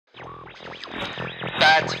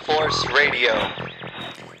Bat Force Radio.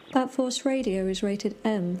 Bat Force Radio is rated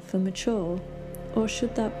M for mature, or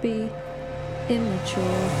should that be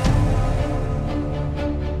immature?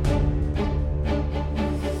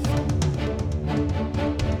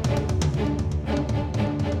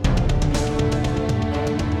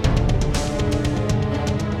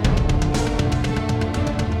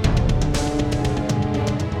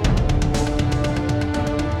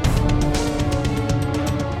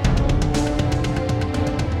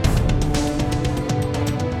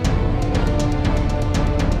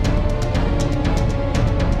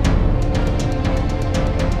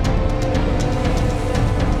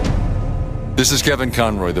 This is Kevin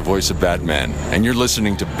Conroy, the voice of Batman, and you're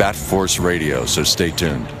listening to Bat Force Radio, so stay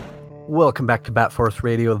tuned. Welcome back to Bat Force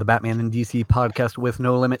Radio, the Batman and DC podcast with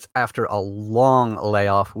no limits. After a long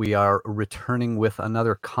layoff, we are returning with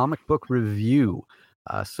another comic book review.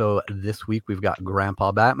 So this week we've got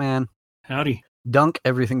Grandpa Batman. Howdy. Dunk,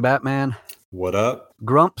 Everything Batman. What up?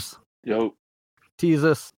 Grumps. Yo.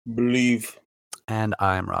 Teasus. Believe. And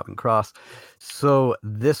I'm Robin Cross. So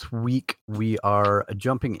this week we are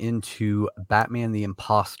jumping into Batman the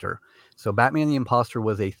Imposter. So Batman the Imposter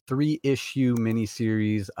was a 3-issue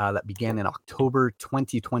miniseries that began in October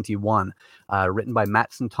 2021, written by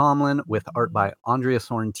Mattson Tomlin with art by Andrea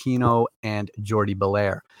Sorrentino and Jordi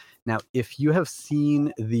Belair. Now, if you have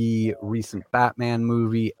seen the recent Batman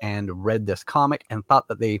movie and read this comic and thought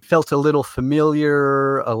that they felt a little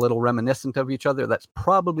familiar, a little reminiscent of each other, that's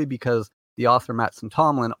probably because the author Mattson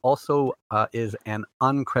Tomlin also is an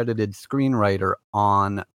uncredited screenwriter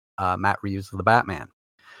on Matt Reeves' The Batman.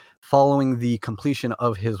 Following the completion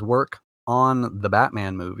of his work on the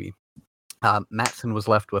Batman movie, Mattson was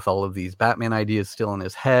left with all of these Batman ideas still in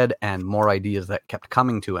his head and more ideas that kept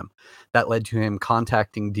coming to him. That led to him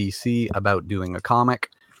contacting DC about doing a comic,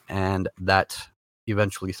 and that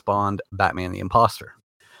eventually spawned Batman the Imposter.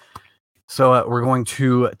 So we're going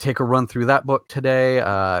to take a run through that book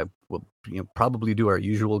today. We'll probably do our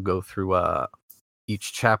usual, go through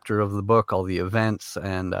each chapter of the book, all the events,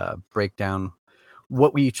 and break down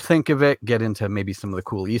what we each think of it, get into maybe some of the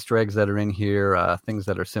cool Easter eggs that are in here, things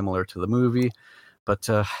that are similar to the movie. But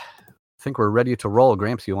I think we're ready to roll.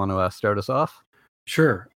 Gramps, you want to start us off?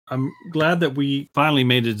 Sure. I'm glad that we finally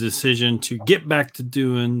made a decision to get back to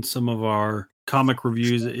doing some of our comic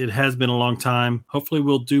reviews. It has been a long time. Hopefully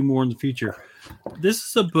we'll do more in the future. This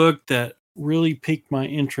is a book that really piqued my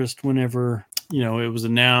interest whenever, it was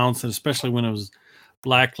announced, and especially when it was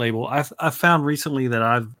Black Label. I found recently that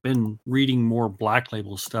I've been reading more Black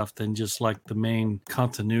Label stuff than just like the main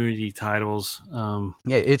continuity titles.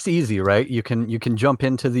 Yeah, it's easy, right? You can jump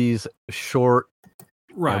into these short,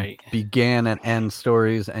 right, began and end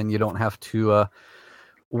stories, and you don't have to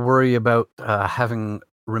worry about having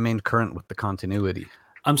remained current with the continuity.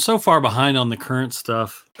 I'm so far behind on the current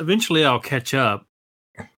stuff. Eventually, I'll catch up.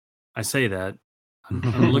 I say that.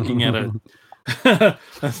 I'm looking at a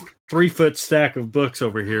 3-foot stack of books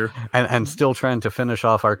over here. And still trying to finish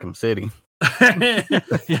off Arkham City. I'm at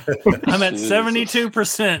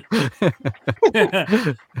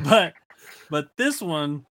 72%. But this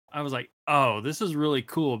one, I was like, oh, this is really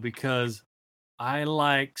cool because I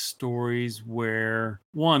like stories where,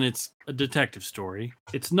 one, it's a detective story.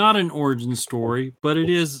 It's not an origin story, but it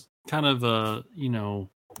is kind of a,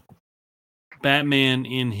 Batman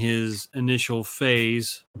in his initial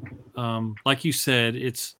phase. Like you said,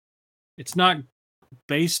 it's not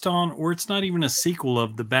based on, or it's not even a sequel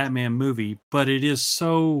of the Batman movie, but it is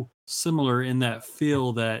so similar in that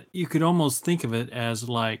feel that you could almost think of it as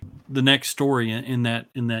like the next story in that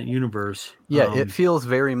universe. Yeah, it feels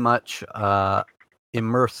very much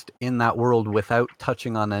immersed in that world without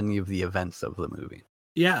touching on any of the events of the movie.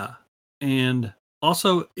 Yeah, and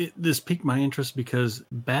also, this piqued my interest because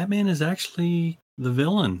Batman is actually the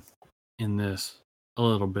villain in this a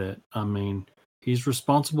little bit. I mean, he's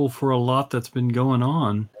responsible for a lot that's been going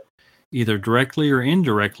on, either directly or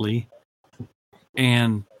indirectly.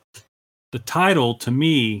 And the title, to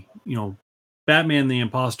me, Batman the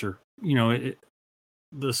Imposter, the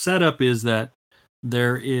setup is that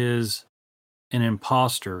there is an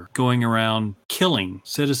imposter going around killing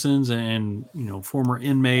citizens and, former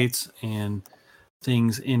inmates and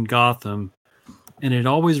things in Gotham, and it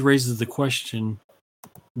always raises the question,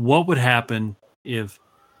 what would happen if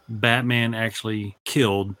Batman actually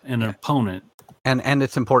killed an opponent? And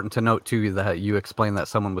it's important to note too that you explain that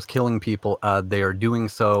someone was killing people. They are doing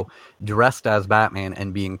so dressed as Batman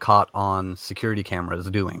and being caught on security cameras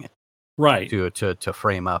doing it, right? To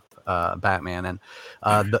frame up Batman.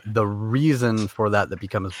 And the reason for that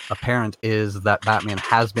becomes apparent is that Batman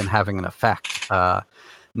has been having an effect.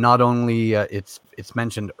 Not only it's it's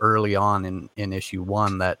mentioned early on in issue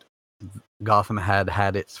 1 that Gotham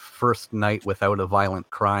had its first night without a violent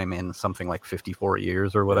crime in something like 54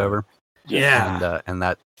 years or whatever. Yeah. And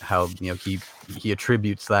that how he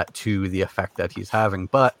attributes that to the effect that he's having,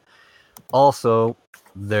 but also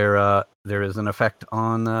there is an effect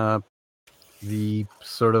on the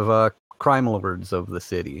sort of crime lords of the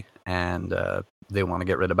city, and they want to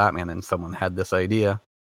get rid of Batman, and someone had this idea,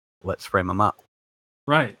 let's frame him up.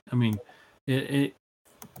 Right. I mean,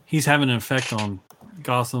 he's having an effect on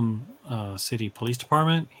Gotham City Police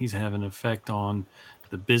Department. He's having an effect on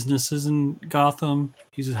the businesses in Gotham.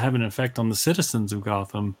 He's having an effect on the citizens of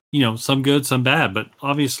Gotham. Some good, some bad, but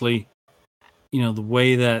obviously, the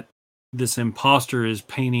way that this imposter is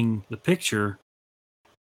painting the picture,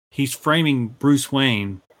 he's framing Bruce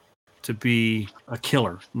Wayne to be a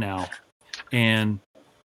killer now. And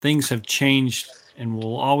things have changed and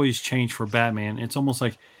will always change for Batman. It's almost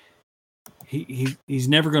like he's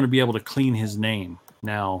never going to be able to clean his name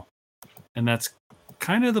now. And that's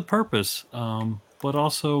kind of the purpose. But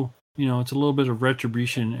also, it's a little bit of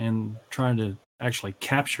retribution and trying to actually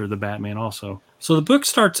capture the Batman also. So the book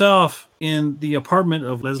starts off in the apartment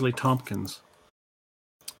of Leslie Tompkins.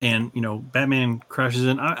 And, Batman crashes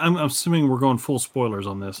in. I'm assuming we're going full spoilers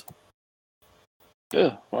on this.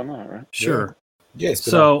 Yeah, why not, right? Sure. Yes.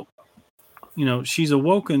 So, she's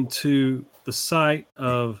awoken to the sight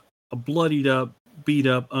of a bloodied up, beat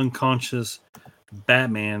up, unconscious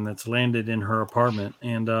Batman that's landed in her apartment.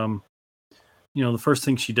 And, the first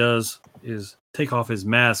thing she does is take off his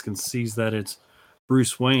mask and sees that it's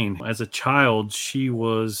Bruce Wayne. As a child, she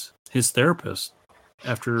was his therapist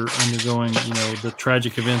after undergoing, the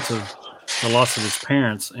tragic events of the loss of his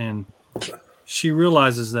parents. And she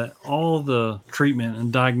realizes that all the treatment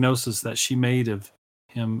and diagnosis that she made of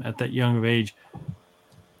him at that young of age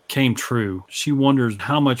came true. She wonders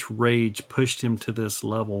how much rage pushed him to this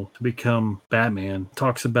level to become Batman.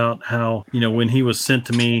 Talks about how, when he was sent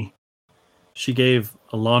to me, she gave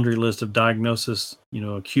a laundry list of diagnosis,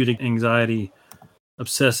 acute anxiety,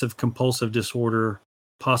 obsessive compulsive disorder,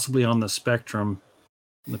 possibly on the spectrum,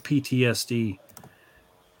 the PTSD.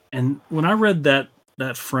 And when I read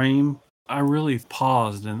that frame, I really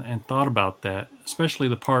paused and thought about that, especially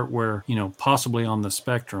the part where, possibly on the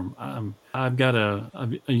spectrum. I've got a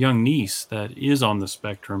young niece that is on the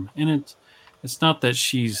spectrum, and it's not that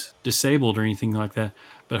she's disabled or anything like that,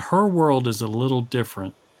 but her world is a little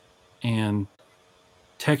different, and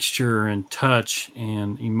texture and touch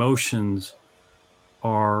and emotions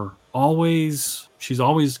she's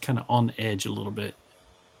always kind of on the edge a little bit.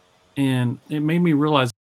 And it made me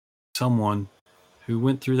realize someone who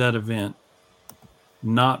went through that event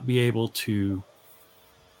not be able to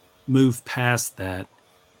move past that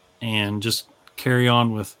and just carry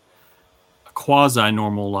on with a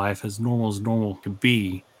quasi-normal life, as normal could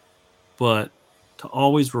be, but to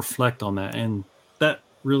always reflect on that. And that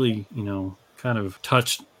really, kind of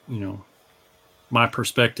touched, my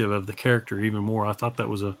perspective of the character even more. I thought that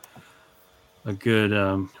was a good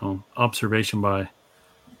observation by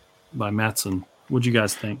Mattson. What'd you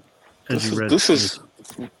guys think as you read this is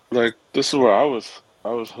where I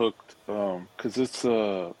was hooked, because it's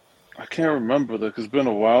I can't remember that, 'cause it's been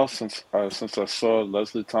a while since I saw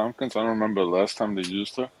Leslie Tompkins. I don't remember the last time they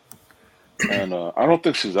used her, and I don't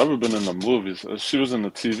think she's ever been in the movies. She was in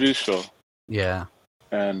the TV show. Yeah.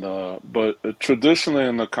 And but traditionally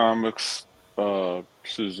in the comics,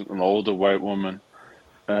 she's an older white woman,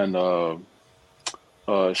 and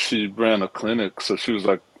she ran a clinic, so she was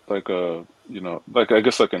like a I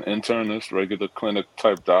guess like an internist, regular clinic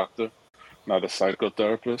type doctor, not a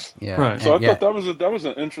psychotherapist. Yeah. Right. So I thought that was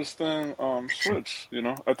an interesting switch.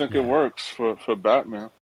 I think it works for Batman.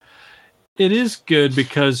 It is good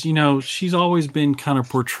because, she's always been kind of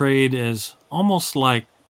portrayed as almost like,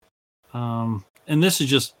 and this is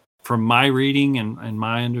just from my reading and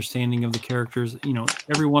my understanding of the characters,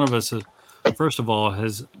 every one of us, first of all,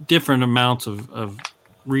 has different amounts of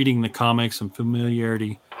reading the comics and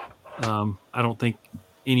familiarity. I don't think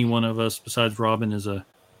any one of us besides Robin is a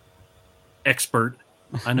expert.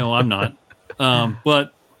 I know I'm not.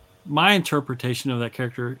 But my interpretation of that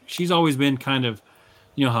character, she's always been kind of,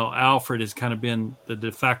 how Alfred has kind of been the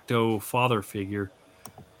de facto father figure.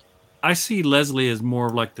 I see Leslie as more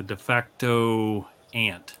of like the de facto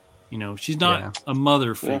aunt. She's not a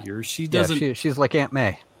mother figure. She doesn't. She's like Aunt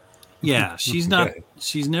May. Yeah, she's not.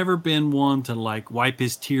 She's never been one to like wipe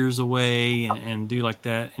his tears away and do like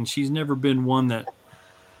that. And she's never been one that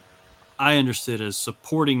I understood as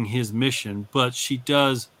supporting his mission. But she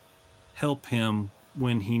does help him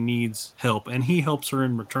when he needs help, and he helps her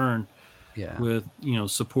in return. with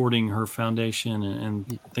supporting her foundation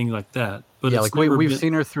and things like that. But like we've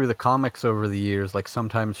seen her through the comics over the years. Like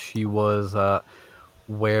sometimes she was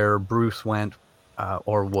where Bruce went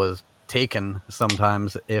or was taken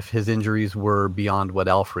sometimes if his injuries were beyond what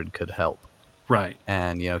Alfred could help. Right.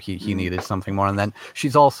 And, he needed something more. And then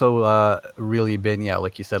she's also really been,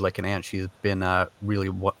 like you said, like an aunt. She's been really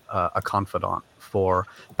a confidant for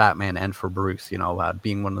Batman and for Bruce,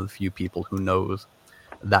 being one of the few people who knows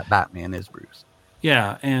that Batman is Bruce.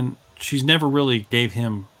 Yeah, and she's never really gave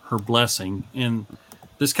him her blessing. And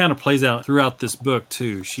this kind of plays out throughout this book,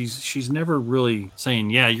 too. She's never really saying,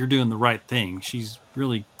 yeah, you're doing the right thing. She's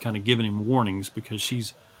really kind of giving him warnings because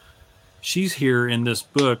she's here in this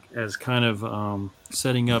book as kind of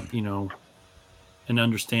setting up, and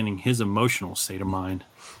understanding his emotional state of mind.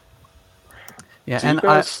 Yeah, go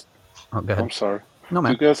ahead. I'm sorry. No,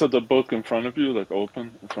 man. Do you guys have the book in front of you, like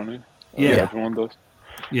open in front of you? Yeah. Everyone does?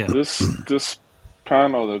 Yeah. This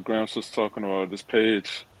panel that Gramps was talking about, this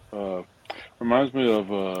page, reminds me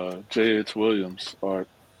of J.H. Williams' art.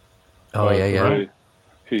 Oh, yeah. Right?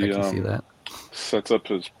 He I can see that. Sets up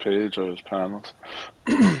his page or his panels.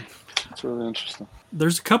 It's really interesting.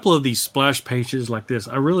 There's a couple of these splash pages like this.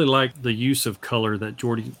 I really like the use of color that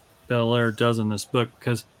Jordi Belair does in this book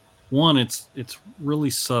because, one, it's really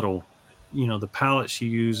subtle. The palette she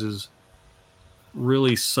uses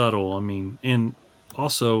really subtle. I mean, and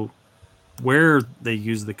also where they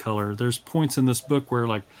use the color. There's points in this book where,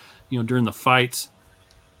 like, during the fights,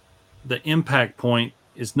 the impact point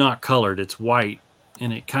is not colored; it's white,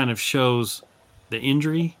 and it kind of shows the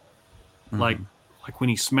injury, like when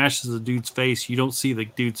he smashes the dude's face, you don't see the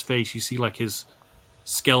dude's face. You see like his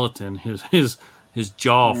skeleton, his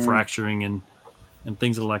jaw fracturing and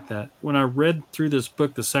things like that. When I read through this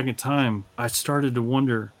book the second time, I started to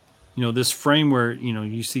wonder, this frame where,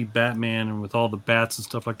 you see Batman and with all the bats and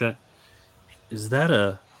stuff like that. Is that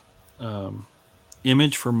a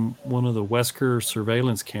image from one of the Wesker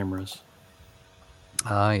surveillance cameras?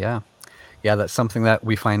 Yeah, that's something that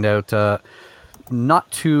we find out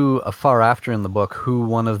not too far after in the book who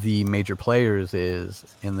one of the major players is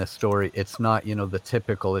in this story. It's not, the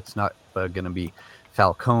typical, it's not going to be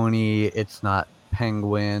Falcone, it's not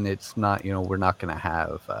Penguin, it's not, we're not going to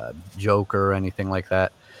have Joker or anything like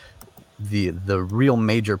that. The real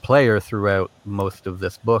major player throughout most of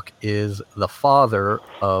this book is the father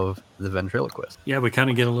of the ventriloquist. Yeah, we kind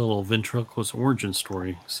of get a little ventriloquist origin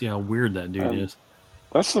story. See how weird that dude is.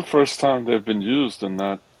 That's the first time they've been used in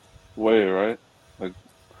that way, right? Like,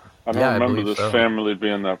 I don't remember this family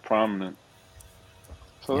being that prominent.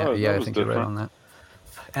 So I think different. you're right on that.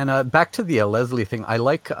 And back to the Leslie thing, I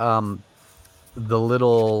like the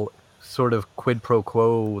little sort of quid pro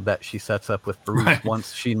quo that she sets up with Bruce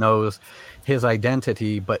once she knows his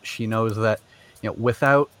identity, but she knows that,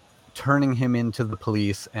 without turning him into the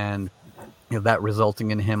police and that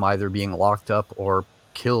resulting in him either being locked up or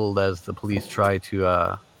killed as the police try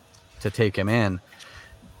to take him in,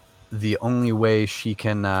 the only way she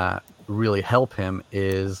can really help him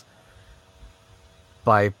is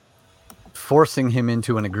by forcing him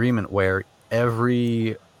into an agreement where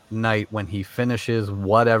every night when he finishes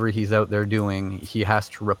whatever he's out there doing, he has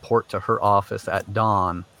to report to her office at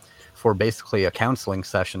dawn for basically a counseling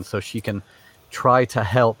session so she can try to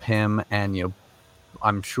help him. And,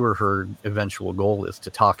 I'm sure her eventual goal is to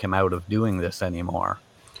talk him out of doing this anymore.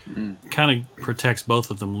 Kind of protects both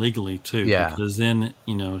of them legally too. Yeah. Because then,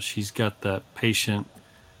 she's got that patient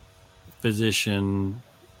physician,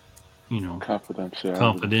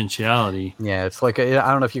 confidentiality. Yeah, it's like I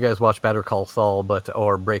don't know if you guys watch Better Call Saul,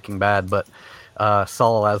 or Breaking Bad, but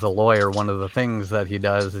Saul as a lawyer, one of the things that he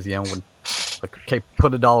does is when like, okay,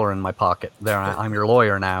 put $1 in my pocket. There, I'm your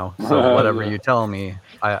lawyer now. So whatever you tell me,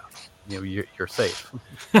 you're safe.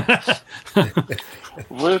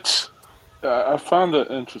 Which I found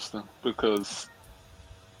it interesting because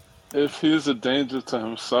if he's a danger to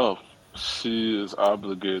himself, she is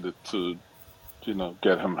obligated to,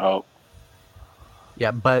 get him help.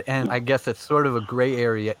 Yeah, and I guess it's sort of a gray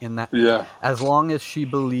area in that as long as she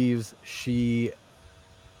believes she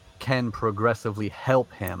can progressively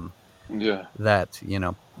help him, that,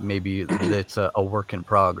 maybe it's a work in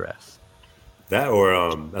progress. That or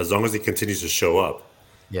as long as he continues to show up.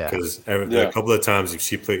 Yeah. Because a couple of times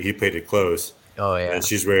he played it close. Oh, yeah. And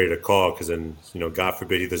she's ready to call because then, God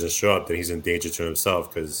forbid he doesn't show up, then he's in danger to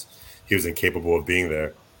himself because he was incapable of being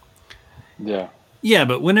there. Yeah. Yeah,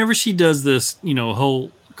 but whenever she does this,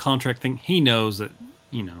 whole contract thing, he knows that,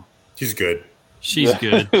 she's good. She's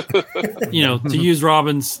good. To use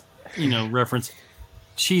Robin's, reference,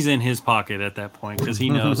 she's in his pocket at that point because he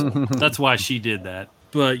knows that's why she did that.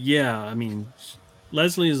 But yeah, I mean,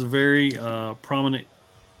 Leslie is a very prominent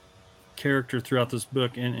character throughout this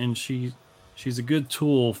book, and she's a good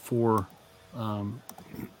tool for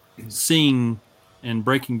seeing and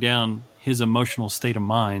breaking down his emotional state of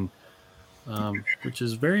mind, which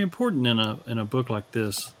is very important in a book like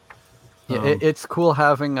this. Yeah, it's cool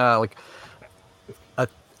having like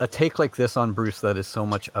a take like this on Bruce that is so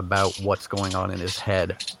much about what's going on in his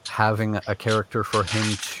head. Having a character for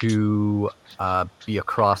him to be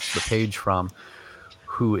across the page from,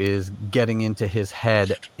 who is getting into his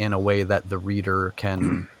head in a way that the reader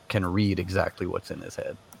can read exactly what's in his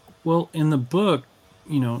head. Well, in the book,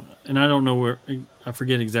 and I don't know where, I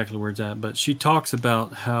forget exactly where it's at, but she talks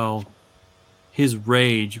about how his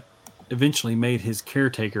rage eventually made his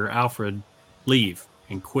caretaker, Alfred, leave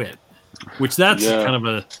and quit, which that's kind of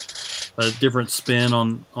a different spin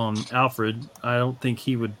on Alfred. I don't think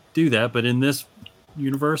he would do that, but in this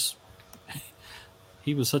universe,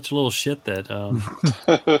 he was such a little shit that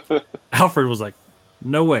Alfred was like,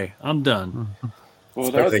 no way, I'm done.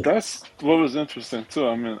 Well, that's what was interesting too.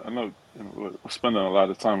 I mean, I know we're spending a lot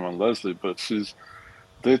of time on Leslie, but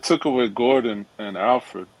they took away Gordon and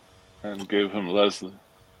Alfred and gave him Leslie,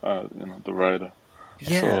 the writer.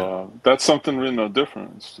 Yeah. So that's something really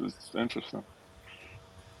different. It's interesting.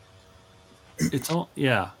 It's all,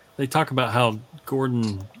 yeah. They talk about how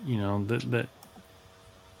Gordon,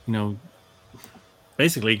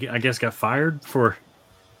 basically, I guess, got fired for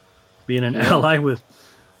being an ally with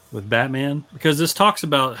Batman, because this talks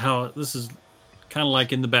about how this is kind of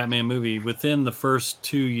like in the Batman movie within the first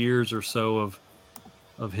 2 years or so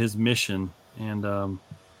of his mission, and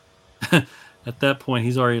at that point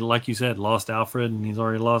he's already, like you said, lost Alfred and he's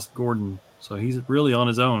already lost Gordon, so he's really on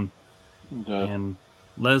his own. Yeah. And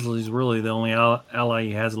Leslie's really the only ally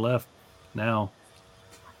he has left now.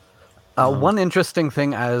 One interesting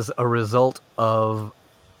thing as a result of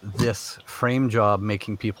this frame job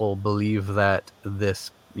making people believe that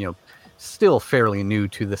this, still fairly new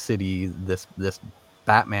to the city, this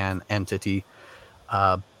Batman entity,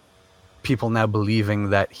 people now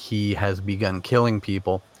believing that he has begun killing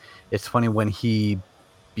people. It's funny when he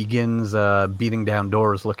begins beating down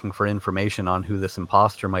doors looking for information on who this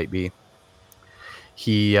imposter might be.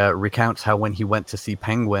 He recounts how when he went to see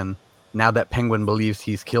Penguin, now that Penguin believes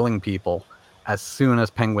he's killing people, as soon as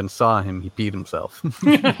Penguin saw him, he peed himself.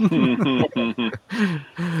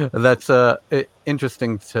 That's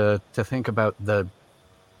interesting to think about the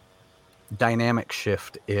dynamic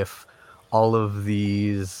shift if all of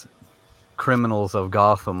these criminals of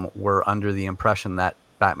Gotham were under the impression that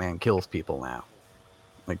Batman kills people now.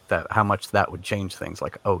 Like that, how much that would change things.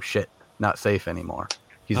 Like, oh shit, not safe anymore.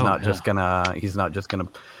 He's not just gonna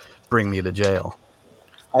bring me to jail.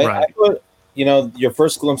 I thought, your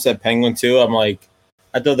first glimpse at Penguin too, I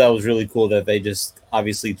thought that was really cool that they just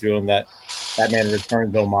obviously threw him that Batman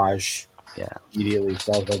Returns homage immediately.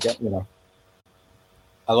 So I was like,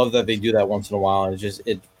 I love that they do that once in a while, and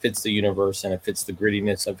it fits the universe and it fits the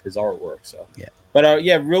grittiness of his artwork. So but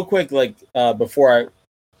real quick, before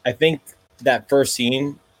I think that first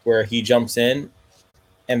scene where he jumps in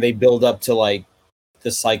and they build up to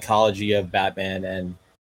the psychology of Batman, and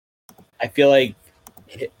I feel like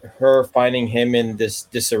her finding him in this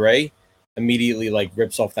disarray immediately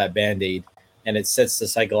rips off that Band-Aid, and it sets the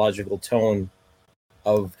psychological tone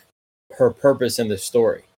of her purpose in the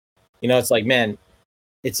story. It's like, man,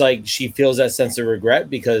 it's like she feels that sense of regret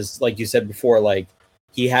because, like you said before,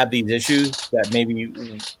 he had these issues that maybe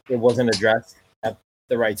it wasn't addressed at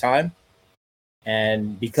the right time,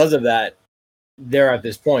 and because of that, they're at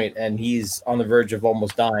this point, and he's on the verge of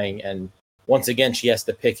almost dying, and once again she has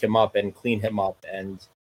to pick him up and clean him up, and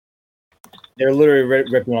they're literally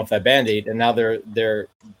ripping off that Band-Aid, and now they're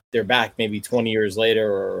back maybe 20 years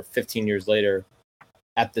later or 15 years later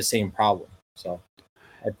at the same problem. So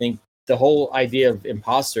I think the whole idea of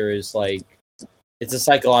imposter is it's a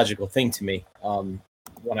psychological thing to me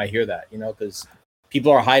when I hear that, because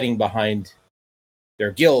people are hiding behind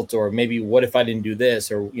their guilt, or maybe what if I didn't do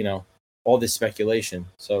this, or all this speculation.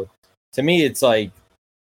 So to me, it's like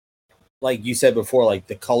you said before,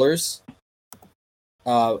 the colors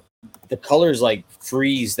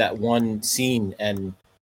freeze that one scene, and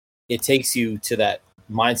it takes you to that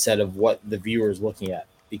mindset of what the viewer is looking at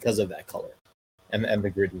because of that color and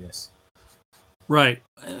the grittiness. Right.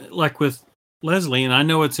 Like with Leslie, and I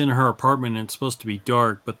know it's in her apartment and it's supposed to be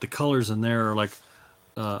dark, but the colors in there are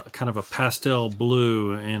kind of a pastel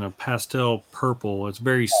blue and a pastel purple. It's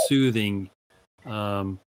very soothing.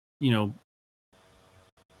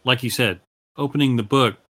 Like you said, opening the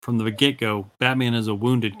book from the get-go, Batman is a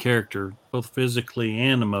wounded character, both physically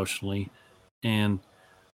and emotionally. And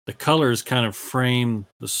the colors kind of frame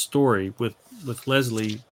the story. With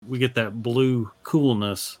Leslie, we get that blue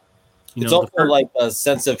coolness. It's also like a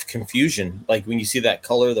sense of confusion. Like when you see that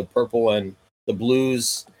color, the purple and the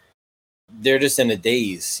blues, they're just in a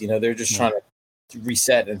daze. They're just trying to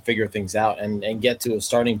reset and figure things out and get to a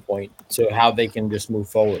starting point so how they can just move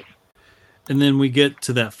forward. And then we get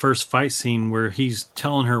to that first fight scene where he's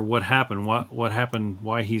telling her what happened, what happened,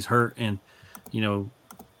 why he's hurt, and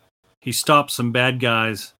he stopped some bad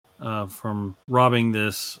guys from robbing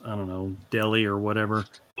this, I don't know, deli or whatever,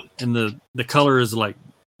 and the color is like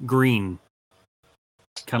green,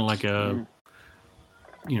 kind of like a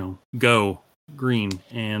go green,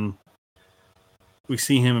 and we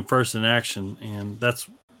see him first in action, and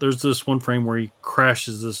there's this one frame where he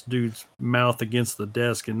crashes this dude's mouth against the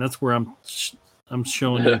desk, and that's where I'm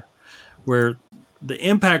showing you where the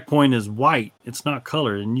impact point is white, it's not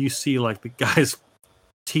colored, and you see like the guy's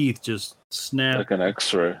teeth just snap like an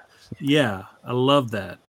X-ray. Yeah, I love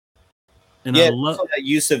that. And I I love that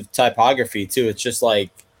use of typography too. It's just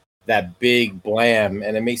like that big blam,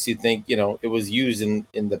 and it makes you think, it was used in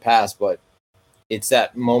the past, but it's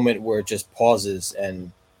that moment where it just pauses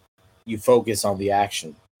and you focus on the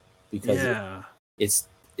action because it's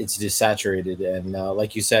desaturated. And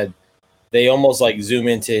like you said, they almost like zoom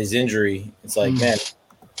into his injury. It's like, man,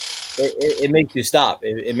 it makes you stop.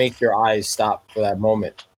 It makes your eyes stop for that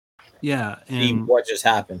moment. Yeah. See what just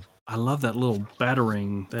happened. I love that little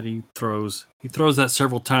batarang that he throws. He throws that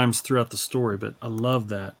several times throughout the story, but I love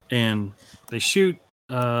that. And they shoot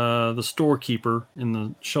the storekeeper in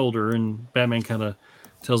the shoulder, and Batman kind of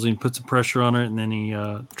tells him, puts some pressure on it, and then he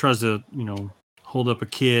tries to, hold up a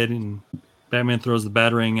kid, and Batman throws the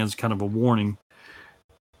batarang as kind of a warning.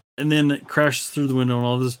 And then it crashes through the window and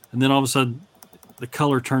all this, and then all of a sudden the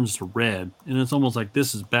color turns to red, and it's almost like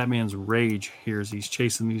this is Batman's rage here as he's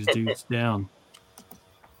chasing these dudes down.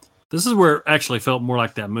 This is where it actually felt more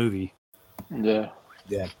like that movie. Yeah.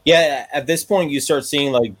 At this point, you start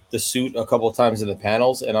seeing like the suit a couple of times in the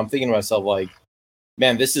panels, and I'm thinking to myself, like,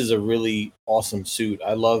 man, this is a really awesome suit.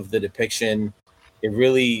 I love the depiction. It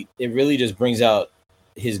really just brings out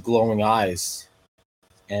his glowing eyes,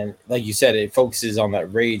 and like you said, it focuses on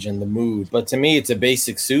that rage and the mood. But to me, it's a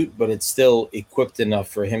basic suit, but it's still equipped enough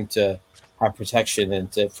for him to have protection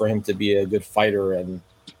and for him to be a good fighter and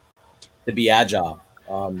to be agile.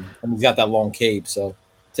 And he's got that long cape. So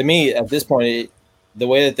to me, at this point, the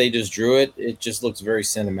way that they just drew it, it just looks very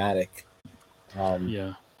cinematic.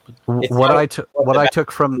 What I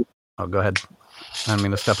took from. Oh, go ahead. I didn't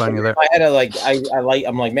mean to step on you there. I had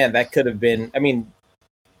I'm like, man, that could have been. I mean,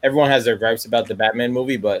 everyone has their gripes about the Batman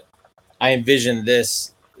movie, but I envisioned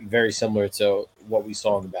this very similar to what we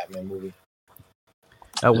saw in the Batman movie.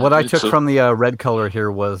 What I took from the red color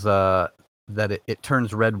here was that it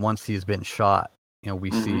turns red once he's been shot.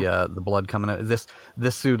 We see the blood coming out.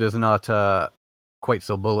 This suit is not quite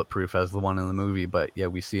so bulletproof as the one in the movie, but yeah,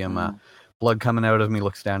 we see him blood coming out of him. He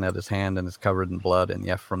looks down at his hand and it's covered in blood. And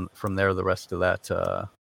yeah, from there, the rest of that,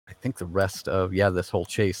 I think the rest of this whole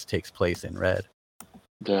chase takes place in red.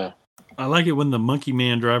 Yeah, I like it when the Monkey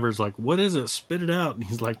Man driver's like, "What is it? Spit it out!" And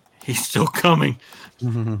he's like, "He's still coming."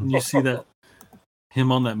 And you see that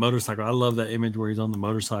him on that motorcycle. I love that image where he's on the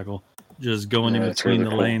motorcycle, just going in between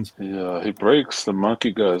the lanes. Yeah, he breaks the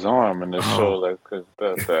monkey guy's arm, and they show like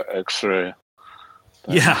that X-ray.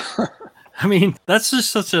 Yeah, I mean that's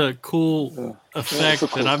just such a cool effect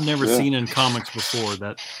that I've never seen in comics before.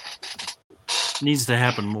 That needs to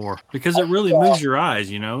happen more because it really moves your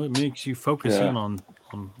eyes. It makes you focus in on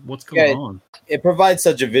what's going on. It provides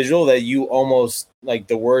such a visual that you almost like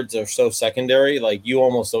the words are so secondary. Like you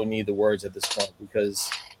almost don't need the words at this point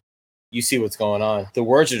because you see what's going on. The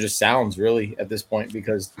words are just sounds really at this point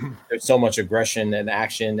because there's so much aggression and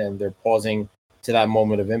action, and they're pausing to that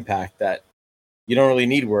moment of impact that you don't really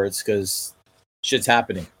need words because shit's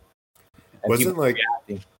happening. Wasn't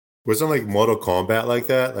like Mortal Kombat like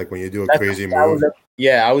that? Like when you do a crazy move?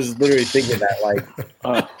 I was literally thinking that. Like,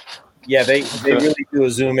 they really do a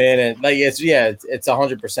zoom in and like it's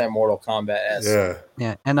 100% Mortal Kombat.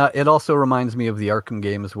 Yeah, and it also reminds me of the Arkham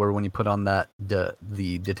games where when you put on that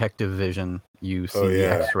the detective vision, you see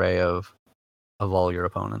the X-ray of all your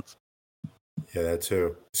opponents. Yeah, that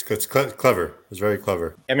too. It's clever. It's very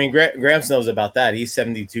clever. I mean, Gramps knows about that. He's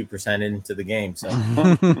 72% into the game. So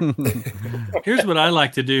here's what I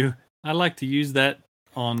like to do. I like to use that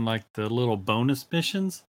on like the little bonus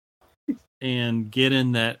missions and get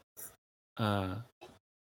in that.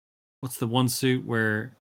 What's the one suit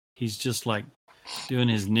where he's just like doing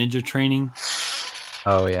his ninja training?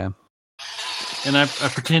 Oh yeah. And I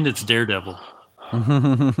pretend it's Daredevil.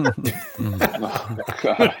 Oh,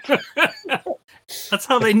 God. That's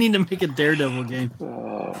how they need to make a Daredevil game.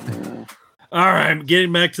 Oh, man. All right,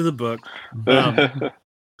 getting back to the book.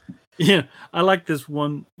 Yeah, I like this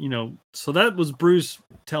one, so that was Bruce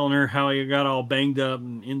telling her how he got all banged up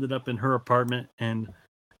and ended up in her apartment. And,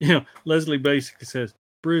 Leslie basically says,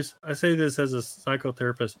 Bruce, I say this as a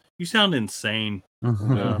psychotherapist. You sound insane.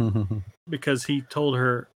 Because he told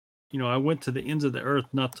her, I went to the ends of the earth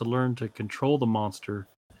not to learn to control the monster,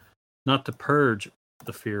 not to purge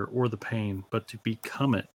the fear or the pain, but to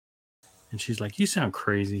become it. And she's like, you sound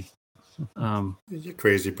crazy. You're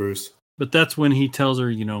crazy, Bruce. But that's when he tells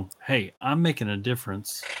her, hey, I'm making a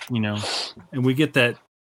difference, and we get that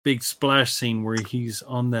big splash scene where he's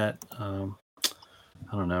on that, I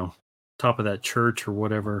don't know, top of that church or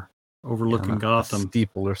whatever, overlooking Gotham.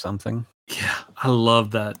 Steeple or something. Yeah, I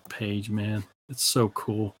love that page, man. It's so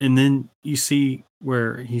cool. And then you see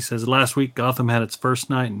where he says, last week Gotham had its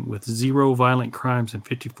first night with 0 violent crimes in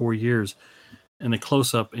 54 years. And the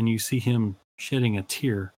close-up, and you see him shedding a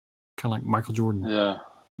tear, kind of like Michael Jordan. Yeah.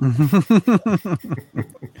 I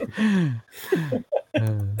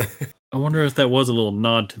wonder if that was a little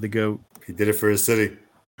nod to the GOAT. He did it for his city.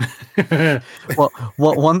 well,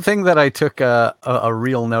 one thing that I took a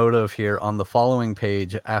real note of here on the following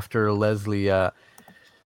page after Leslie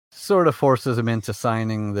sort of forces him into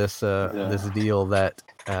signing this this deal that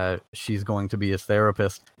she's going to be his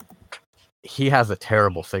therapist. He has a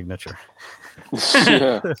terrible signature.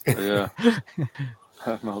 Yeah.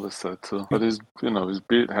 I noticed that too. But he's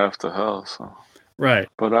beat half to hell. So. Right.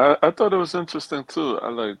 But I thought it was interesting too.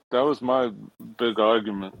 That was my big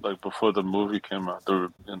argument. Like before the movie came out,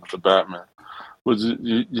 the Batman, was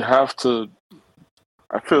you have to.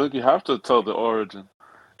 I feel like you have to tell the origin,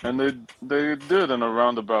 and they did in a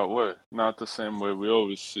roundabout way, not the same way we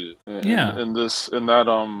always see it. In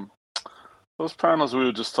that those panels we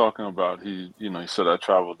were just talking about, he said I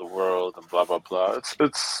traveled the world and blah blah blah.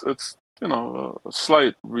 It's a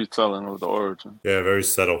slight retelling of the origin. Yeah, very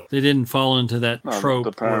subtle. They didn't fall into that trope.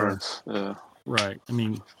 The parents, Right. I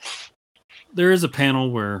mean, there is a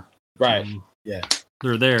panel where they're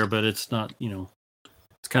there, but it's not,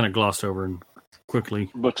 it's kind of glossed over and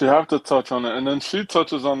quickly. But you have to touch on it, and then she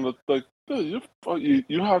touches on the you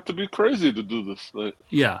have to be crazy to do this.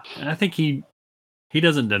 Yeah, and I think he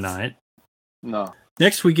doesn't deny it. No.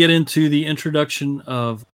 Next, we get into the introduction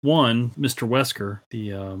of Mr. Wesker,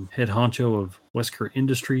 the head honcho of Wesker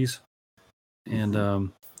Industries, and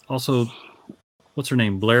also, what's her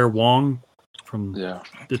name? Blair Wong from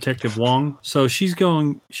Detective Wong. So she's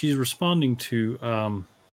responding to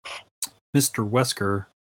Mr. Wesker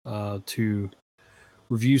to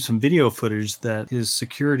review some video footage that his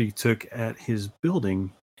security took at his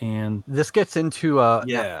building. And this gets into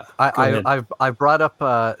I've brought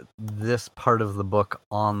up this part of the book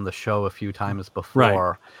on the show a few times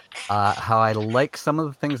before. Right. How I like some of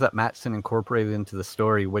the things that Mattson incorporated into the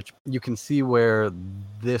story, which you can see where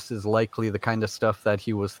this is likely the kind of stuff that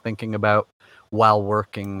he was thinking about while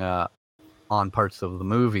working on parts of the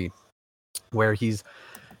movie, where he's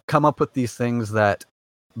come up with these things that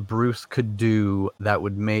Bruce could do that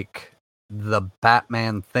would make the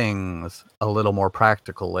Batman things a little more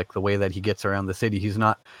practical, like the way that he gets around the city. He's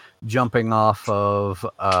not jumping off of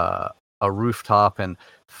a rooftop and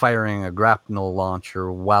firing a grapnel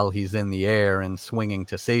launcher while he's in the air and swinging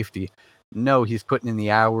to safety. No, he's putting in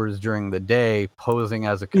the hours during the day, posing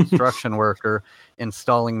as a construction worker,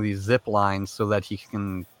 installing these zip lines so that he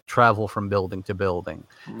can travel from building to building.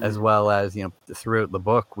 As well as, throughout the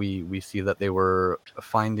book, we see that they were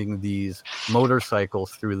finding these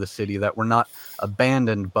motorcycles through the city that were not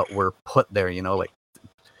abandoned, but were put there, like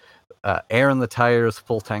air in the tires,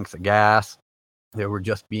 full tanks of gas. They were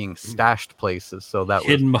just being stashed places. So that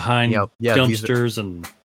hidden was, behind dumpsters and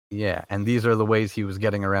these are the ways he was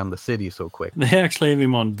getting around the city so quick. They actually have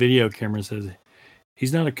him on video camera. Says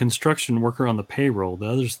he's not a construction worker on the payroll. The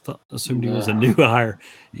others assumed he was a new hire.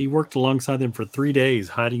 He worked alongside them for 3 days,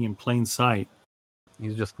 hiding in plain sight.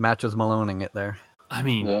 He's just Matches Maloning it there. I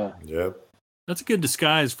mean, that's a good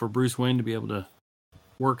disguise for Bruce Wayne to be able to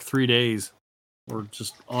work 3 days or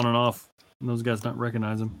just on and off and those guys not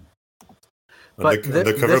recognize him. But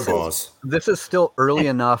this is still early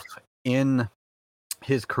enough in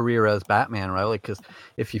his career as Batman, right? Like, because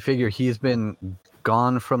if you figure he's been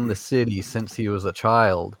gone from the city since he was a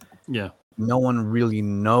child, no one really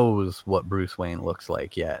knows what Bruce Wayne looks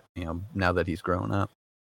like yet, now that he's grown up.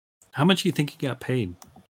 How much do you think he got paid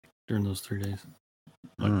during those 3 days?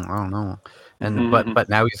 I don't know. And but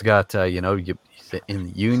now he's got he's in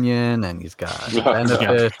the union and he's got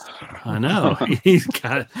benefits. I know. He's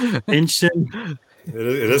got pension. It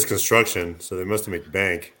is construction, so they must have made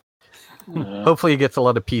bank. Yeah. Hopefully he gets a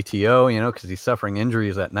lot of PTO, because he's suffering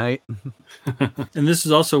injuries at night. And this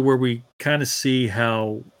is also where we kind of see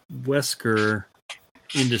how Wesker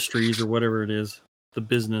Industries, or whatever it is, the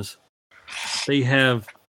business, they have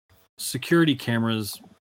security cameras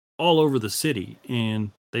all over the city,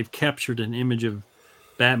 and they've captured an image of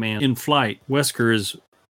Batman in flight. Wesker is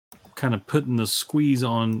kind of putting the squeeze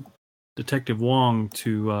on Detective Wong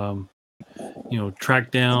to,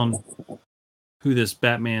 track down who this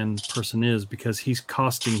Batman person is, because he's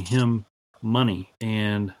costing him money.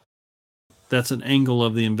 And that's an angle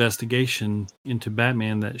of the investigation into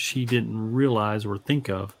Batman that she didn't realize or think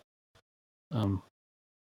of.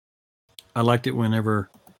 I liked it whenever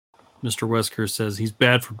Mr. Wesker says he's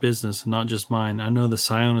bad for business and not just mine. I know the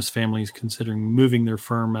Sionis family is considering moving their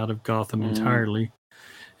firm out of Gotham entirely.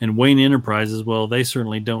 And Wayne Enterprises, well, they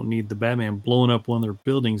certainly don't need the Batman blowing up one of their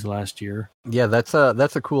buildings last year. Yeah, that's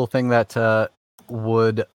a cool thing that a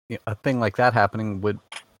thing like that happening would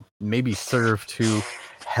maybe serve to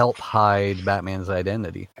help hide Batman's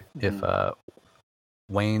identity if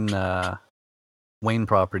Wayne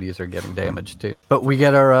properties are getting damaged too. But we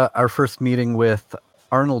get our first meeting with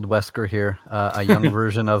Arnold Wesker here, a young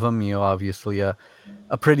version of him. Obviously a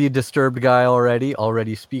pretty disturbed guy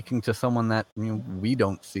already speaking to someone that we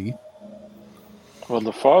don't see. Well,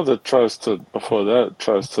 the father tries to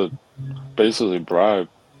basically bribe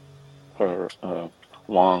her,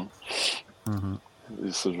 Wong. Mm-hmm.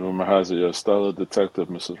 He says, rumor has it you're a stellar detective,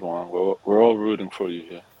 Mrs. Wong. We're all rooting for you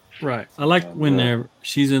here. Right. I like when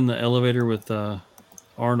she's in the elevator with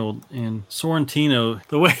Arnold, and Sorrentino,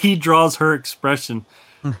 the way he draws her expression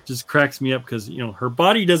just cracks me up, because her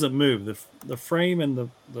body doesn't move. The frame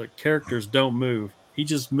and the characters don't move. He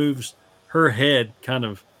just moves her head kind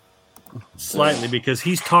of slightly because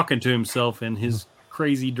he's talking to himself in his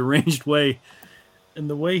crazy deranged way. And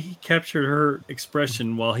the way he captured her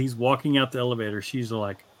expression while he's walking out the elevator, she's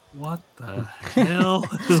like, what the hell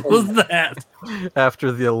was that?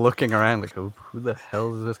 After the looking around, like, who the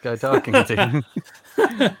hell is this guy talking to?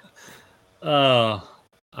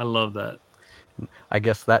 I love that. I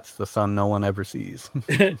guess that's the son no one ever sees.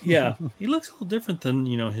 Yeah, he looks a little different than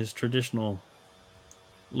his traditional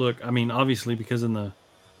look. I mean, obviously, because in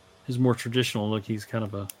his more traditional look, he's kind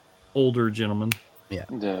of a older gentleman. Yeah,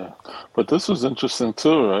 but this was interesting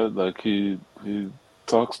too, right? Like he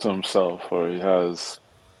talks to himself, or he has,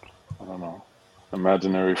 I don't know,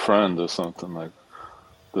 imaginary friend or something, like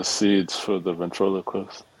the seeds for the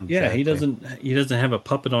ventriloquist. Yeah, he doesn't have a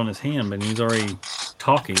puppet on his hand, but he's already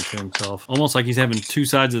talking to himself, almost like he's having two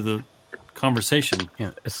sides of the conversation.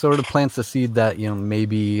 Yeah, it sort of plants the seed that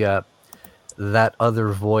maybe that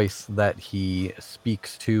other voice that he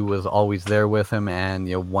speaks to was always there with him, and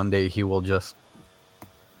one day he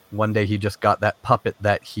just got that puppet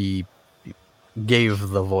that he gave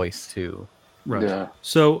the voice to. Right. Yeah.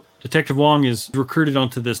 So Detective Wong is recruited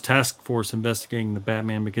onto this task force investigating the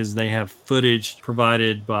Batman because they have footage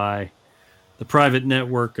provided by the private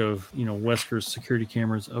network of, Wesker's security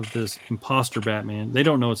cameras of this imposter Batman. They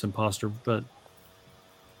don't know it's imposter, but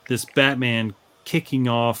this Batman kicking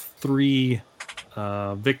off 3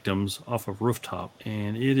 victims off a rooftop.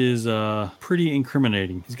 And it is pretty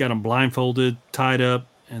incriminating. He's got them blindfolded, tied up,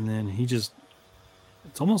 and then it's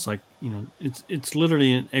almost like, it's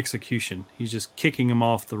literally an execution. He's just kicking them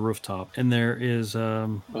off the rooftop. And there is...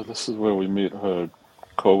 Well, this is where we meet her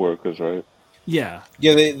co-workers, right? Yeah.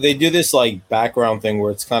 Yeah, they do this like background thing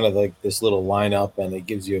where it's kind of like this little lineup, and it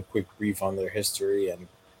gives you a quick brief on their history and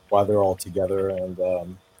why they're all together. And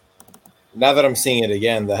now that I'm seeing it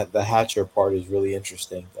again, the Hatcher part is really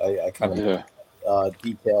interesting. I kind of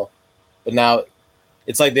detail. But now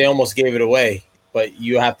it's like they almost gave it away, but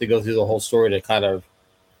you have to go through the whole story to kind of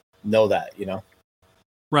know that,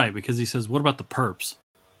 Right, because he says, what about the perps?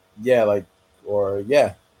 Yeah,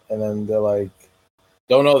 and then they're like,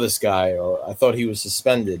 don't know this guy, or I thought he was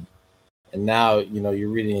suspended. And now, you're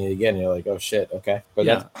reading it again, and you're like, oh shit, okay. But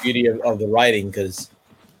that's the beauty of the writing, because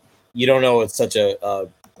you don't know it's such an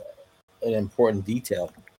important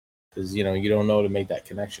detail, because, you don't know to make that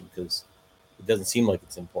connection, because it doesn't seem like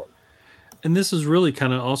it's important. And this is really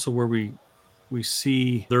kind of also where we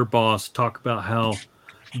see their boss talk about how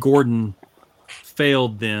Gordon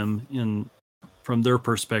failed them from their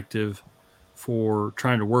perspective for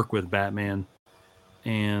trying to work with Batman.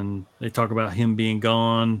 And they talk about him being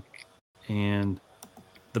gone, and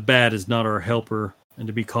the bat is not our helper, and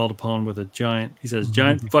to be called upon with a giant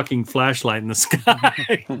fucking flashlight in the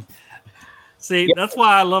sky. See, that's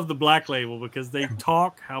why I love the Black Label, because they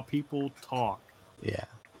talk how people talk. Yeah.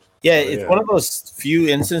 Yeah, it's one of those few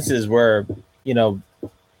instances where,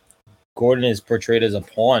 Gordon is portrayed as a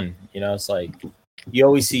pawn. It's like you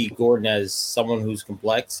always see Gordon as someone who's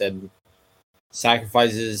complex and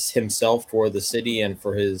sacrifices himself for the city and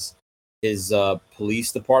for his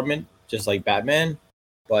police department, just like Batman.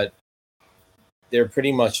 But they're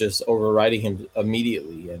pretty much just overriding him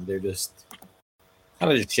immediately, and they're just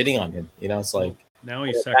kind of just shitting on him. You know, it's like now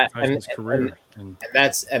he's sacrificing his career, and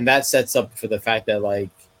that sets up for the fact that like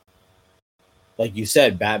you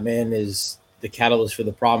said, Batman is the catalyst for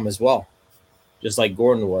the problem as well, just like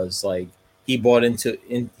Gordon was. Like he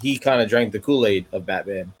he kind of drank the Kool-Aid of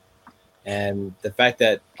Batman, and the fact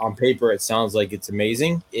that on paper it sounds like it's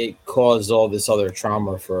amazing, it caused all this other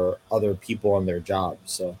trauma for other people on their job.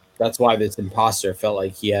 So that's why this imposter felt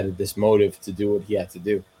like he had this motive to do what he had to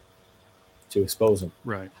do to expose him.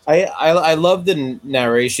 Right. I love the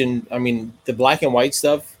narration. I mean, the black and white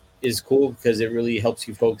stuff is cool because it really helps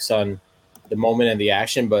you focus on the moment and the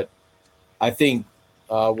action. But I think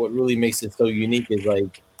what really makes it so unique is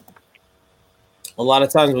like a lot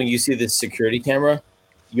of times when you see this security camera,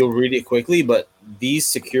 you'll read it quickly, but these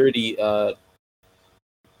security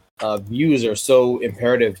views are so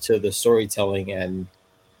imperative to the storytelling, and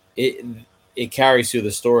it carries through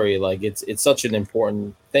the story. Like it's such an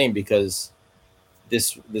important thing because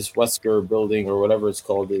this Wesker building or whatever it's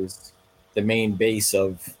called is the main base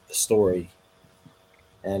of the story,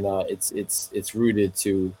 and it's rooted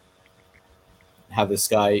to how this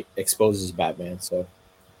guy exposes Batman. So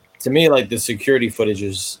to me, like the security footage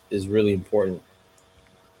is really important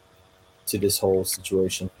to this whole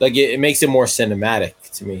situation. Like it makes it more cinematic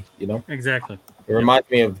to me, you know? Exactly. It reminds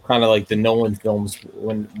me of kind of like the Nolan films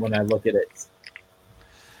when I look at it.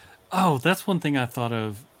 Oh, that's one thing I thought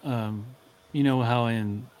of. You know how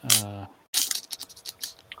in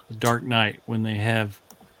Dark Knight when they have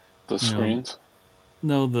the screens?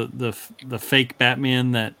 The fake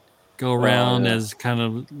Batman that go around as kind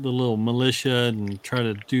of the little militia and try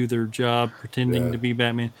to do their job pretending to be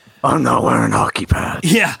Batman. I'm not wearing hockey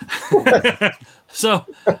pads. Yeah. So,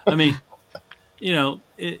 I mean, you know,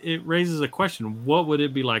 it raises a question. What would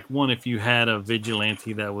it be like, one, if you had a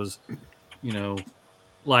vigilante that was, you know,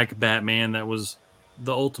 like Batman, that was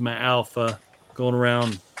the ultimate alpha, going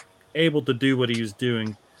around able to do what he was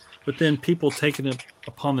doing, but then people taking it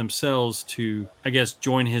upon themselves to, I guess,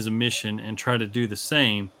 join his mission and try to do the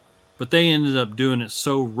same, but they ended up doing it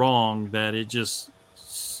so wrong that it just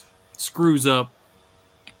screws up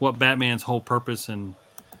what Batman's whole purpose and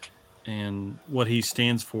what he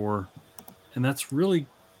stands for. And that's really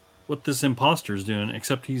what this imposter is doing,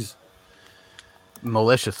 except he's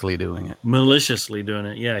maliciously doing it.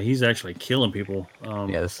 Yeah, he's actually killing people.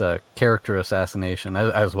 It's a character assassination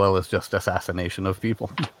as well as just assassination of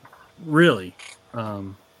people. Really?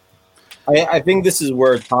 I think this is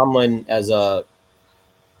where Tomlin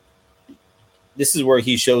this is where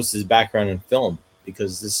he shows his background in film,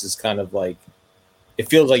 because this is kind of like, it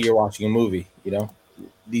feels like you're watching a movie, you know,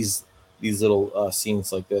 these little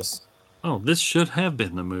scenes like this. Oh, this should have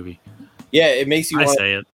been the movie. Yeah, it makes you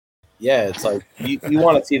say it. Yeah, it's like you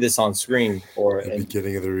want to see this on screen or at the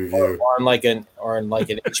beginning of the review, or in like an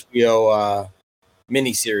HBO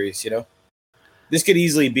miniseries. You know, this could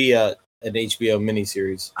easily be an HBO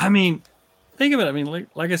miniseries. I mean, think of it. I mean,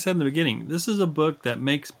 like I said in the beginning, this is a book that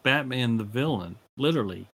makes Batman the villain.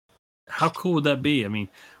 Literally, how cool would that be? I mean,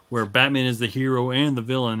 where Batman is the hero and the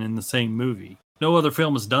villain in the same movie. No other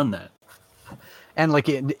film has done that. And like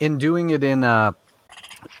in doing it in a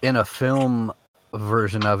film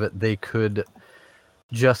version of it, they could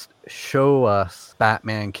just show us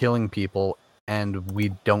Batman killing people, and we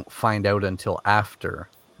don't find out until after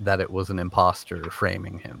that it was an imposter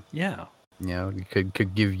framing him. Yeah, you know, you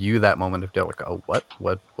could give you that moment of doubt, like,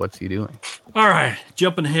 oh, what's he doing? All right,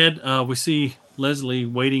 jumping ahead, we see Leslie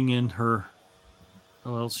waiting in her.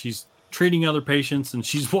 Well, she's treating other patients, and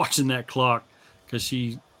she's watching that clock because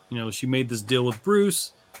she made this deal with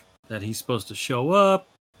Bruce that he's supposed to show up.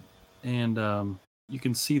 And you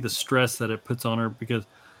can see the stress that it puts on her because,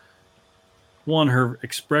 one, her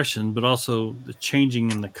expression, but also the changing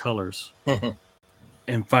in the colors.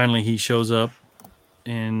 And finally he shows up,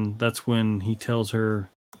 and that's when he tells her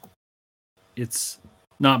it's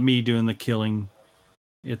not me doing the killing,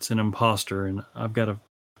 it's an imposter, and I've got to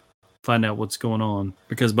find out what's going on.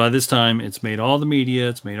 Because by this time, it's made all the media,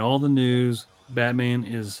 it's made all the news. Batman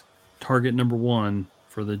is target number one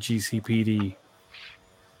for the GCPD.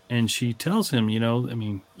 And she tells him,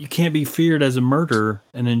 you can't be feared as a murderer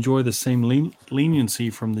and enjoy the same leniency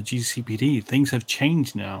from the GCPD. Things have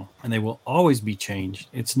changed now, and they will always be changed.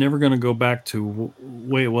 It's never going to go back to the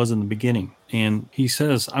way it was in the beginning. And he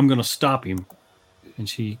says, I'm going to stop him. And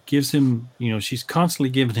she gives him, she's constantly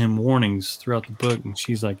giving him warnings throughout the book. And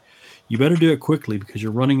she's like, you better do it quickly because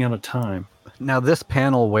you're running out of time. Now, this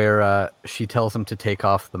panel where she tells him to take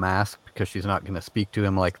off the mask because she's not going to speak to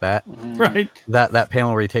him like that. Right. That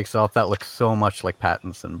panel where he takes it off, that looks so much like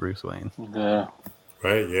Pattinson, Bruce Wayne. Yeah.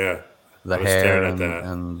 Right, yeah. The I was hair staring at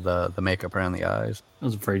and that. the makeup around the eyes. I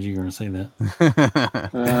was afraid you were going to say that.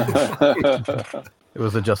 It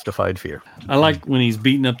was a justified fear. I like when he's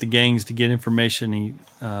beating up the gangs to get information.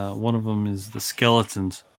 One of them is the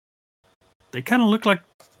skeletons. They kind of look like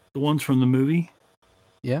the ones from the movie.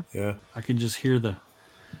 Yeah. Yeah. I can just hear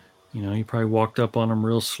he probably walked up on them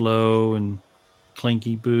real slow and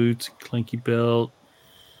clanky boots, clanky belt,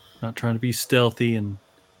 not trying to be stealthy, and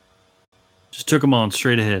just took them on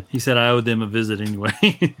straight ahead. He said I owed them a visit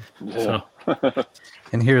anyway. Yeah.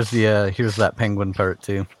 And here's that penguin part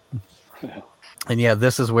too. Yeah. And yeah,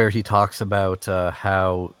 this is where he talks about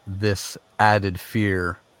how this added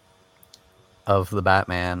fear of the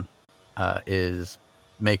Batman is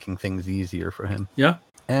making things easier for him. Yeah.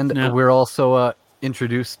 And Yeah. we're also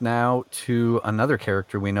introduced now to another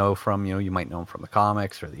character we know from, you might know him from the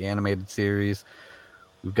comics or the animated series.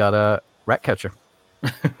 We've got a Ratcatcher.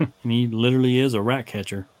 And he literally is a rat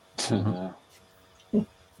catcher. Yeah.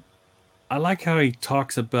 I like how he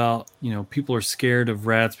talks about, people are scared of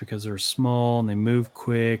rats because they're small and they move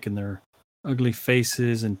quick and they're ugly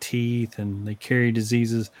faces and teeth and they carry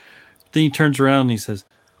diseases. Then he turns around and he says,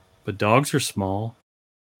 but dogs are small,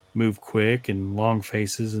 move quick and long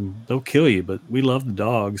faces and they'll kill you, but we love the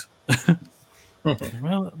dogs.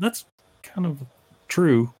 Well, that's kind of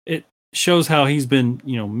true. It shows how he's been,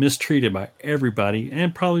 mistreated by everybody,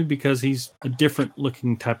 and probably because he's a different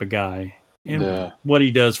looking type of guy. And what he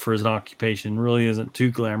does for his occupation really isn't too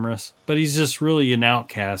glamorous, but he's just really an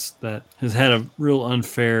outcast that has had a real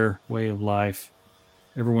unfair way of life.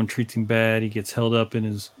 Everyone treats him bad. He gets held up in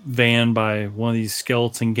his van by one of these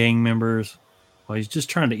skeleton gang members while he's just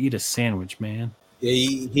trying to eat a sandwich, man. Yeah,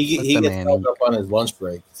 he gets held up on his lunch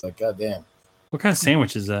break. It's like, goddamn. What kind of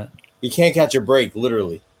sandwich is that? You can't catch a break,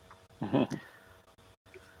 literally. Oh,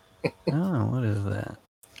 what is that?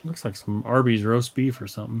 Looks like some Arby's roast beef or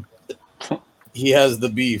something. He has the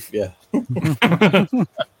beef, yeah.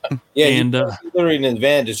 Yeah, and he's literally in his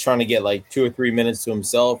van just trying to get like 2 or 3 minutes to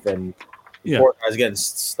himself, and the poor guy's getting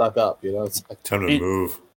stuck up, It's like, time to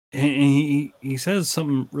move. And he says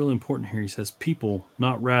something really important here. He says, people,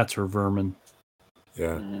 not rats or vermin.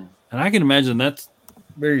 Yeah. And I can imagine that's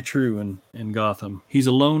very true in Gotham. He's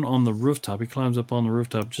alone on the rooftop. He climbs up on the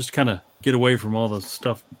rooftop just to kind of get away from all the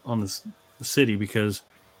stuff on the city because,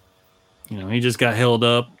 he just got held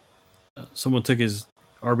up. Someone took his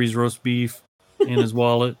Arby's roast beef and his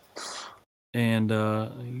wallet, and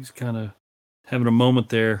he's kind of having a moment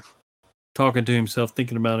there, talking to himself,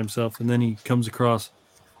 thinking about himself, and then he comes across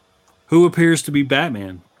who appears to be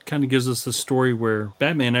Batman. Kind of gives us the story where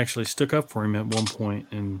Batman actually stuck up for him at one point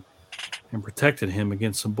and protected him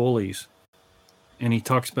against some bullies. And he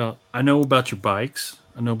talks about, I know about your bikes,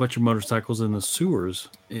 I know about your motorcycles in the sewers.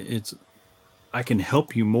 I can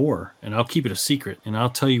help you more, and I'll keep it a secret, and I'll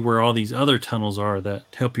tell you where all these other tunnels are that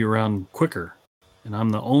help you around quicker. And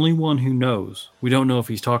I'm the only one who knows. We don't know if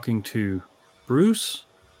he's talking to Bruce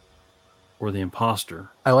or the imposter.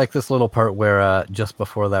 I like this little part where just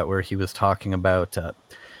before that, where he was talking about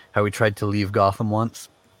how he tried to leave Gotham once,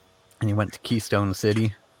 and he went to Keystone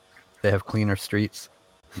City. They have cleaner streets,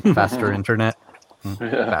 faster internet,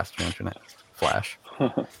 faster internet, Flash.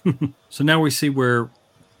 So now we see where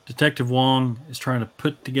Detective Wong is trying to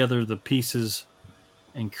put together the pieces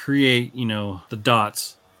and create, the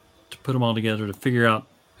dots to put them all together to figure out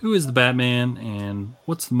who is the Batman and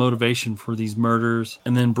what's the motivation for these murders.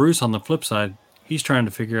 And then Bruce, on the flip side, he's trying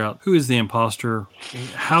to figure out who is the imposter.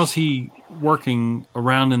 How's he working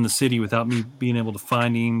around in the city without me being able to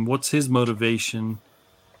find him? What's his motivation?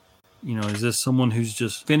 Is this someone who's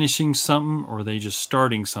just finishing something, or are they just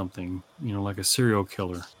starting something, like a serial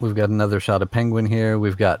killer? We've got another shot of Penguin here.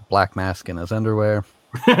 We've got Black Mask in his underwear.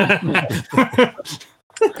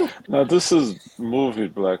 Now, this is movie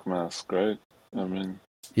Black Mask, right? I mean...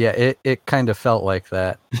 Yeah, it kind of felt like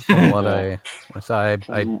that from what I saw.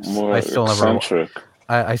 I still eccentric.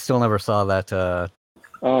 I still never saw that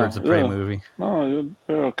Birds of Prey movie. No,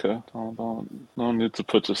 you're okay. No need to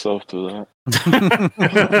put yourself through that.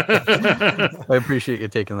 I appreciate you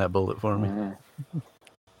taking that bullet for me.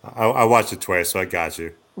 I watched it twice, so I got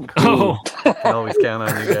you. Oh, I always count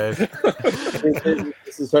on you guys.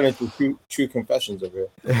 This is turning into true confessions over here.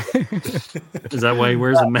 Is that why he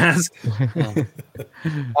wears a mask?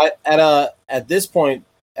 At this point,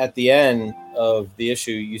 at the end of the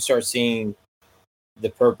issue, you start seeing the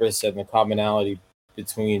purpose and the commonality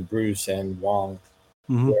between Bruce and Wong.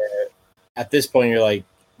 Mm-hmm. Where at this point, you're like,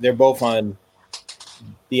 they're both on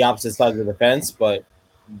the opposite sides of the fence, but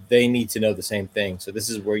they need to know the same thing. So this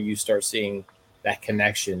is where you start seeing that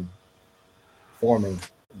connection forming.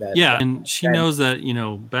 And she knows that,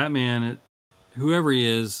 Batman, whoever he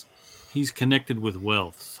is, he's connected with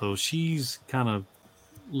wealth. So she's kind of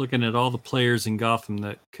looking at all the players in Gotham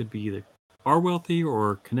that could be either are wealthy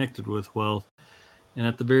or connected with wealth. And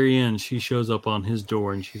at the very end, she shows up on his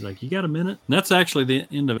door and she's like, "You got a minute?" And that's actually the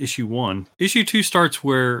end of issue 1. Issue 2 starts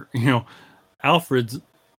where, Alfred's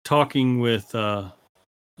talking with,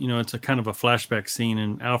 it's a kind of a flashback scene,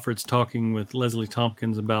 and Alfred's talking with Leslie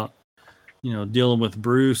Tompkins about, dealing with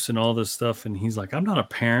Bruce and all this stuff. And he's like, "I'm not a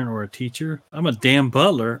parent or a teacher. I'm a damn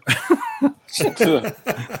butler."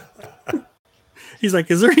 He's like,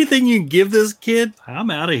 "Is there anything you can give this kid? I'm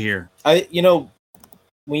out of here."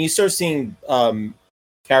 When you start seeing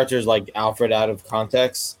characters like Alfred out of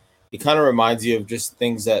context, it kind of reminds you of just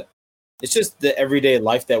things that it's just the everyday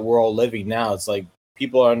life that we're all living now. It's like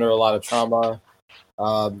people are under a lot of trauma.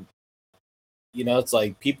 It's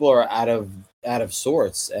like people are out of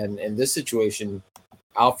sorts, and in this situation,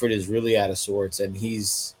 Alfred is really out of sorts, and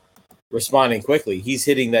he's responding quickly. He's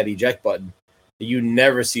hitting that eject button. You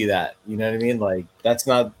never see that. You know what I mean? Like that's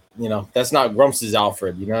not Grumps'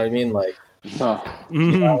 Alfred. You know what I mean? Like, no.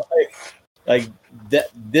 Like that.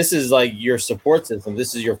 This is like your support system.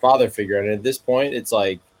 This is your father figure, and at this point, it's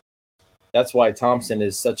like that's why Thompson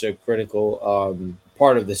is such a critical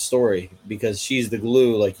part of the story, because she's the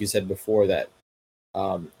glue, like you said before, that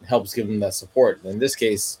helps give him that support. In this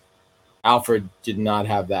case, Alfred did not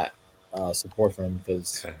have that support from him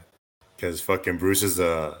because fucking Bruce is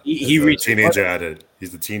he reached a teenager at it.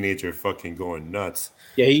 He's the teenager fucking going nuts.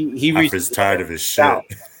 Yeah, he Alfred's tired of his shit.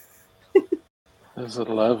 He's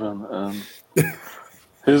 11, and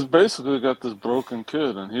he's basically got this broken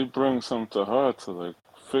kid, and he brings him to her to like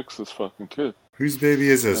fix his fucking kid. Whose baby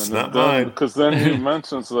is this? Not mine. Because then he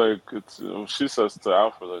mentions like she says to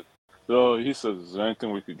Alfred like, he says, "Is there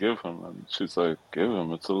anything we could give him?" And she's like, "Give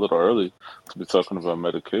him. It's a little early to be talking about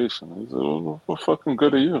medication." He's like, "Well, what fucking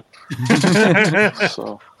good are you?"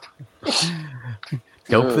 So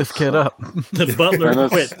dope this kid up. The butler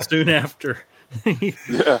quit soon after.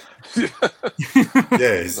 Yeah,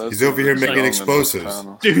 he's over here making explosives.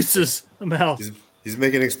 Deuces, I'm out. He's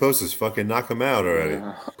making explosives. Fucking knock him out already.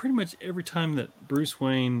 Yeah. Pretty much every time that Bruce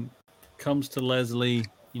Wayne comes to Leslie,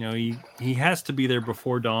 he has to be there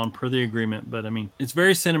before dawn per the agreement. But I mean, it's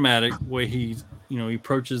very cinematic the way he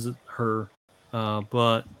approaches her.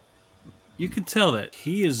 But you can tell that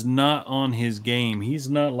he is not on his game. He's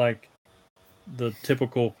not like the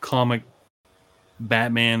typical comic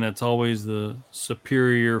Batman that's always the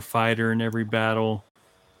superior fighter in every battle.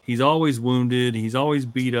 He's always wounded. He's always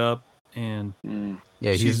beat up. And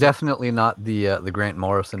he's definitely not the Grant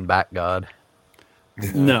Morrison Bat God.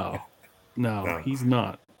 No, he's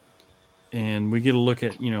not. And we get a look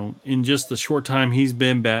at, in just the short time he's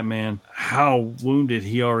been Batman, how wounded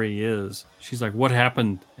he already is. She's like, "What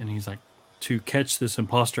happened?" And he's like, "To catch this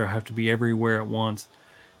imposter, I have to be everywhere at once."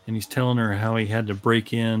 And he's telling her how he had to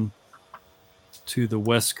break in to the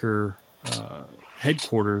Wesker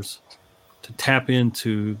headquarters to tap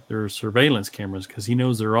into their surveillance cameras because he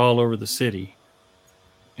knows they're all over the city.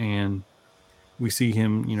 And we see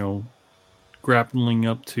him, grappling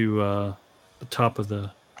up to the top of the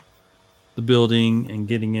building and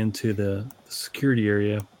getting into the security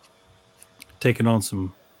area, taking on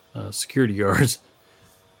some security guards.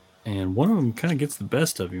 And one of them kind of gets the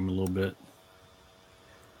best of him a little bit.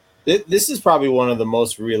 This is probably one of the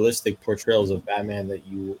most realistic portrayals of Batman that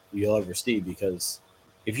you'll ever see, because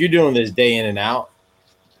if you're doing this day in and out,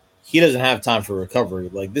 he doesn't have time for recovery.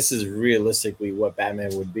 Like, this is realistically what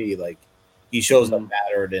Batman would be. Like, he shows up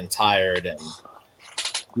battered and tired, and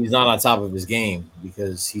he's not on top of his game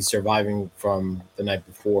because he's surviving from the night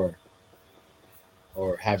before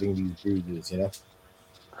or having these bruises,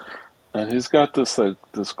 And he's got this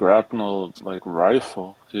grapnel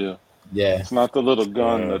rifle here. Yeah, it's not the little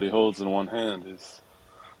gun that he holds in one hand. It's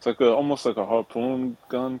like almost like a harpoon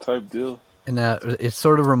gun type deal. And it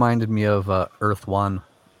sort of reminded me of Earth 1,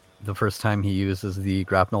 the first time he uses the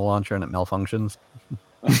grapnel launcher and it malfunctions.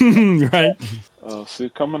 Right. See,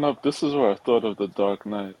 coming up, this is where I thought of The Dark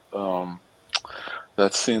Knight.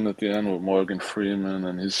 That scene at the end with Morgan Freeman,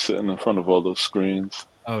 and he's sitting in front of all those screens.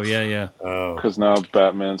 Oh, yeah. Because now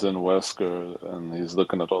Batman's in Wesker, and he's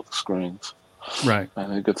looking at all the screens. Right.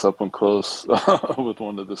 And he gets up and close with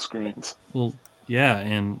one of the screens. Well, yeah,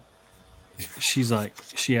 and she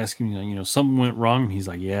asks him, something went wrong. And he's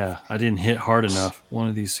like, "Yeah, I didn't hit hard enough." One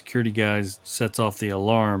of these security guys sets off the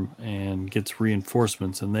alarm and gets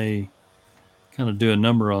reinforcements, and they kind of do a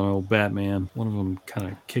number on old Batman. One of them kind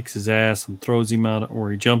of kicks his ass and throws him out,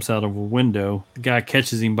 or he jumps out of a window. The guy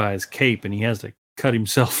catches him by his cape, and he has to cut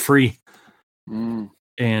himself free. And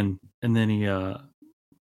then he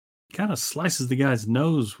kind of slices the guy's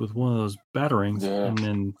nose with one of those batarangs, and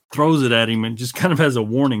then throws it at him, and just kind of has a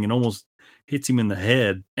warning and almost hits him in the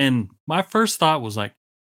head. And my first thought was like,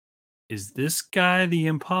 is this guy the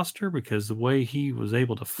imposter? Because the way he was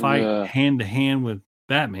able to fight hand to hand with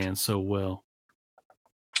Batman so well.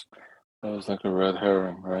 That was like a red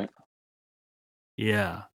herring, right?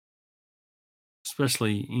 Yeah.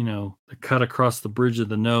 Especially, the cut across the bridge of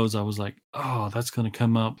the nose. I was like, oh, that's going to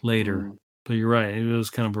come up later. But you're right. It was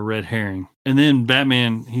kind of a red herring. And then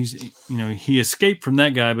Batman, he escaped from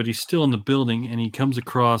that guy, but he's still in the building, and he comes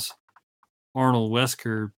across Arnold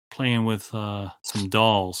Wesker playing with some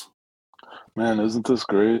dolls. Man, isn't this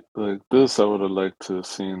great? Like this, I would have liked to have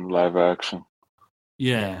seen live action.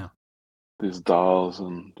 Yeah. These dolls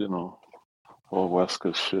and, all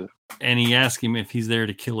Wesker shit. And he asked him if he's there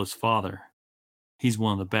to kill his father. He's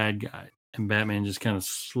one of the bad guys. And Batman just kind of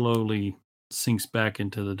slowly sinks back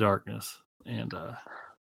into the darkness. And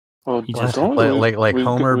he just like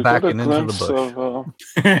Homer backing into the bush.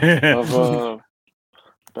 Of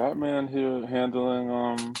Batman here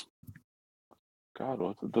handling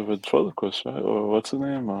the ventriloquist, right? Or what's his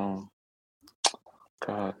name?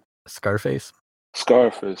 Scarface.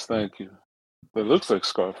 Scarface, thank you. It looks like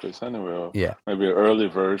Scarface anyway. Or maybe an early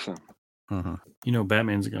version. Mm-hmm.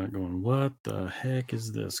 Batman's going, what the heck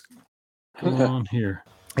is this going on here?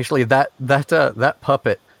 Actually, that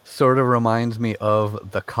puppet sort of reminds me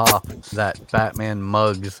of the cop that Batman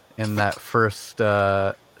mugs in that first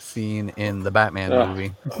scene in the Batman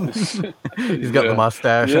movie. He's got the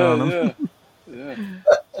mustache on him. Yeah.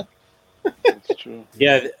 That's true.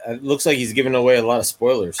 Yeah, it looks like he's giving away a lot of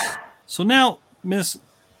spoilers. So now Miss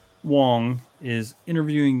Wong is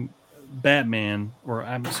interviewing Batman, or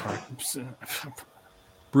I'm sorry,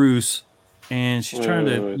 Bruce, and she's trying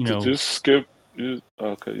to, Did you skip? You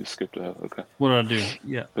skipped that. Okay. What did I do?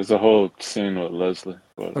 Yeah. There's a whole scene with Leslie.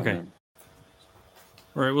 But, okay.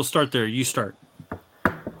 All right, we'll start there. You start.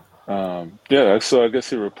 So I guess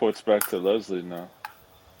he reports back to Leslie now.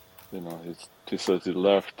 He says he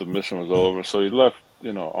left, the mission was over. So he left,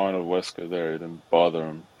 Arnold Wesker there. He didn't bother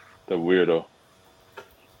him, the weirdo.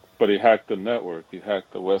 But he hacked the network. He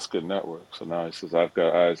hacked the Wesker network. So now he says, I've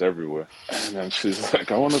got eyes everywhere. And then she's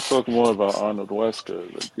like, I want to talk more about Arnold Wesker.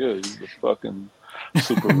 Like, yeah, he's the fucking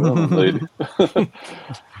super villain lady.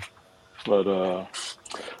 But,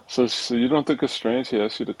 so you don't think it's strange he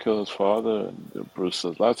asked you to kill his father? And Bruce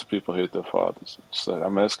says, lots of people hate their fathers. She's like,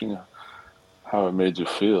 I'm asking how it made you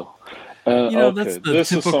feel. And, that's the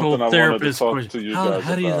typical therapist question. How does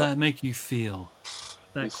that make you feel?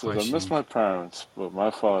 He says, I miss my parents, but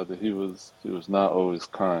my father, he was not always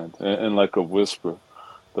kind. And like a whisper,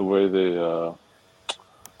 the way they, I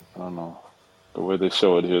don't know, the way they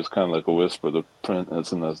show it here is kind of like a whisper. The print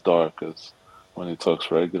isn't as dark as when he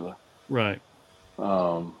talks regular. Right.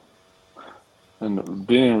 And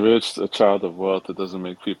being rich, a child of wealth, it doesn't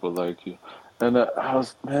make people like you. And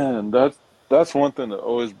that's one thing that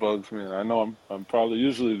always bugs me. And I know I'm probably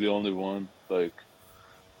usually the only one, like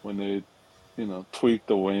when they, tweak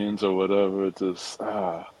the Waynes or whatever, it just,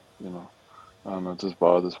 I don't know, it just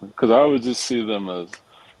bothers me. Because I would just see them as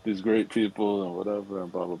these great people and whatever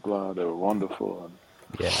and blah, blah, blah. They were wonderful.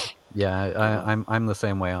 I'm the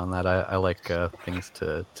same way on that. I like things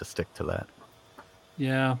to stick to that.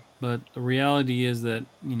 Yeah, but the reality is that,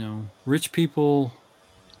 rich people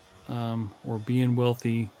or being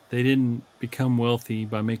wealthy, they didn't become wealthy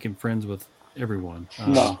by making friends with everyone.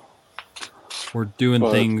 No. Or doing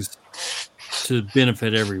things to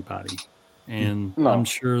benefit everybody. And I'm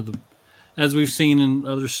sure as we've seen in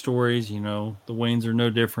other stories, the Waynes are no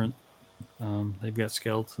different. They've got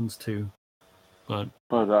skeletons too. But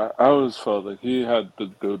I always felt like he had the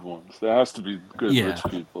good ones. There has to be good rich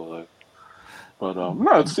people.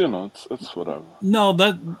 No, it's it's whatever. No,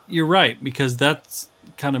 that you're right, because that's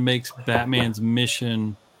kind of makes Batman's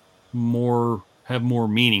mission have more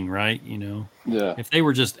meaning, right? Yeah. If they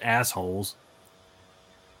were just assholes,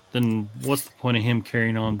 then what's the point of him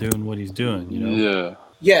carrying on doing what he's doing? Yeah.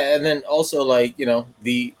 Yeah, and then also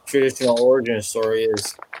the traditional origin story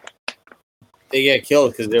is they get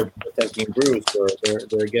killed because they're protecting Bruce, or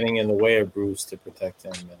they're getting in the way of Bruce to protect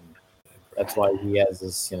him, and that's why he has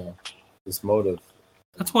this this motive.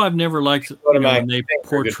 That's why I've never liked when they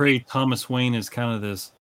portray Thomas Wayne as kind of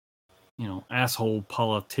this asshole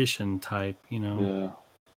politician type. Yeah.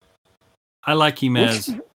 I like him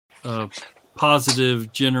as a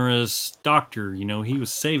positive, generous doctor. He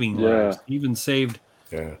was saving lives. He even saved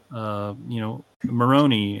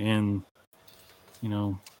Maroni, and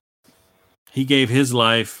he gave his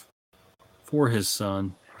life for his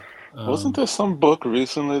son. Wasn't there some book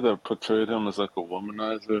recently that portrayed him as like a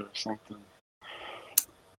womanizer or something?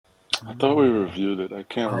 I thought we reviewed it. I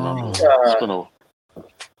can't remember. It's been a...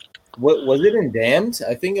 What was it in Damned?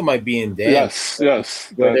 I think it might be in Damned. Yes. That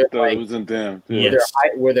was in Damned. Yes.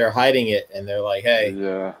 Where they're hiding it, and they're like, "Hey."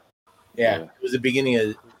 Yeah. It was the beginning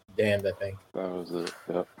of Damned, I think. That was it.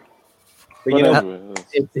 Yep.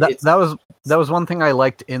 But that was one thing I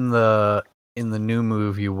liked in the new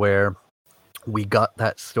movie, where we got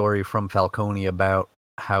that story from Falcone about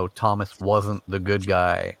how Thomas wasn't the good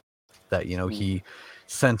guy, that he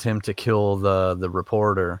sent him to kill the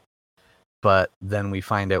reporter, but then we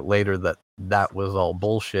find out later that was all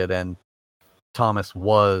bullshit, and Thomas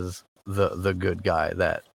was the good guy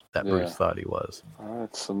that Bruce thought he was. All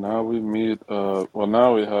right, so now we meet.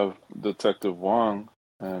 Now we have Detective Wong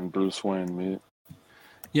and Bruce Wayne meet.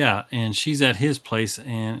 Yeah, and she's at his place,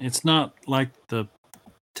 and it's not like the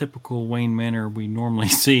typical Wayne Manor we normally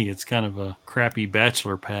see. It's kind of a crappy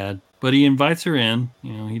bachelor pad. But he invites her in.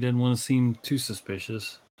 He didn't want to seem too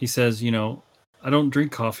suspicious. He says, I don't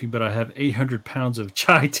drink coffee, but I have 800 pounds of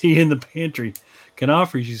chai tea in the pantry. Can I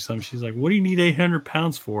offer you some? She's like, what do you need 800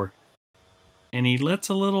 pounds for? And he lets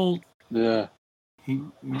a little... Yeah. He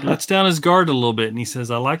lets down his guard a little bit, and he says,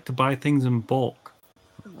 I like to buy things in bulk.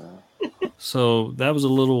 So that was a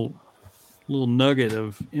little nugget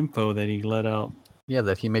of info that he let out. Yeah,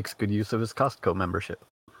 that he makes good use of his Costco membership.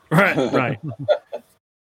 Right.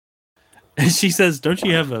 And she says, don't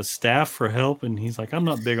you have a staff for help? And he's like, I'm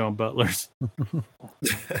not big on butlers.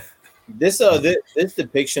 This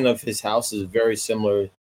depiction of his house is very similar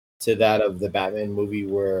to that of the Batman movie,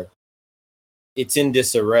 where it's in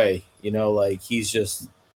disarray. Like he's just,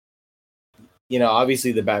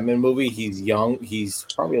 obviously the Batman movie, he's young. He's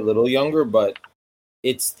probably a little younger, but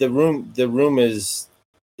it's the room. The room is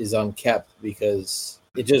unkept because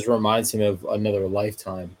it just reminds him of another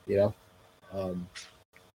lifetime.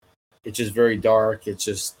 It's just very dark. It's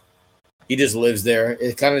just, he just lives there.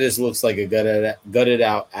 It kind of just looks like a gutted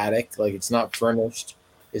out attic. Like it's not furnished.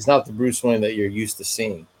 It's not the Bruce Wayne that you're used to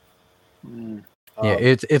seeing. Yeah,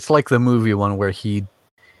 it's like the movie one where he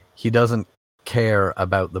doesn't care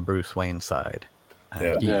about the Bruce Wayne side.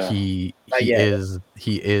 He is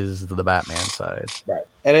the Batman side. Right.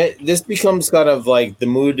 And this becomes kind of like, the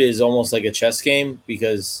mood is almost like a chess game,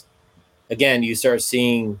 because again, you start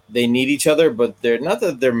seeing they need each other, but they're not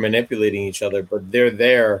that they're manipulating each other, but they're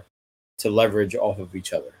there to leverage off of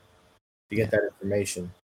each other to get that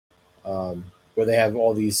information. Where they have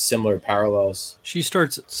all these similar parallels. She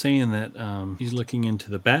starts saying that he's looking into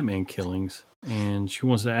the Batman killings, and she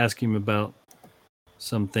wants to ask him about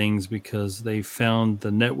some things because they found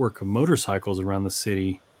the network of motorcycles around the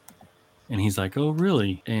city. And he's like, oh,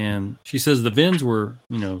 really? And she says the VINs were,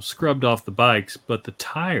 scrubbed off the bikes, but the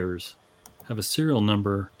tires have a serial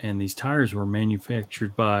number, and these tires were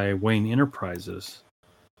manufactured by Wayne Enterprises.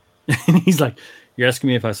 And he's like, you're asking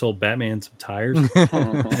me if I sold Batman some tires?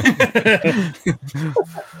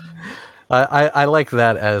 I like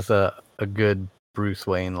that as a good Bruce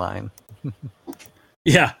Wayne line.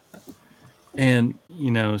 Yeah. And,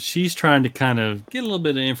 she's trying to kind of get a little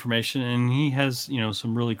bit of information, and he has,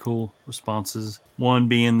 some really cool responses. One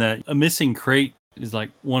being that a missing crate is like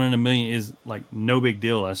 1 in a million is like no big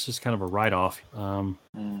deal. That's just kind of a write-off.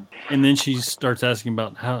 And then she starts asking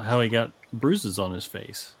about how he got bruises on his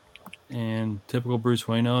face. And typical Bruce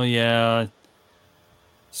Wayne, oh yeah,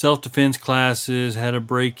 self-defense classes, had a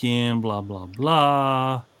break-in, blah, blah,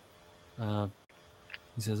 blah.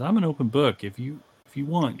 He says, I'm an open book. If you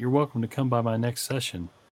want, you're welcome to come by my next session.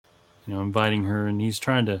 Inviting her, and he's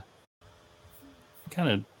trying to kind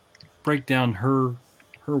of break down her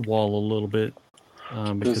wall a little bit.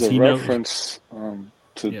 Because there's a reference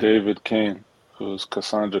to David Kane, who's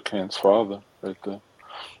Cassandra Cain's father, right there.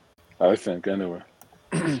 I think, anyway.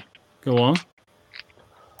 Go on.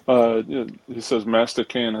 He says Master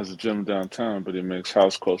Kane has a gym downtown, but he makes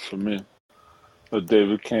house calls for me.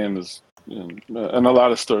 David Kane is, in a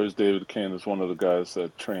lot of stories, David Kane is one of the guys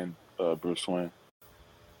that trained Bruce Wayne,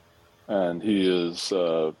 and he is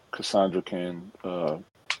Cassandra Cain.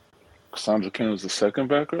 Cassandra Cain was the second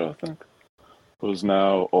Batgirl, I think. Who's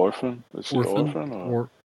now Orphan? Is she Orphan or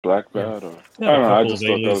Black Bat? Or I don't know. I just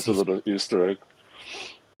thought that was a little Easter egg.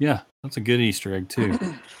 Yeah, that's a good Easter egg, too.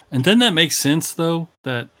 And then that makes sense, though,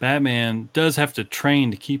 that Batman does have to train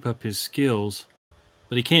to keep up his skills,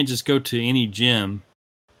 but he can't just go to any gym.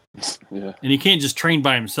 Yeah. And he can't just train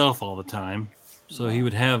by himself all the time. So he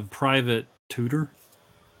would have private tutor.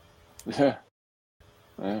 Yeah.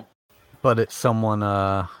 Yeah. but it's someone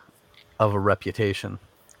of a reputation.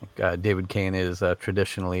 David Cain is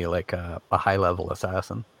traditionally like a high-level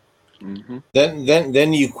assassin. Mm-hmm.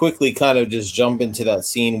 Then you quickly kind of just jump into that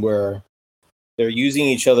scene where they're using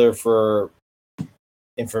each other for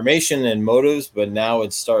information and motives, but now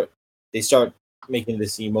they start making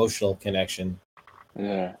this emotional connection.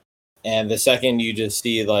 Yeah. And the second you just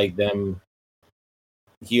see like them,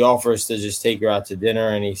 he offers to just take her out to dinner,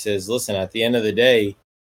 and he says, "Listen, at the end of the day,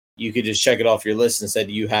 you could just check it off your list and said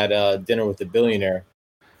you had dinner with a billionaire."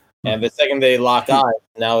 And the second they lock eyes,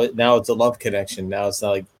 now it's a love connection. Now it's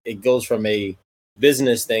not like it goes from a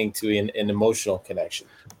business thing to an emotional connection.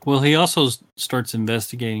 Well, he also starts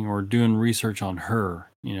investigating or doing research on her,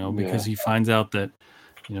 because he finds out that,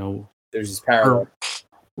 there's this parallel.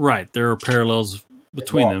 Right. There are parallels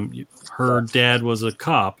between them. Her dad was a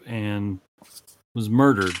cop and was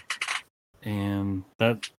murdered. And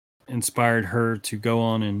that inspired her to go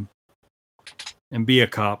on and be a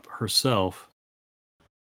cop herself.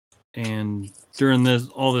 And during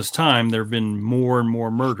all this time, there have been more and more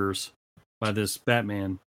murders by this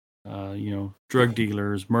Batman. Drug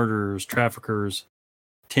dealers, murderers, traffickers.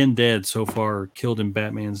 10 dead so far killed in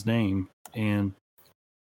Batman's name, and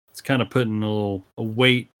it's kind of putting a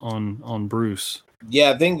weight on Bruce.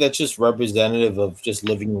 Yeah, I think that's just representative of just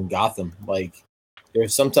living in Gotham. Like,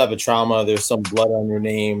 there's some type of trauma. There's some blood on your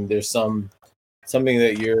name. There's something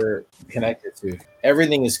that you're connected to.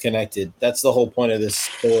 Everything is connected. That's the whole point of this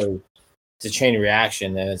story. It's a chain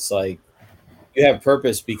reaction, and it's like you have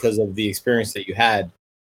purpose because of the experience that you had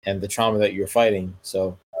and the trauma that you're fighting.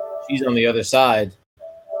 So she's on the other side.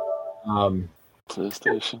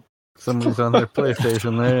 PlayStation. Somebody's on their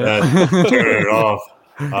PlayStation there. Turn it off.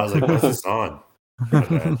 I was like, what's this on? I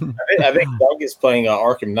think Doug is playing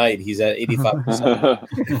Arkham Knight. He's at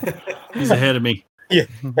 85%. He's ahead of me. Yeah.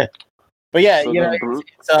 But yeah,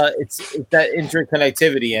 it's that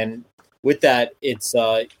interconnectivity, and with that, it's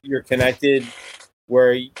you're connected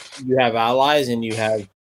where you have allies and you have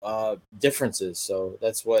differences. So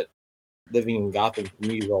that's what living in Gotham for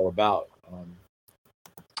me is all about.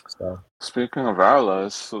 Speaking of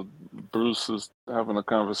allies, so Bruce is having a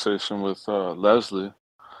conversation with Leslie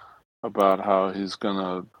about how he's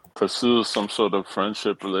gonna pursue some sort of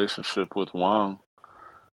friendship relationship with Wong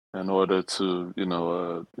in order to,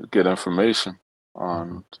 get information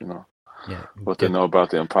on, what they know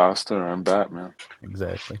about the imposter and Batman.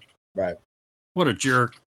 Exactly. Right. What a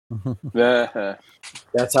jerk. Yeah.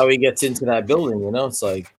 That's how he gets into that building, It's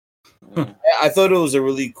like, I thought it was a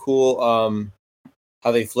really cool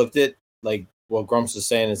how they flipped it. Like what Grumps was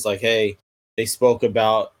saying, it's like, hey, they spoke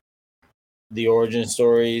about the origin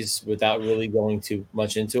stories without really going too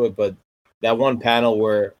much into it, but that one panel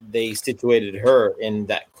where they situated her in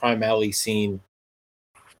that crime alley scene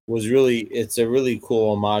it's a really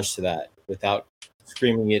cool homage to that without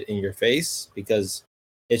screaming it in your face, because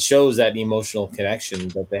it shows that emotional connection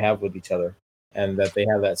that they have with each other and that they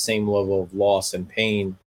have that same level of loss and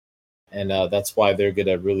pain. And that's why they're going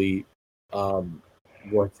to really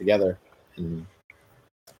work together and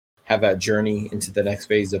have that journey into the next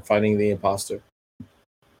phase of finding the imposter.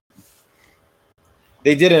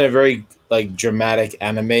 They did it in a very dramatic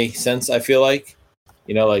anime sense, I feel like.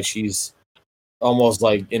 Like she's almost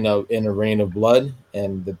like in a rain of blood,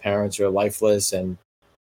 and the parents are lifeless, and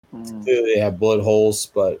clearly they have bullet holes,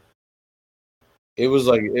 but it was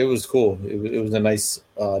cool. It was a nice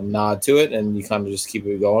nod to it, and you kind of just keep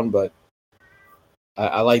it going. But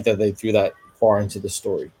I like that they threw that far into the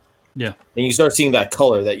story. Yeah. And you start seeing that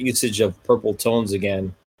color, that usage of purple tones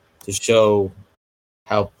again to show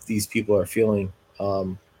how these people are feeling.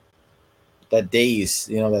 That daze,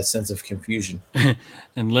 that sense of confusion.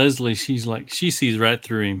 And Leslie, she sees right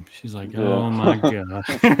through him. She's like, oh my God.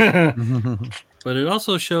 But it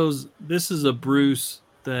also shows this is a Bruce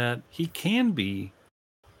that he can be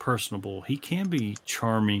personable. He can be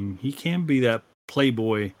charming. He can be that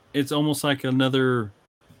playboy. It's almost like another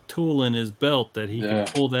tool in his belt that he can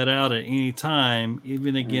pull that out at any time,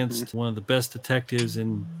 even against one of the best detectives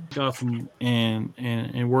in Gotham,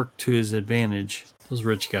 and work to his advantage. Those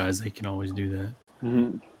rich guys, they can always do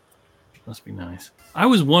that. Must be nice. I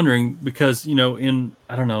was wondering because, I don't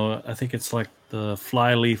know, I think it's like the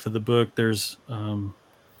flyleaf of the book. There's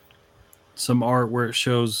some art where it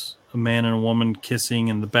shows a man and a woman kissing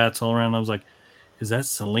and the bats all around. I was like, is that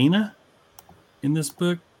Selina in this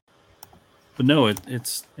book? But no,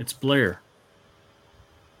 it's Blair.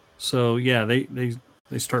 So yeah, they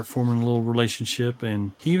start forming a little relationship,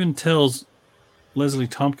 and he even tells Leslie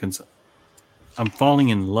Tompkins, "I'm falling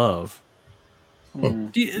in love."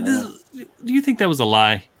 Do you think that was a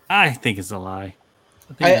lie? I think it's a lie.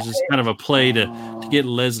 I think it was just kind of a play to get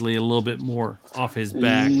Leslie a little bit more off his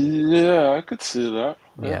back. Yeah, I could see that.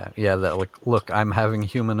 Yeah. That look, I'm having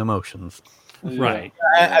human emotions. Yeah. Right.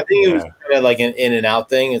 I think it was kind of like an in and out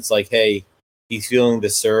thing. It's like, hey, he's feeling the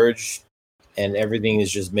surge, and everything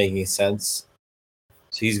is just making sense.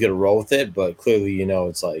 So he's gonna roll with it, but clearly,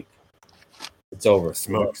 it's like it's over.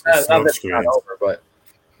 Smoke Not that it's screens. not over, but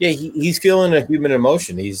yeah, he's feeling a human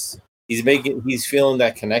emotion. He's feeling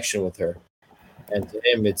that connection with her, and to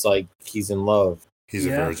him, it's like he's in love. He's a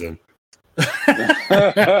virgin.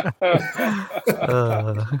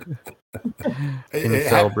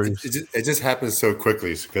 It just happens so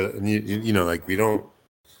quickly. Like we don't,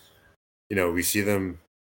 we see them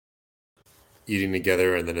eating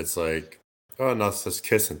together, and then it's like, oh, now let's just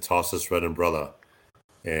kiss and toss this red umbrella.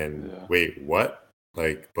 And wait, what?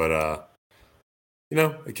 Like, but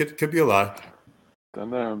it could be a lie. Then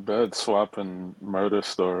they're in bed swapping murder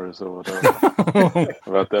stories or whatever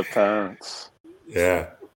about their parents.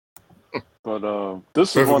 Yeah. But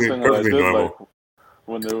this is one thing that I did like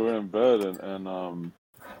when they were in bed, and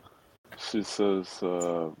she says,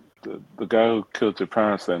 the guy who killed your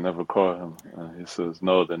parents, they never caught him. And he says,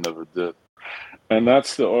 no, they never did. And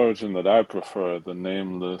that's the origin that I prefer, the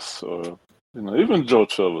nameless, or, even Joe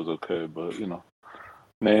Chill was okay, but,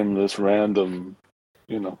 nameless, random,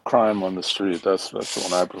 crime on the street. That's the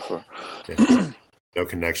one I prefer. Yeah. No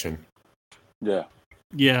connection. Yeah.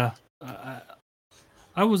 Yeah.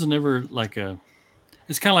 I was never like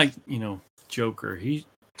it's kind of like, Joker.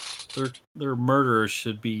 Their murderers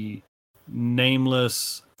should be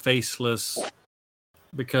nameless, faceless,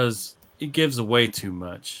 because it gives away too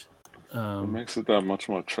much. It makes it that much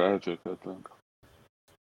more tragic, I think.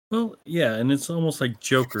 Well, yeah, and it's almost like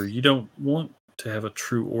Joker. You don't want to have a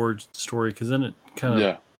true origin story because then it kind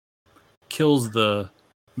of kills the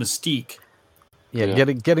mystique. Yeah.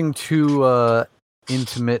 Getting too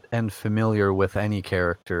intimate and familiar with any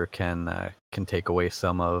character can take away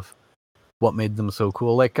some of what made them so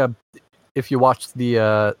cool. Like if you watch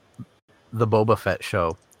the Boba Fett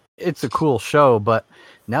show, it's a cool show, but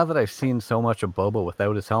now that I've seen so much of Boba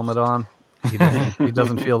without his helmet on, he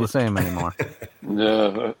doesn't feel the same anymore.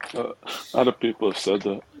 Yeah, a lot of people have said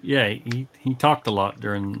that. Yeah, he talked a lot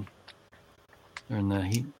during the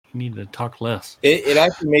he needed to talk less. It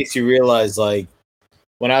actually makes you realize, like,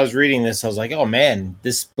 when I was reading this, I was like, oh man,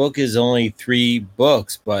 this book is only 3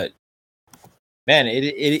 books, but man,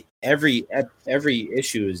 every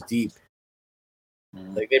issue is deep.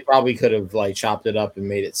 Like they probably could have like chopped it up and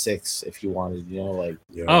made it 6 if you wanted, like.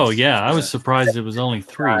 Oh yeah, I was surprised it was only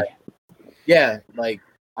 3. Yeah, like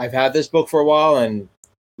I've had this book for a while, and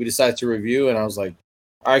we decided to review, and I was like,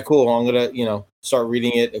 all right, cool. I'm gonna, start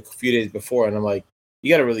reading it a few days before, and I'm like,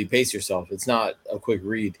 you got to really pace yourself. It's not a quick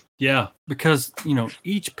read. Yeah, because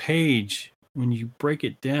each page, when you break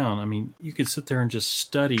it down, I mean, you could sit there and just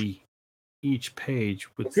study each page.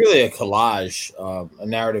 It's really a collage, a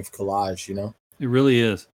narrative collage. It really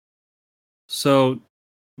is. So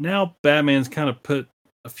now Batman's kind of put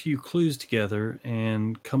a few clues together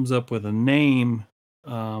and comes up with a name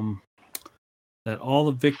that all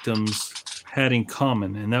the victims had in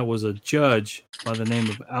common, and that was a judge by the name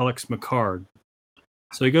of Alex McCard.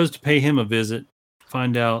 So he goes to pay him a visit,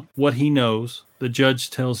 find out what he knows. The judge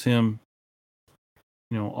tells him,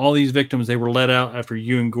 all these victims, they were let out after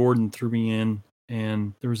you and Gordon threw me in,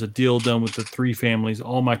 and there was a deal done with the 3 families.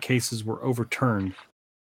 All my cases were overturned.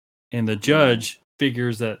 And the judge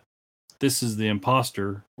figures that this is the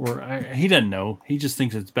imposter, or he doesn't know. He just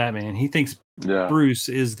thinks it's Batman. He thinks Bruce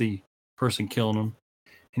is the person killing him.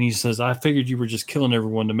 And he says, I figured you were just killing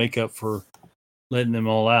everyone to make up for letting them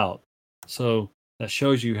all out. So that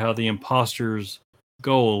shows you how the imposter's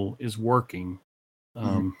goal is working.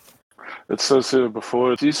 It says here,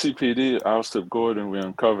 before GCPD ousted Gordon, we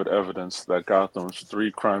uncovered evidence that Gotham's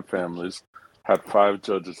 3 crime families had 5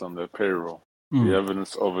 judges on their payroll. The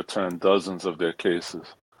evidence overturned dozens of their cases.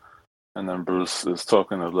 And then Bruce is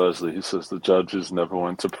talking to Leslie. He says the judges never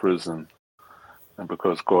went to prison, and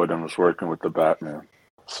because Gordon was working with the Batman.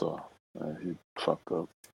 So he fucked up.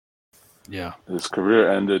 Yeah. His career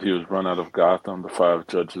ended. He was run out of Gotham. The 5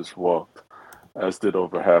 judges walked, as did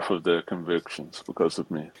over half of their convictions because of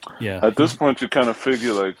me. Yeah. At this point, you kind of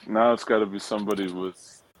figure, like, now it's got to be somebody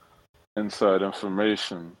with inside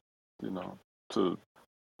information, to...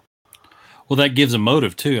 Well, that gives a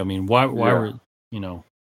motive, too. I mean, why were,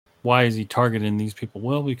 why is he targeting these people?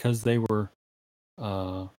 Well, because they were,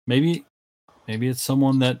 maybe it's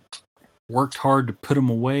someone that worked hard to put them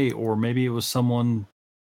away, or maybe it was someone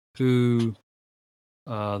who,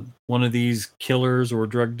 one of these killers or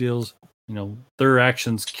drug deals, their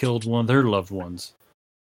actions killed one of their loved ones.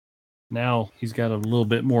 now he's got a little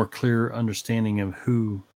bit more clear understanding of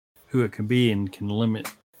who it can be and can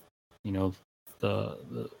limit,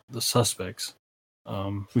 the suspects.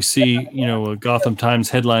 We see, a Gotham Times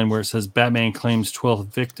headline where it says Batman claims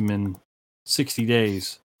 12th victim in 60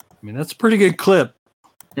 days. I mean, that's a pretty good clip.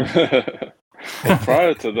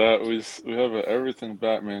 Prior to that, we have an Everything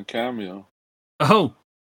Batman cameo. Oh.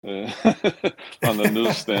 Yeah. On the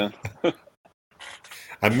newsstand.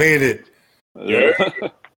 I made it. Yeah.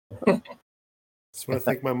 Just want to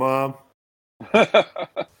thank my mom.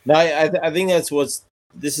 No, I think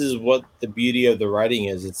this is what the beauty of the writing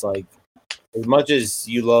is. It's like, as much as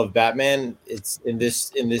you love Batman, it's in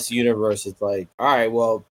this universe, it's like, all right,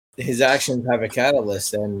 well, his actions have a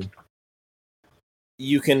catalyst, and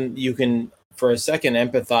you can for a second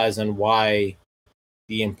empathize on why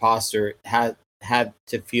the imposter had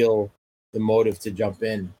to feel the motive to jump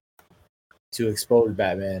in to expose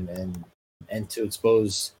Batman and to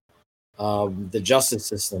expose the justice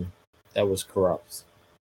system that was corrupt.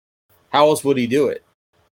 How else would he do it?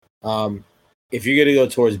 If you're gonna go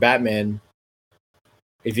towards Batman,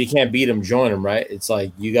 if you can't beat him, join him, right? It's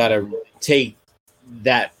like you gotta take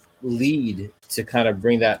that lead to kind of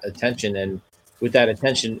bring that attention, and with that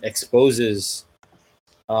attention exposes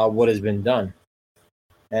what has been done.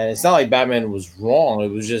 And it's not like Batman was wrong; it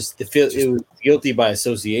was just it was guilty by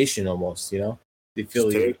association, almost. They feel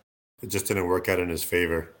it just didn't work out in his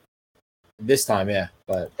favor this time, yeah.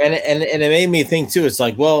 But and it made me think too. It's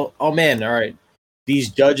like, well, oh man, all right, these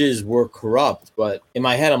judges were corrupt, but in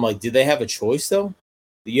my head, I'm like, did they have a choice though?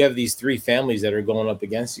 You have these three families that are going up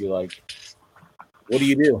against you. Like, what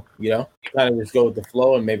do? You kind of just go with the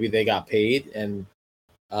flow, and maybe they got paid, and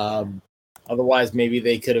otherwise, maybe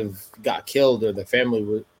they could have got killed, or the family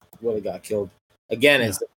would have got killed. Again,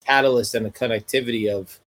 it's the catalyst and the connectivity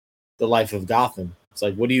of the life of Gotham. It's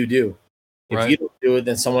like, what do you do? If you don't do it,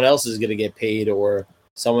 then someone else is going to get paid, or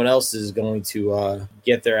someone else is going to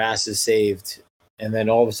get their asses saved, and then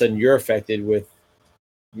all of a sudden you're affected with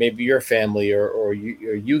maybe your family, or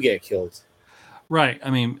you get killed. Right. I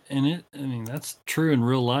mean, that's true in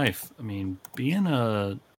real life. I mean, being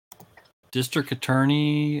a district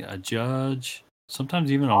attorney, a judge,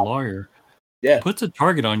 sometimes even a lawyer, puts a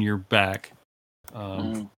target on your back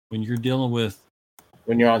when you're dealing with.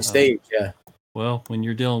 When you're on stage, yeah. Well, when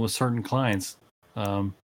you're dealing with certain clients.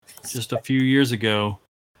 Just a few years ago,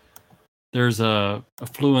 there's a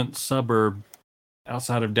affluent suburb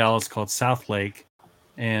outside of Dallas called Southlake,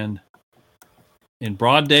 and in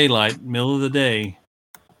broad daylight, middle of the day,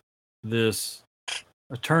 this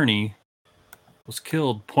attorney was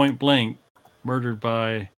killed point blank, murdered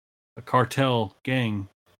by a cartel gang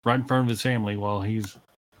right in front of his family while he's,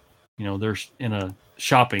 they're in a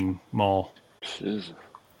shopping mall. Jesus.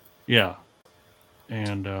 Yeah.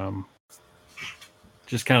 And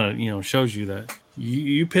just kind of, shows you that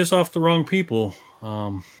you piss off the wrong people,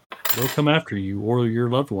 they'll come after you or your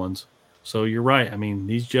loved ones. So you're right. I mean,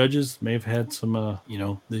 these judges may have had some,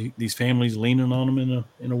 these families leaning on them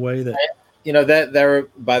in a way that, that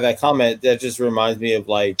by that comment, that just reminds me of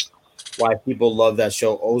like why people love that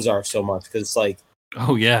show Ozark so much, because it's like,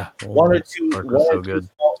 oh yeah, one or two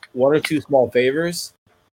small favors,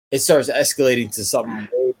 it starts escalating to something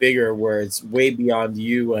way bigger where it's way beyond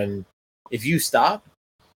you, and if you stop,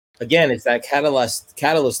 again, it's that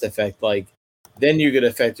catalyst effect. Like, then you're gonna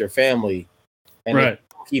affect your family, and right.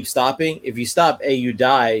 Keep stopping. If you stop, you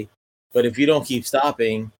die. But if you don't keep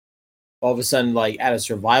stopping, all of a sudden, like out of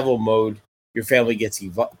survival mode, your family gets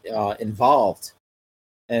involved,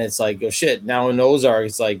 and it's like, oh shit! Now in Ozark,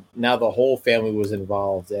 it's like now the whole family was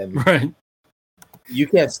involved, and right. You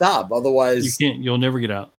can't stop. Otherwise, you can't. You'll never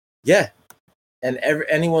get out. Yeah, and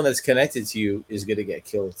anyone that's connected to you is gonna get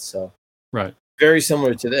killed. So right. Very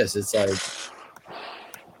similar to this. It's like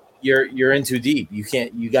you're in too deep.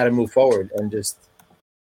 You got to move forward and just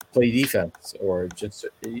play defense, or just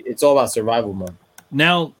it's all about survival mode.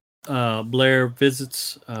 Now Blair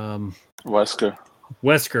visits Wesker,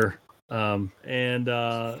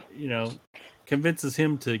 and convinces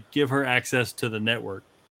him to give her access to the network,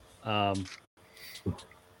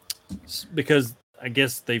 because I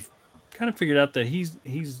guess they've kind of figured out that he's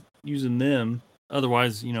using them.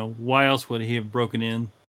 Otherwise, why else would he have broken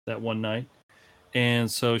in that one night?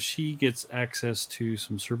 And so she gets access to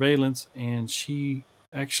some surveillance, and she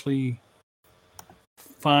actually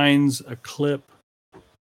finds a clip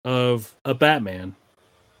of a Batman.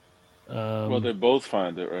 Well, they both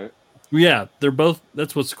find it, right? Yeah, they're both.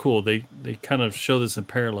 That's what's cool. They kind of show this in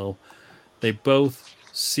parallel. They both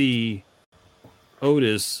see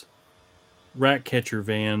Otis Ratcatcher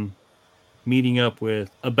van meeting up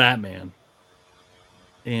with a Batman,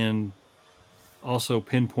 and also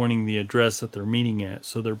pinpointing the address that they're meeting at.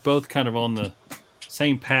 So they're both kind of on the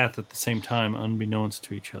same path at the same time, unbeknownst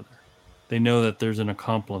to each other. They know that there's an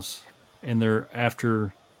accomplice, and they're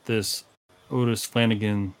after this Otis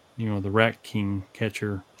Flanagan, the Rat King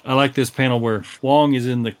catcher. I like this panel where Wong is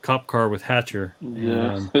in the cop car with Hatcher.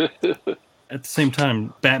 Yeah. At the same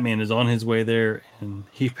time, Batman is on his way there, and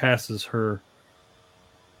he passes her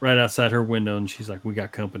right outside her window, and she's like, "We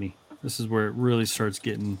got company." This is where it really starts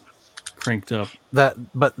getting cranked up.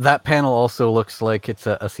 But that panel also looks like it's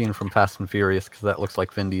a scene from Fast and Furious, because that looks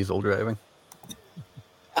like Vin Diesel driving.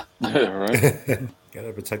 Yeah, right.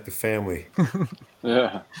 Gotta protect the family.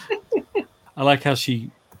 Yeah. I like how she's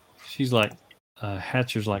like,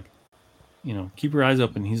 Hatcher's like, keep your eyes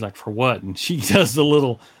open. He's like, for what? And she does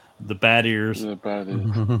the bat ears. Yeah, bat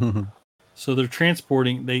ears. So they're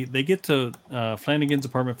transporting. They get to Flanagan's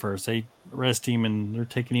apartment first. They arrest him, and they're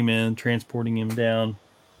taking him in, transporting him down.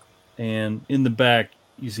 And in the back,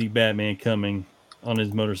 you see Batman coming on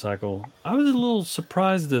his motorcycle. I was a little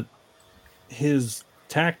surprised at his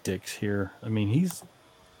tactics here. I mean, he's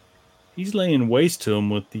laying waste to him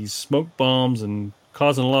with these smoke bombs and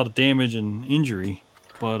causing a lot of damage and injury.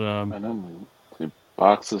 But and then he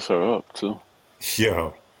boxes her up too.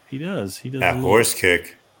 Yo, he does. That horse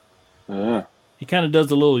kick. Yeah. He kind of does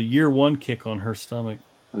a little year one kick on her stomach.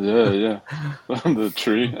 Yeah. The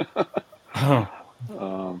tree.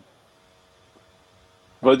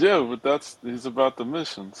 But yeah, he's about the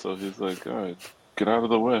mission, so he's like, all right, get out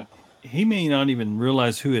of the way. He may not even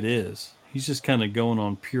realize who it is. He's just kind of going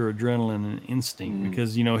on pure adrenaline and instinct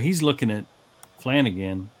because, he's looking at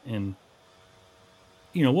Flanagan and,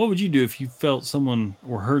 what would you do if you felt someone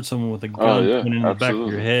or heard someone with a gun coming in the back of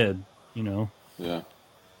your head, Yeah.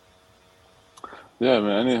 Yeah,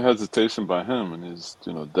 man, any hesitation by him and he's,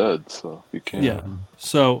 dead, so he can't. Yeah.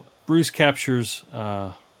 So Bruce captures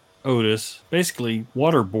Otis, basically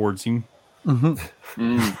waterboards him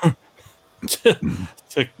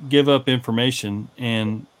to give up information,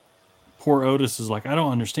 and poor Otis is like, I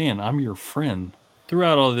don't understand. I'm your friend.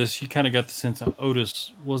 Throughout all this, you kind of got the sense that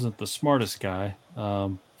Otis wasn't the smartest guy,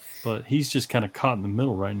 but he's just kind of caught in the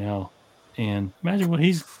middle right now. And imagine what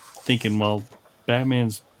he's thinking while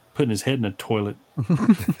Batman's putting his head in a toilet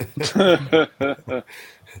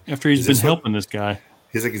after he's been helping this guy.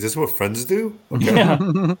 He's like, is this what friends do? Okay.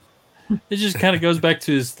 Yeah. It just kind of goes back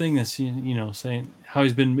to his thing that's, saying how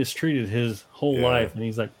he's been mistreated his whole life. And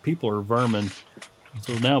he's like, people are vermin.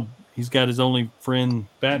 So now he's got his only friend,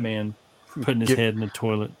 Batman, putting his head in the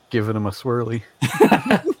toilet. Giving him a swirly.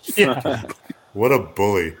 Yeah. What a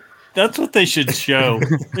bully. That's what they should show.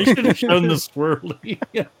 They should have shown the swirly.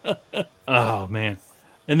 Oh, man.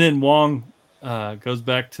 And then Wong goes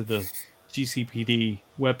back to the GCPD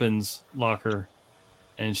weapons locker,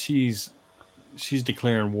 and she's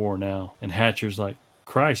declaring war now. And Hatcher's like,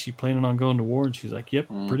 Christ, you planning on going to war? And she's like, yep,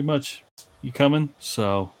 pretty much. You coming?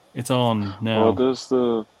 So it's on now. Well, there's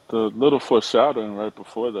the little foreshadowing right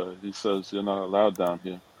before that. He says, you're not allowed down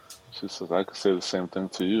here. She says, I could say the same thing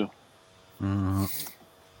to you. Mm-hmm.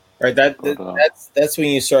 Right. That's when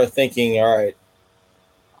you start thinking, all right,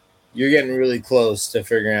 you're getting really close to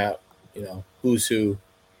figuring out, who's who.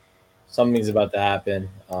 Something's about to happen.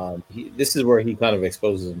 This is where he kind of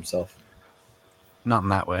exposes himself. Not in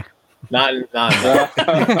that way. Not You're not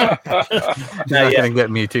going to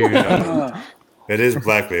get me too. It is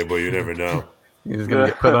Black Label. You never know. He's going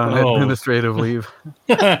to get put on administrative leave.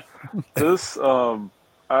 This, I'll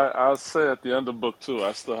say at the end of book 2,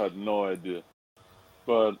 I still had no idea.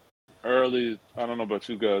 But early, I don't know about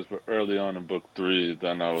you guys, but early on in book 3,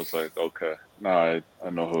 then I was like, okay, now I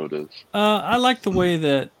know who it is. I like the way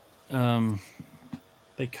that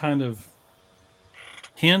they kind of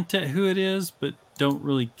hint at who it is, but don't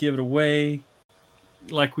really give it away.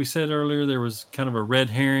 Like we said earlier, there was kind of a red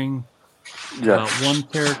herring about one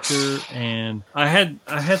character, and I had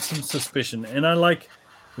some suspicion, and I like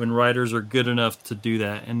when writers are good enough to do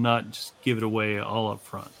that and not just give it away all up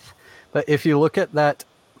front. But if you look at that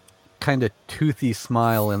kind of toothy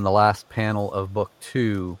smile in the last panel of book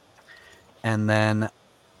 2, and then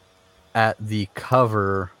at the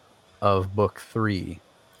cover of book 3.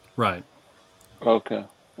 Right. Okay.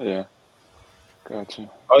 Yeah. Gotcha.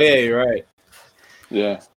 Oh, yeah, you're right.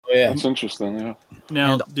 Yeah. Oh, yeah. That's interesting, yeah.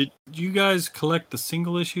 Now, did you guys collect the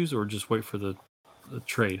single issues or just wait for the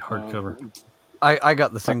trade hardcover? I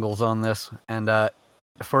got the singles on this, and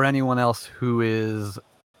for anyone else who is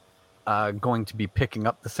going to be picking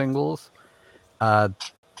up the singles,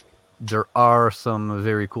 there are some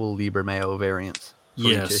very cool Liber Mayo variants for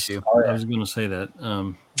each issue. I was going to say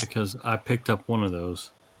that because I picked up one of those.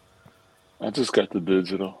 I just got the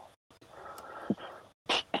digital.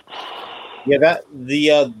 Yeah, that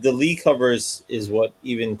the Lee covers is what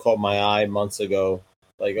even caught my eye months ago.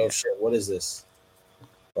 Like, oh shit, what is this?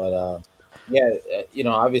 But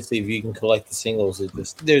obviously, if you can collect the singles,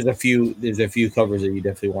 there's a few covers that you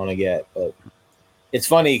definitely want to get. But it's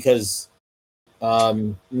funny because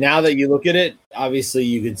now that you look at it, obviously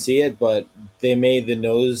you can see it, but they made the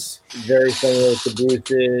nose very similar to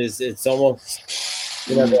Bruce's. It's almost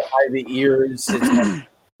they hide the ears.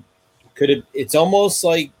 It's almost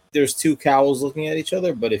like there's two cows looking at each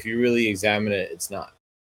other, but if you really examine it, it's not.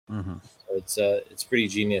 Mm-hmm. So it's pretty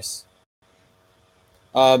genius.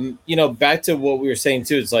 Back to what we were saying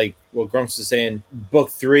too. It's like what Grumps was saying. Book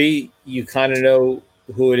 3, you kind of know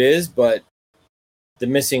who it is, but the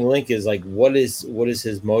missing link is like, what is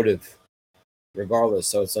his motive, regardless.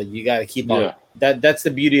 So it's like you got to keep on. That's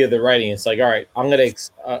the beauty of the writing. It's like, all right, I'm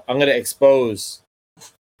gonna expose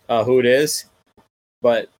who it is,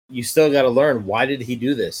 but you still got to learn, why did he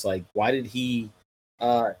do this? Like, why did he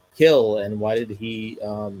kill, and why did he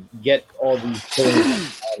get all these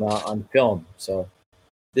killings on film? So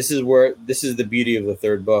this is the beauty of the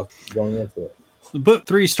third book going into it. Book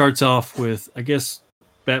 3 starts off with, I guess,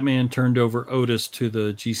 Batman turned over Otis to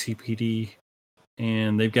the GCPD,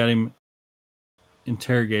 and they've got him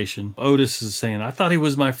interrogation. Otis is saying, I thought he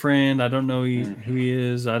was my friend. I don't know who he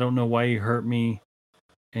is. I don't know why he hurt me.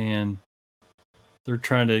 And they're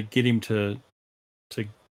trying to get him to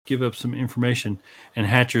give up some information. And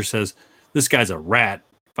Hatcher says, this guy's a rat,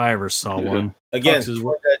 if I ever saw one. Again,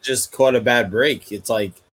 that just caught a bad break. It's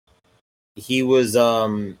like he was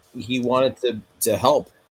he wanted to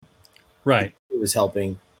help. Right. He was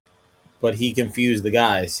helping, but he confused the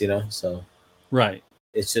guys, so right.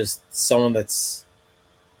 It's just someone that's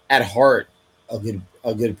at heart a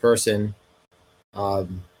good person.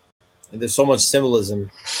 And there's so much symbolism.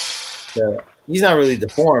 He's not really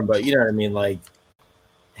deformed, but you know what I mean, like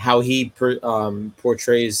how he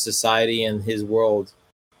portrays society and his world.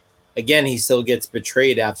 Again, he still gets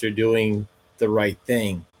betrayed after doing the right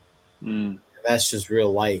thing. That's just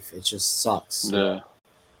real life. It just sucks. Yeah.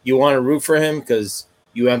 You want to root for him because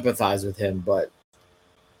you empathize with him, but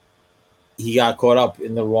he got caught up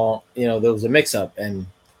in the wrong. There was a mix-up, and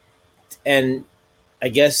I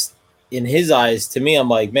guess in his eyes, to me, I'm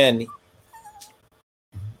like, man,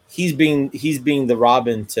 he's being the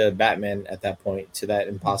Robin to Batman at that point, to that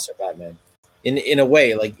imposter Batman. In a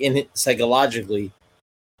way, like psychologically,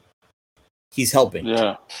 he's helping.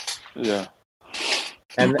 Yeah.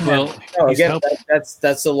 And again,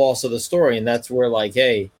 that's the loss of the story, and that's where, like,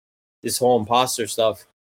 hey, this whole imposter stuff,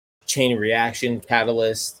 chain reaction,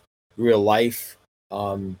 catalyst, real life.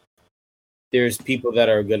 There's people that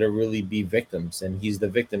are going to really be victims, and he's the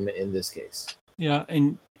victim in this case. Yeah,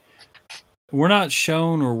 and we're not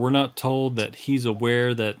shown, or we're not told that he's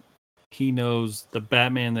aware that he knows the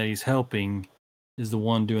Batman that he's helping is the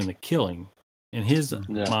one doing the killing in his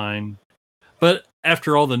mind. But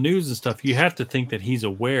after all the news and stuff, you have to think that he's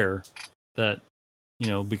aware that,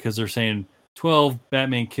 because they're saying 12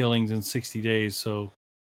 Batman killings in 60 days. So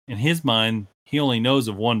in his mind, he only knows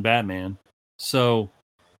of one Batman. So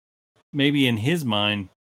maybe in his mind,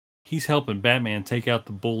 he's helping Batman take out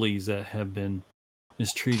the bullies that have been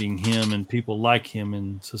mistreating him and people like him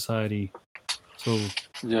in society. So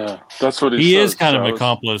yeah, that's what he is kind of an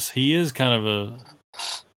accomplice. He is kind of a,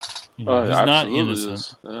 he's not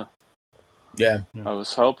innocent. Yeah. I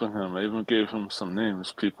was helping him. I even gave him some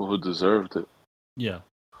names, people who deserved it. Yeah.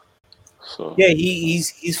 So yeah,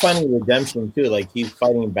 he's finding redemption too. Like, he's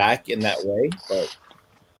fighting back in that way, but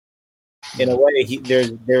in a way,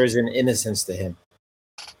 there is an innocence to him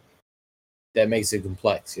that makes it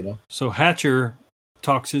complex, So Hatcher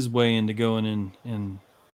talks his way into going in and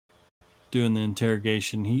doing the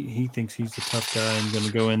interrogation. He thinks he's the tough guy and going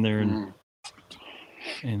to go in there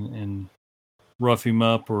and rough him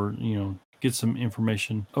up, or get some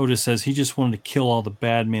information. Otis says he just wanted to kill all the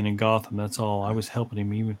bad men in Gotham. That's all. I was helping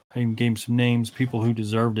him. I even gave him some names, people who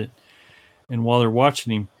deserved it. And while they're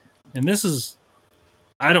watching him, and this is,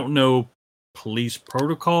 I don't know police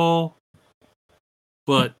protocol,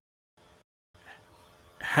 but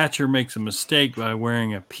Hatcher makes a mistake by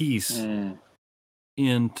wearing a piece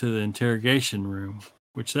into the interrogation room,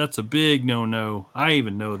 which that's a big no-no. I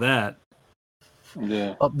even know that.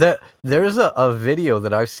 Yeah. There's a video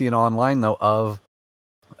that I've seen online, though, of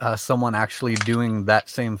someone actually doing that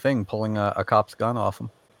same thing, pulling a cop's gun off him.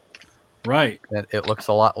 Right. It looks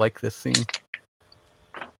a lot like this scene.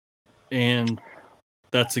 And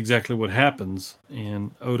that's exactly what happens.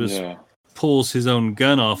 And Otis pulls his own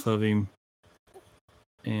gun off of him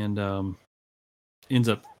and ends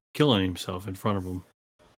up killing himself in front of him.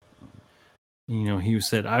 He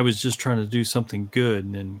said, I was just trying to do something good,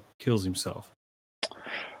 and then kills himself.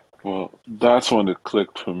 Well, that's when it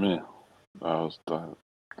clicked for me. I was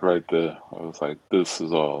right there. I was like, this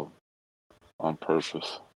is all on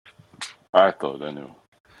purpose. I thought anyway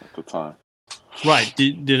at the time. Right.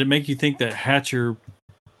 Did it make you think that Hatcher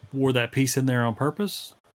wore that piece in there on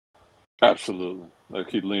purpose? Absolutely. Like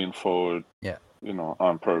he leaned forward,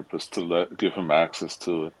 on purpose to give him access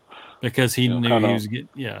to it. Because he knew he was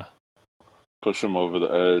getting, push him over the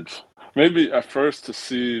edge. Maybe at first to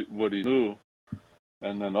see what he knew,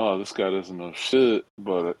 and then, this guy doesn't know shit,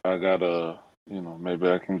 but I gotta, maybe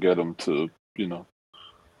I can get him to,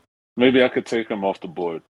 maybe I could take him off the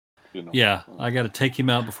board. Yeah, I got to take him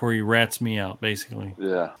out before he rats me out, basically.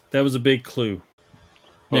 Yeah. That was a big clue.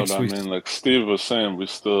 But like Steve was saying, we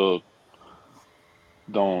still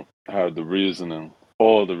don't have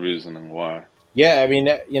all the reasoning why. Yeah, I mean,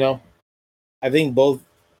 I think both,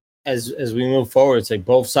 as we move forward, it's like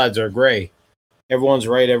both sides are gray. Everyone's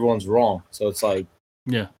right, everyone's wrong. So it's like,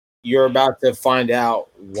 you're about to find out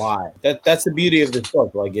why. That's the beauty of this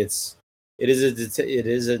book. Like it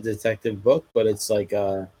is a detective book, but it's like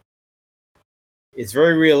it's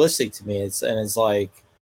very realistic to me. It's like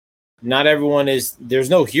not everyone is. There's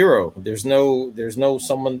no hero. There's no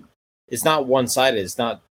someone. It's not one-sided. It's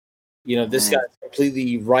not this guy's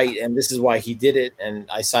completely right and this is why he did it and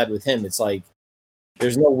I side with him. It's like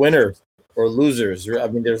there's no winners or losers. I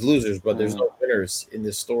mean, there's losers, but there's no winners in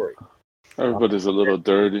this story. Everybody's a little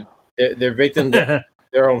dirty. They're victims of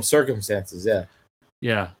their own circumstances. Yeah.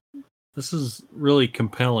 Yeah. This is really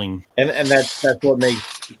compelling. And that's what makes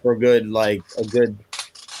for good, like a good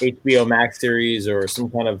HBO Max series or some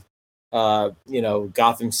kind of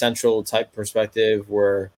Gotham Central type perspective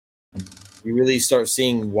where you really start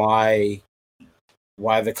seeing why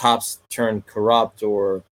the cops turn corrupt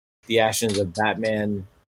or the actions of Batman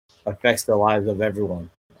affects the lives of everyone.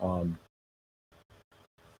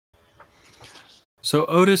 So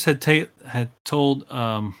Otis had told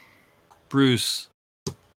Bruce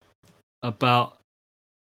about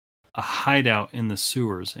a hideout in the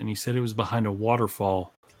sewers, and he said it was behind a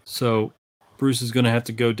waterfall. So Bruce is going to have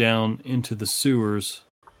to go down into the sewers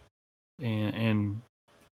and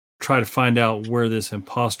try to find out where this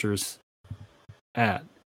imposter's at.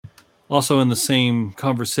 Also, in the same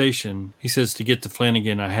conversation, he says to get to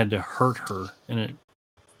Flanagan, I had to hurt her, and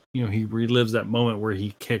he relives that moment where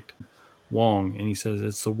he kicked Wong, and he says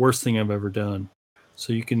it's the worst thing I've ever done.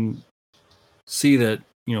 So you can see that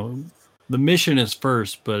the mission is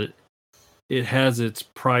first, but it has its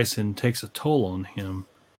price and takes a toll on him.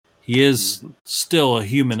 He is still a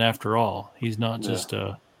human after all. He's not just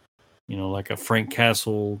like a Frank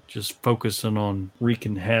Castle just focusing on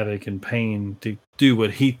wreaking havoc and pain to do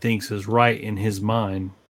what he thinks is right in his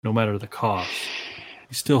mind, no matter the cost.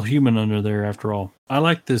 He's still human under there after all. I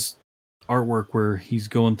like this artwork where he's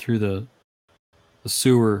going through the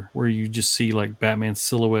sewer where you just see like Batman's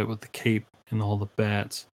silhouette with the cape and all the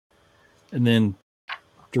bats. And then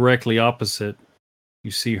directly opposite,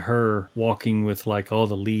 you see her walking with like all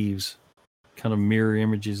the leaves, kind of mirror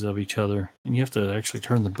images of each other. And you have to actually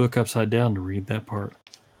turn the book upside down to read that part.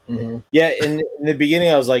 Mm-hmm. Yeah, in the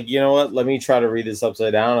beginning, I was like, you know what? Let me try to read this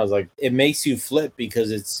upside down. I was like, it makes you flip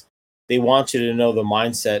because they want you to know the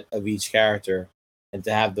mindset of each character and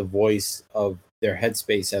to have the voice of their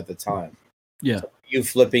headspace at the time. Yeah. So you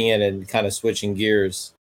flipping it and kind of switching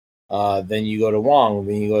gears. Then you go to Wong,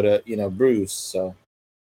 then you go to, Bruce. So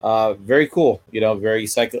very cool, very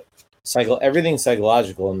everything's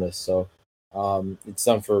psychological in this. So it's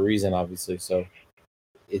done for a reason, obviously. So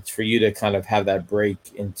it's for you to kind of have that break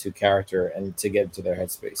into character and to get into their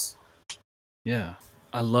headspace. Yeah.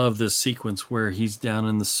 I love this sequence where he's down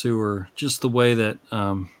in the sewer, just the way that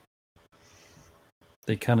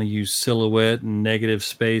they kind of use silhouette and negative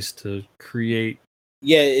space to create.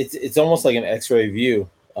 Yeah, it's almost like an X-ray view.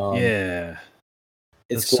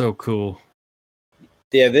 It's cool. So cool.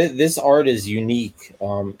 Yeah, this art is unique.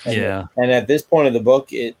 And at this point of the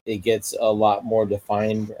book, it gets a lot more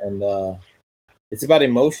defined, and it's about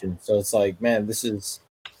emotion. So it's like, man,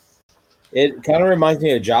 it kind of reminds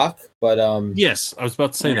me of Jock, but yes, I was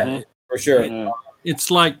about to say that for sure. It's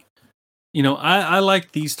like, I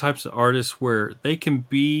like these types of artists where they can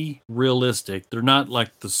be realistic. They're not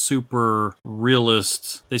like the super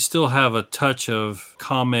realists. They still have a touch of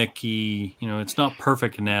comic-y, it's not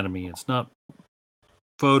perfect anatomy. It's not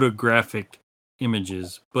photographic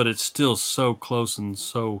images, but it's still so close and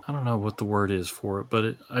so, I don't know what the word is for it,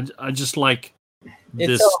 but I just like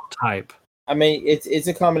this type. I mean, it's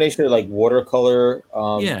a combination of like watercolor.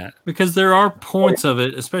 Because there are points of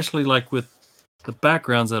it, especially like with the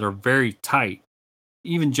backgrounds that are very tight.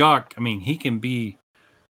 even Jock, I mean, he can be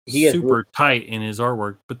He super tight in his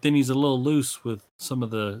artwork, but then he's a little loose with some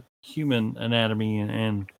of the human anatomy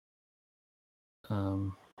and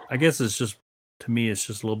I guess it's just, to me, it's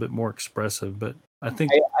just a little bit more expressive. But I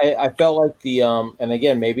think I felt like the and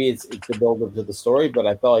again, maybe it's the build up to the story, but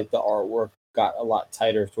I felt like the artwork got a lot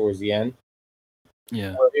tighter towards the end.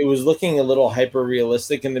 Yeah, it was looking a little hyper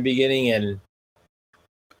realistic in the beginning, and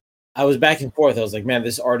I was back and forth. I was like, man,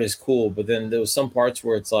 this art is cool, but then there was some parts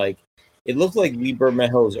where it's like it looked like Lee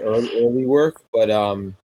Bermejo's early work, but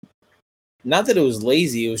not that it was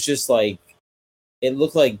lazy. It was just like it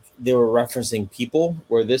looked like they were referencing people.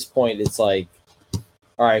 Where at this point, it's like,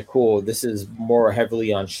 all right, cool. This is more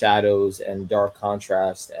heavily on shadows and dark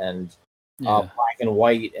contrast and black and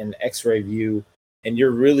white and X-ray view, and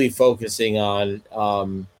you're really focusing on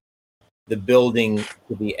the building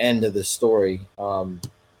to the end of the story.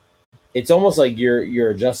 It's almost like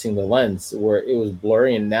you're adjusting the lens where it was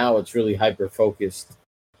blurry, and now it's really hyper focused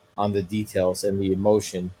on the details and the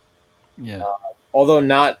emotion. Yeah. Although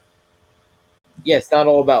it's not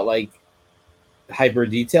all about like hyper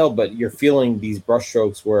detail, but you're feeling these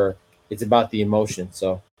brushstrokes where it's about the emotion.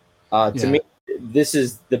 So to me, this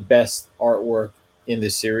is the best artwork in the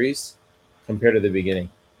series compared to the beginning.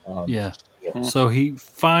 So he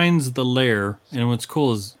finds the lair, and what's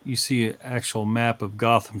cool is you see an actual map of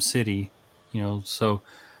Gotham City, so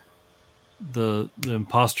the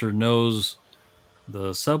imposter knows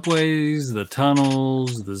the subways, the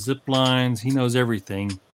tunnels, the zip lines. He knows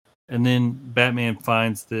everything. And then Batman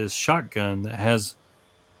finds this shotgun that has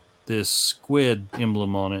this squid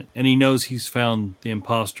emblem on it, and he knows he's found the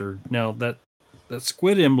imposter. Now that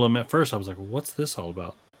squid emblem, at first I was like, what's this all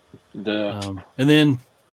about? And then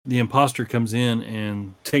the imposter comes in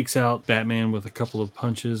and takes out Batman with a couple of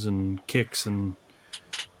punches and kicks, and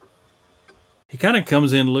he kind of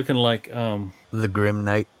comes in looking like the Grim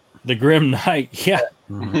Knight. The Grim Knight, yeah.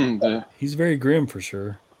 Mm-hmm. He's very grim for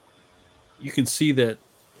sure. You can see that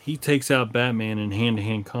he takes out Batman in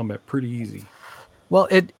hand-to-hand combat pretty easy. Well,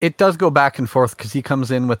 it does go back and forth because he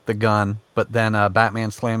comes in with the gun, but then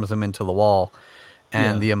Batman slams him into the wall,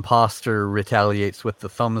 and the imposter retaliates with the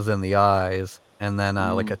thumbs in the eyes, and then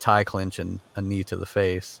like a tie clinch and a knee to the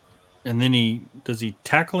face. And then does he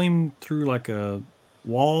tackle him through like a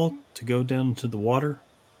wall to go down to the water?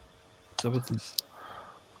 Is that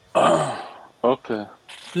what okay.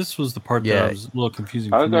 This was the part that was a little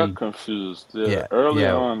confusing I for got me. confused. Early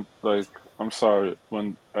on, like, I'm sorry,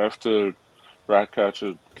 after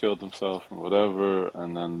Ratcatcher killed himself and whatever,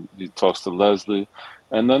 and then he talks to Leslie,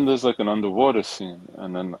 and then there's like an underwater scene,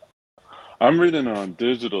 and then I'm reading it on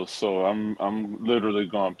digital, so I'm literally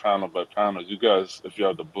going panel by panel. You guys, if you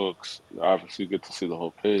have the books, obviously you get to see the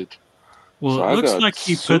whole page. Well, so it looks like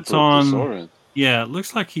he puts on disoriented. it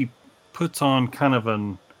looks like he puts on kind of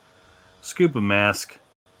a scuba mask,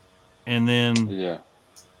 and then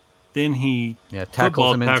he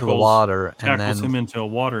tackles him into the water, tackles him into the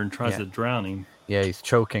water and tries to drown him. Yeah, he's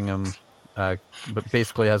choking him, but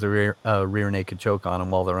basically has a rear naked choke on him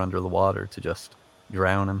while they're under the water to just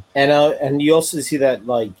drown him. And you also see that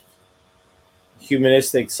like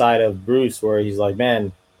humanistic side of Bruce, where he's like,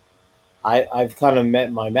 man, I've kind of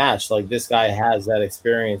met my match. Like this guy has that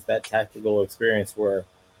experience, that tactical experience where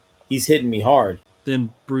he's hitting me hard.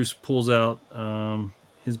 Then Bruce pulls out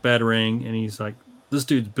his batarang, and he's like, this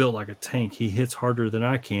dude's built like a tank. He hits harder than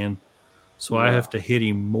I can, so I have to hit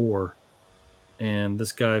him more. And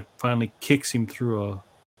this guy finally kicks him through a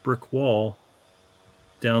brick wall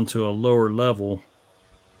down to a lower level.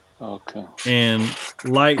 Okay. And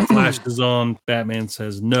light flashes on. Batman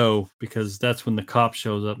says no, because that's when the cop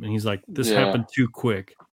shows up, and he's like, this happened too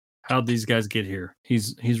quick. How'd these guys get here?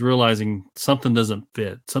 He's realizing something doesn't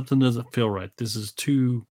fit. Something doesn't feel right. This is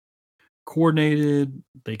too coordinated.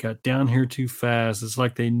 They got down here too fast. It's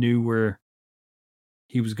like they knew where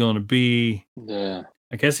he was going to be. Yeah.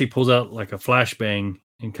 I guess he pulls out like a flashbang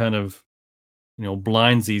and kind of,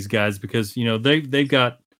 blinds these guys because, they've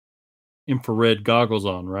got infrared goggles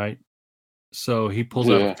on, right? So he pulls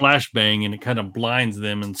out a flashbang and it kind of blinds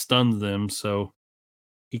them and stuns them so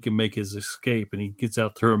he can make his escape, and he gets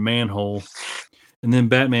out through a manhole. And then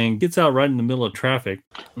Batman gets out right in the middle of traffic.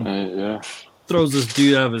 Throws this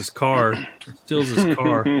dude out of his car, steals his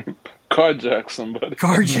car. Carjacks somebody.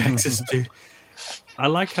 Carjacks this dude. I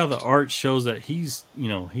like how the art shows that he's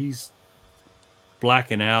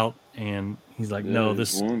blacking out, and he's like,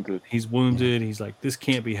 he's wounded. He's like, this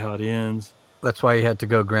can't be how it ends. That's why he had to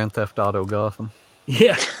go Grand Theft Auto Gotham.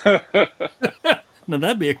 Yeah. Now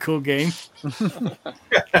that'd be a cool game.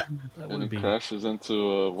 And he crashes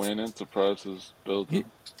into Wayne Enterprises building.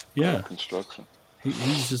 Yeah. Construction.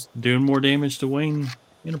 He's just doing more damage to Wayne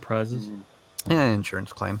Enterprises. Yeah,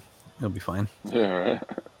 insurance claim. He'll be fine. Yeah, right.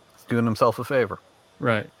 He's doing himself a favor.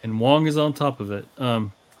 Right, and Wong is on top of it.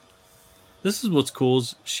 This is what's cool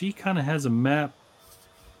is she kind of has a map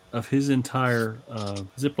of his entire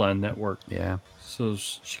zipline network. Yeah. So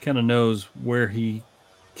she kind of knows where he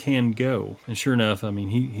can go. And sure enough, I mean,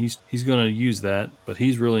 he's going to use that, but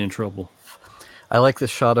he's really in trouble. I like this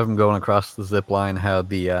shot of him going across the zip line, how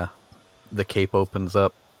the cape opens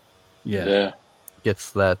up. Yeah.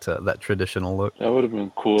 Gets that traditional look. That would have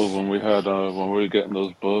been cool when we were getting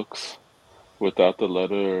those books without the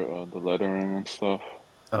lettering and stuff.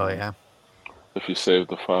 Oh yeah. If you save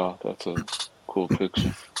the file, that's a cool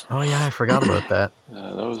picture. Oh yeah, I forgot about that.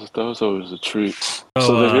 Yeah, that was always a treat. Oh,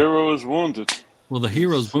 so the hero is wounded. Well, the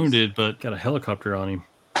hero's wounded, but got a helicopter on him.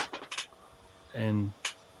 And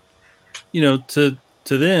to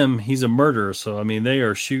them, he's a murderer. So I mean, they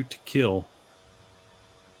are shoot to kill.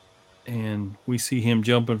 And we see him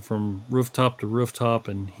jumping from rooftop to rooftop,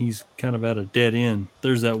 and he's kind of at a dead end.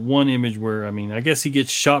 There's that one image where, I mean, I guess he gets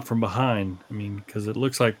shot from behind. I mean, because it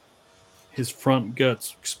looks like his front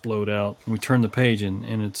guts explode out. And we turn the page, and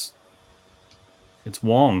it's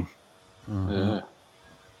Wong. Mm-hmm. Yeah.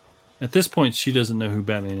 At this point, she doesn't know who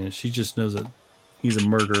Batman is. She just knows that he's a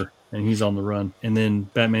murderer, and he's on the run. And then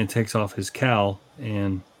Batman takes off his cowl,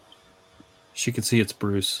 and she can see it's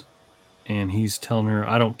Bruce. And he's telling her,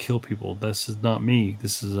 I don't kill people. This is not me.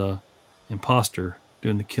 This is a imposter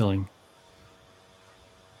doing the killing.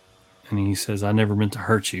 And he says, I never meant to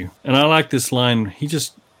hurt you. And I like this line. He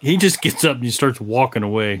just gets up and he starts walking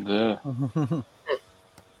away. Yeah.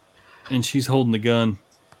 And she's holding the gun.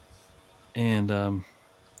 And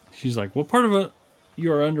she's like, what part of it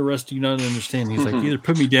you are under arrest do you not understand? He's like, either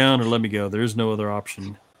put me down or let me go. There's no other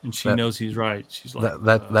option. And she knows he's right. She's like,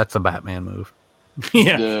 that's a Batman move.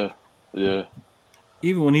 Yeah. Yeah.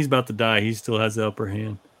 Even when he's about to die, he still has the upper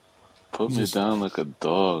hand. Put me down like a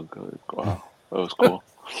dog. Like, wow. That was cool.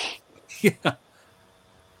 Yeah.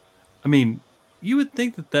 I mean, you would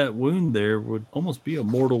think that wound there would almost be a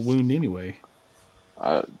mortal wound anyway.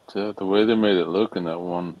 The way they made it look in that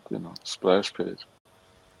one, splash page.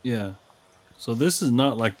 Yeah. So this is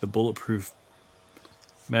not like the bulletproof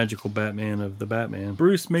magical Batman of the Batman.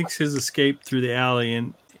 Bruce makes his escape through the alley,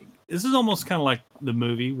 and this is almost kind of like the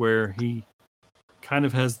movie where he kind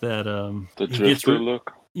of has that the drifter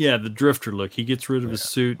look. Yeah, the drifter look. He gets rid of his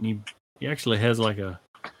suit, and he actually has like a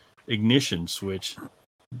ignition switch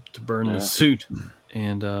to burn his suit.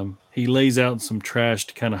 And he lays out some trash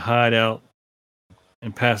to kind of hide out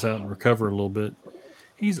and pass out and recover a little bit.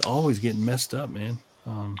 He's always getting messed up, man.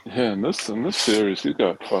 In this series, he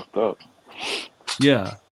got fucked up.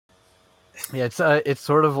 Yeah. Yeah, it's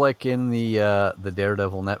sort of like in the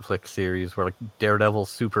Daredevil Netflix series, where like Daredevil's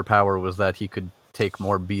superpower was that he could take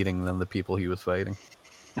more beating than the people he was fighting.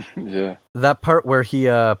 Yeah. That part where he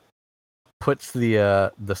puts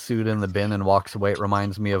the suit in the bin and walks away, it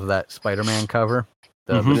reminds me of that Spider-Man cover,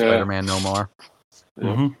 the Spider-Man No More. Yeah.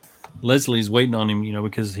 Mm-hmm. Leslie's waiting on him,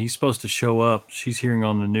 because he's supposed to show up. She's hearing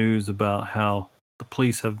on the news about how the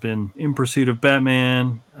police have been in pursuit of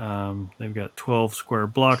Batman. They've got 12 square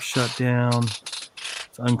blocks shut down.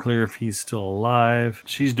 It's unclear if he's still alive.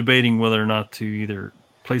 She's debating whether or not to either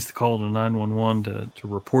place the call to 911 to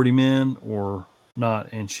report him in or not,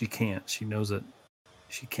 and she can't. She knows that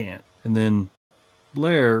she can't. And then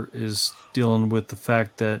Blair is dealing with the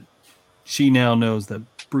fact that she now knows that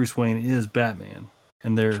Bruce Wayne is Batman,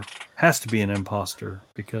 and there has to be an imposter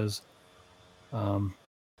because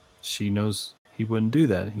she knows he wouldn't do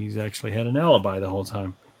that. He's actually had an alibi the whole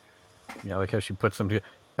time. Yeah, like how she puts them together.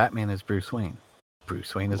 Batman is Bruce Wayne.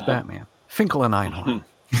 Bruce Wayne is Batman. Finkel and Einhorn.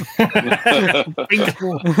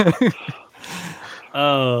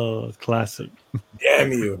 Oh, classic.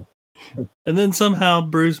 Damn you. And then somehow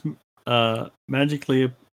Bruce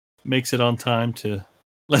magically makes it on time to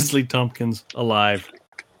Leslie Tompkins alive.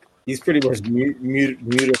 He's pretty much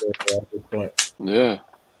mutable at this point. Yeah.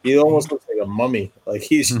 He almost looks like a mummy. Like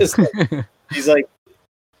he's just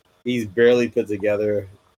he's barely put together.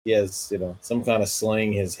 He has, some kind of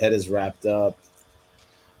sling. His head is wrapped up.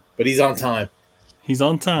 But he's on time. He's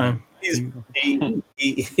on time. He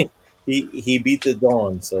beat the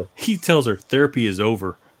dawn. So he tells her therapy is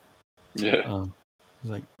over. Yeah.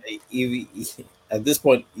 He's like, at this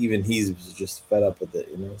point, even he's just fed up with it,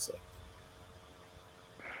 So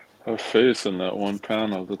her face in that one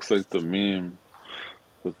panel looks like the meme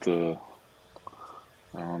with the.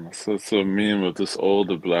 I don't know. So it's a meme of this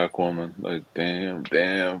older black woman. Like, damn.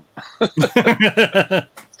 That's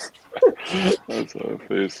what her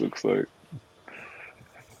face looks like.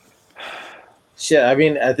 Shit, I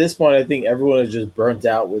mean, at this point, I think everyone is just burnt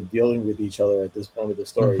out with dealing with each other at this point of the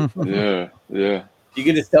story. Yeah. You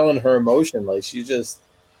can just tell in her emotion, like she's just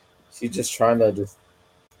trying to just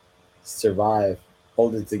survive,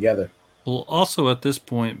 hold it together. Well, also at this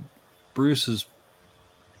point, Bruce has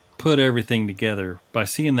put everything together by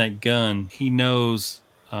seeing that gun. He knows,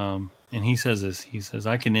 and he says this. He says,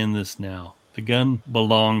 "I can end this now." The gun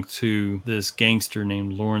belonged to this gangster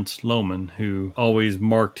named Lawrence Lohman, who always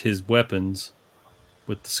marked his weapons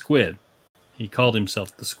with the squid. He called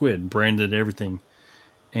himself the Squid, branded everything,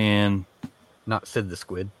 and not Sid the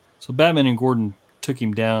Squid. So Batman and Gordon took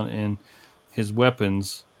him down, and his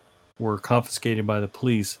weapons were confiscated by the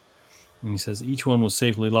police. And he says each one was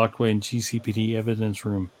safely locked away in GCPD evidence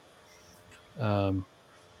room.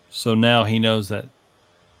 So now he knows that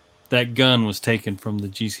that gun was taken from the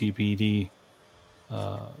GCPD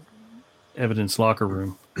evidence locker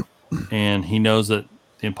room, and he knows that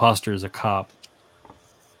the imposter is a cop.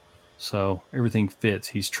 So everything fits.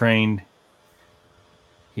 He's trained.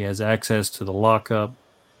 He has access to the lockup.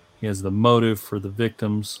 He has the motive for the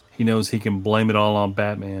victims. He knows he can blame it all on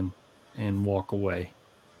Batman and walk away.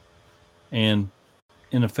 And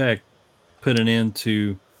in effect, put an end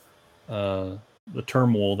to the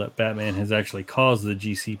turmoil that Batman has actually caused the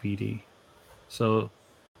GCPD. So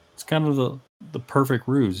it's kind of the perfect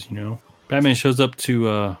ruse, you know. Batman shows up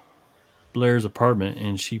to Blair's apartment,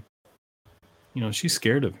 and she's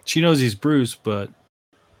scared of him. She knows he's Bruce, but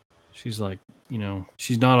she's like,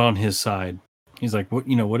 she's not on his side. He's like,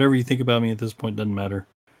 whatever you think about me at this point doesn't matter.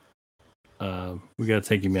 We got to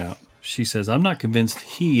take him out. She says, I'm not convinced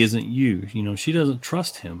he isn't you. She doesn't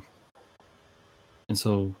trust him. And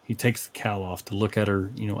so he takes the cowl off to look at her,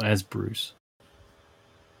 as Bruce.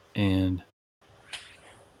 And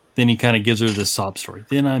then he kind of gives her this sob story.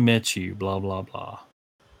 Then I met you, blah, blah, blah.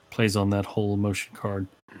 Plays on that whole emotion card.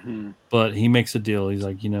 Mm-hmm. But he makes a deal. He's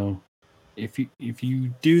like, if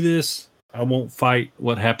you do this, I won't fight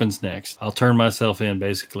what happens next. I'll turn myself in,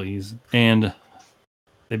 basically. And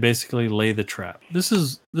they basically lay the trap. This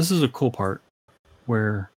is a cool part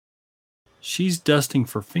where she's dusting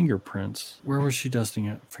for fingerprints. Where was she dusting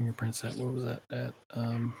at fingerprints at? What was that at?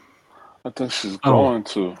 I think she's going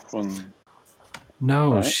to.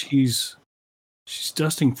 No, right? She's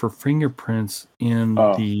dusting for fingerprints in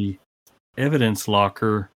the evidence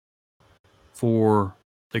locker for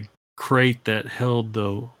the crate that held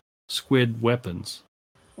the squid weapons.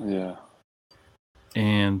 Yeah.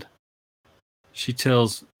 And she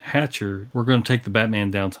tells Hatcher, we're going to take the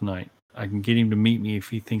Batman down tonight. I can get him to meet me if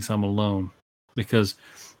he thinks I'm alone. Because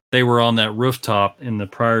they were on that rooftop in the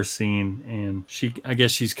prior scene, and I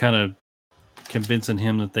guess she's kind of convincing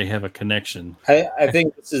him that they have a connection. I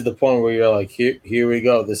think this is the point where you're like, here we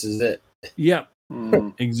go. This is it. Yep.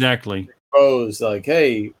 Exactly. Rose, like,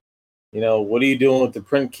 hey, what are you doing with the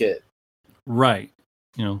print kit? Right.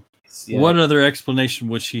 What other explanation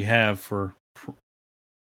would she have for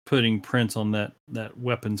putting prints on that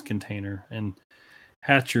weapons container? And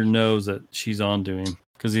Hatcher knows that she's on to him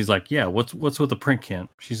because he's like, yeah, what's with the print kit?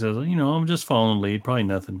 She says, I'm just following the lead. Probably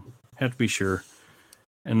nothing. Have to be sure.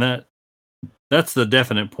 And that's the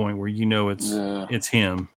definite point where it's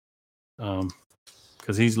him,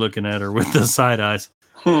 because he's looking at her with the side eyes.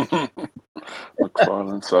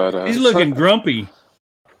 McFarlane side eyes. He's looking grumpy.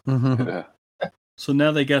 Yeah. So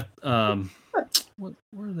now they got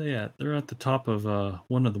where are they at? They're at the top of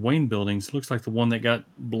one of the Wayne buildings. It looks like the one that got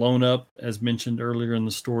blown up, as mentioned earlier in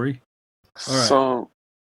the story. All right. So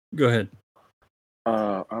go ahead.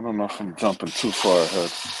 I don't know if I'm jumping too far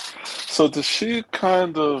ahead. So does she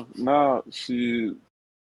now she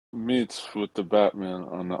meets with the Batman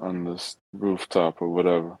on this rooftop or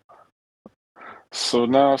whatever. So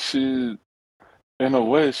now in a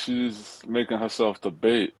way, she's making herself the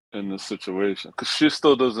bait in this situation because she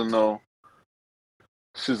still doesn't know.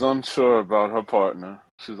 She's unsure about her partner.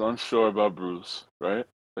 She's unsure about Bruce, right?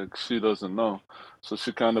 Like she doesn't know. So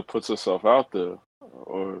she kind of puts herself out there.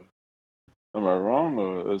 Or am I wrong?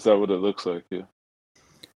 Or is that what it looks like here?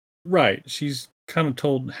 Right. She's kind of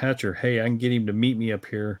told Hatcher, hey, I can get him to meet me up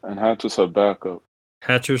here. And Hatcher's her backup.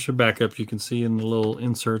 Hatcher's her backup. You can see in the little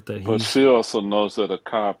insert that But she also knows that a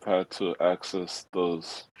cop had to access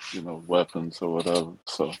those, weapons or whatever.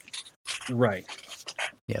 So. Right.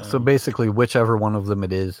 Yeah. So basically, whichever one of them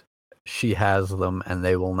it is, she has them, and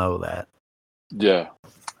they will know that. Yeah.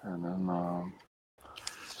 And then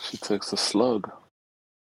she takes a slug.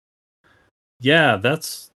 Yeah,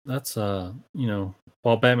 that's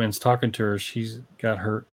while Batman's talking to her, she's got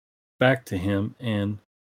her back to him, and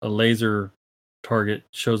a laser target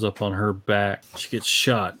shows up on her back. She gets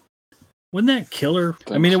shot. Wouldn't that kill her?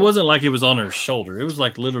 I mean, it wasn't like it was on her shoulder. It was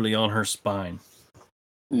like literally on her spine.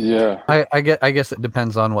 Yeah. I guess it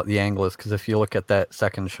depends on what the angle is, because if you look at that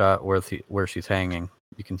second shot where she's hanging,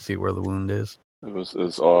 you can see where the wound is.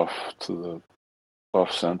 It's off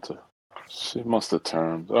center. She must have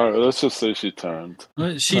turned. All right, let's just say she turned.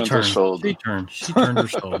 She turned her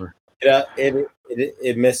shoulder. Yeah,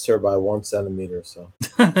 it missed her by 1 centimeter. So,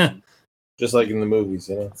 just like in the movies,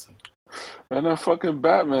 you know. And then fucking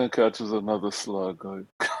Batman catches another slug. Like,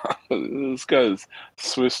 this guy's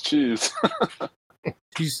Swiss cheese.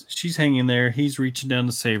 She's hanging there. He's reaching down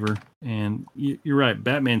to save her, and you're right.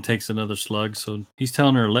 Batman takes another slug, so he's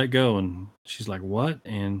telling her to let go, and she's like, "What?"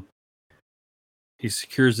 And he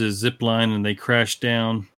secures his zip line, and they crash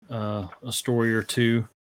down a story or two,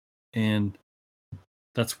 and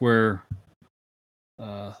that's where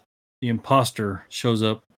the imposter shows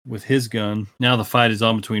up with his gun. Now the fight is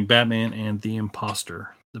on between Batman and the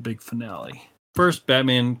imposter, the big finale. First,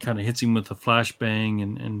 Batman kind of hits him with a flashbang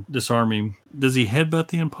and disarm him. Does he headbutt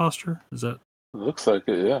the imposter? Is that? Looks like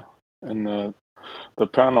it, yeah. And the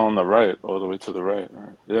panel on the right, all the way to the right.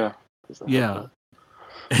 Yeah. Yeah.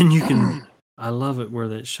 And you can... I love it where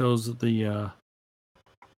that shows the...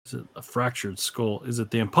 is it a fractured skull? Is it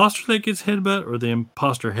the imposter that gets headbutt or the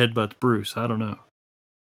imposter headbutts Bruce? I don't know.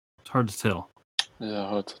 It's hard to tell. Yeah,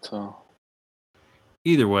 hard to tell.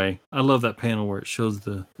 Either way, I love that panel where it shows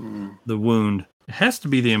the wound. It has to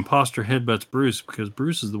be the imposter headbutts Bruce because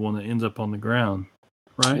Bruce is the one that ends up on the ground,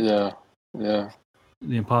 right? Yeah, yeah.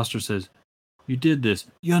 The imposter says, "You did this.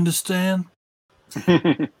 You understand?"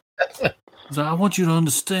 I want you to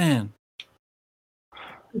understand.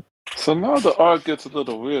 So now the art gets a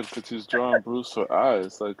little weird because he's drawing Bruce with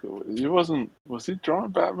eyes. Like, was he drawing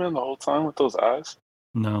Batman the whole time with those eyes?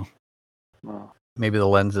 No. Maybe the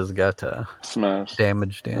lenses got smashed,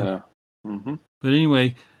 damaged. Yeah. Mm-hmm. But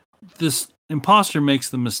anyway, this imposter makes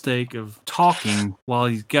the mistake of talking while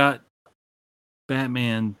he's got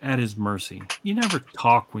Batman at his mercy. You never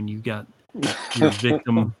talk when you got your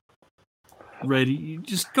victim ready. You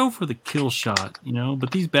just go for the kill shot, you know.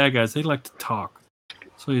 But these bad guys, they like to talk.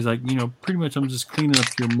 So he's like, pretty much I'm just cleaning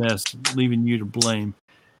up your mess, leaving you to blame.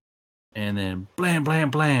 And then blam,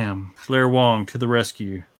 blam, blam. Blair Wong to the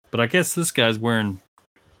rescue. But I guess this guy's wearing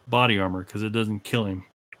body armor because it doesn't kill him.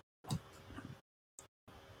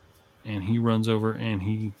 And he runs over and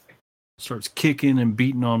he starts kicking and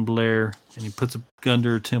beating on Blair. And he puts a gun to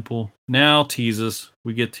her temple. Now, tease us.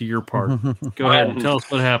 We get to your part. Go ahead and tell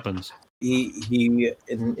us what happens. He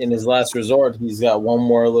in his last resort, he's got one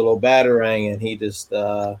more little batarang, and he just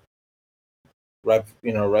right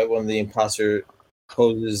when the imposter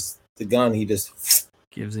poses the gun, he just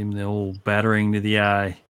gives him the old battering to the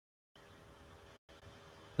eye.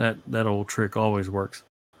 That old trick always works.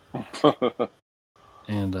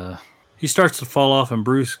 And he starts to fall off, and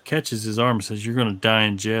Bruce catches his arm and says, "You're going to die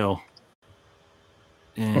in jail."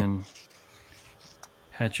 And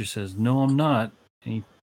Hatcher says, "No, I'm not." And he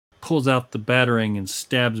pulls out the battering and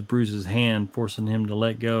stabs Bruce's hand, forcing him to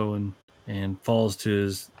let go and falls to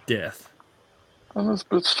his death. And this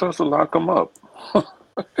bitch tries to lock him up.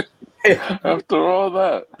 After all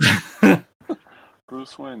that.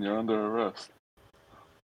 Bruce Wayne, you're under arrest.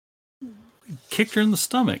 Kicked her in the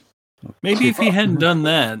stomach. Maybe if he hadn't done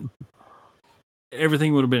that,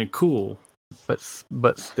 everything would have been cool.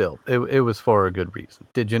 But still, it was for a good reason.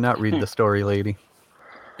 Did you not read the story, lady?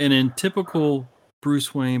 And in typical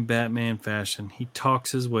Bruce Wayne Batman fashion, he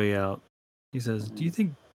talks his way out. He says, "Do you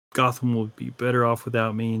think Gotham will be better off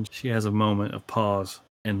without me?" And she has a moment of pause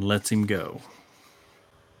and lets him go.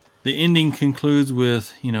 The ending concludes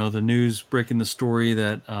with, the news breaking the story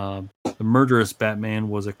that the murderous Batman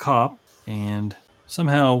was a cop, and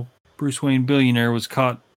somehow Bruce Wayne billionaire was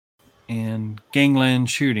caught in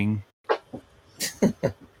gangland shooting.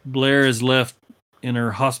 Blair is left in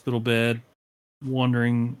her hospital bed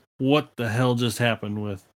wondering what the hell just happened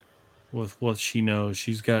with what she knows.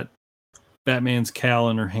 She's got Batman's cowl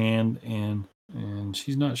in her hand, and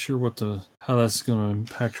she's not sure how that's going to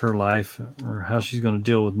impact her life or how she's going to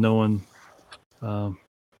deal with knowing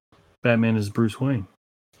Batman is Bruce Wayne.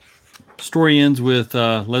 Story ends with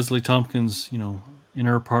Leslie Tompkins, in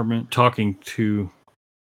her apartment talking to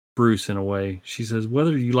Bruce in a way. She says,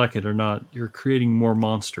 "Whether you like it or not, you're creating more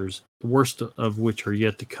monsters, the worst of which are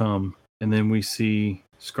yet to come." And then we see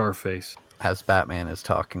Scarface. As Batman is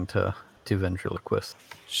talking to ventriloquist.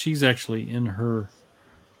 She's actually in her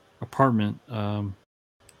apartment,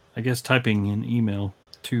 I guess typing an email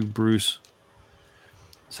to Bruce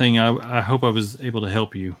saying, I hope I was able to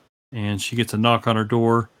help you. And she gets a knock on her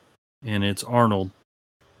door, and it's Arnold.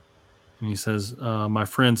 And he says, my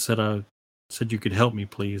friend said you could help me,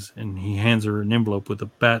 please. And he hands her an envelope with a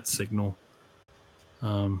bat signal.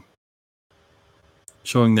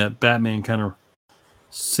 showing that Batman kind of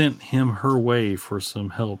sent him her way for some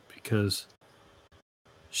help because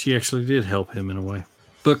she actually did help him in a way.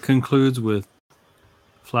 Book concludes with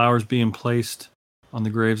flowers being placed on the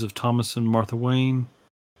graves of Thomas and Martha Wayne,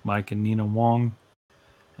 Mike and Nina Wong,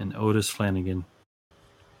 and Otis Flanagan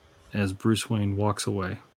as Bruce Wayne walks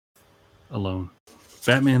away alone.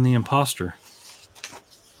 Batman the Imposter.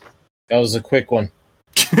 That was a quick one.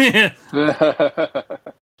 Yeah.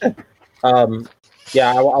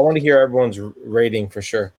 I want to hear everyone's rating for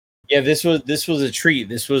sure. Yeah, this was a treat.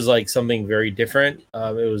 This was like something very different. It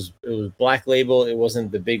was Black Label. It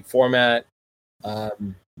wasn't the big format.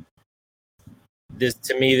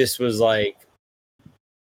 This was like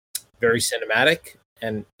very cinematic,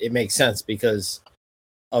 and it makes sense because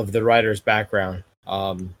of the writer's background.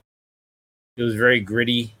 It was very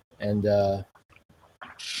gritty, and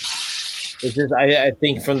it's just I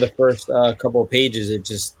think from the first couple of pages, it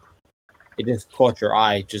just caught your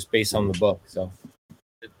eye just based on the book. So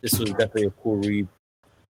this was definitely a cool read.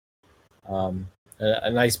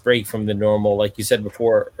 A nice break from the normal, like you said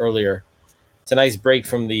earlier. It's a nice break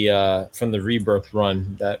from the Rebirth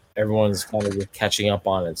run that everyone's kind of just catching up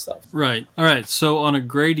on and stuff. Right. All right. So on a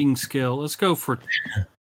grading scale, let's go for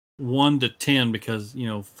 1 to 10 because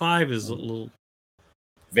 5 is a little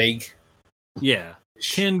vague. Yeah,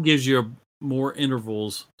 10 gives you more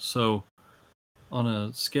intervals. So on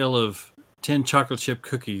a scale of 10 chocolate chip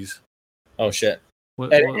cookies. Oh shit!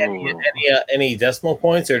 Any decimal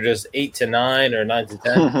points, or just 8 to 9 or 9 to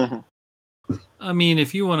 10? I mean,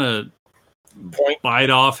 if you want to bite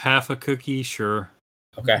off half a cookie, sure.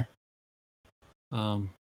 Okay. On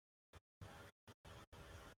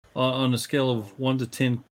a scale of 1 to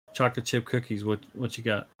 10 chocolate chip cookies, what you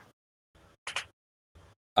got?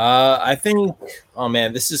 I think. Oh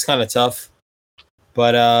man, this is kind of tough,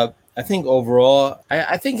 but I think overall,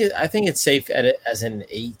 I think it's safe at it as an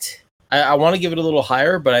 8. I want to give it a little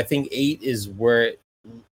higher, but I think 8 is where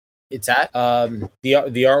it's at. The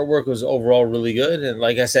artwork was overall really good, and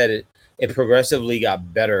like I said, it progressively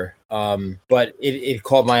got better. But it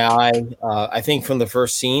caught my eye. I think from the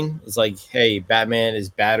first scene, it's like, hey, Batman is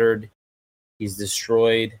battered, he's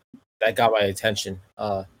destroyed. That got my attention.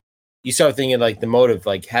 You start thinking like the motive,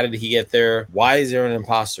 like how did he get there? Why is there an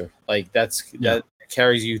imposter? Like that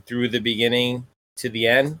carries you through the beginning to the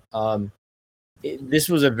end. This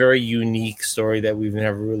was a very unique story that we've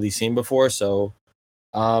never really seen before. So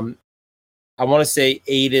I want to say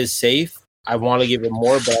 8 is safe. I want to give it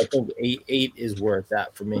more, but I think 8 is worth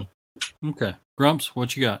that for me. Okay. Grumps,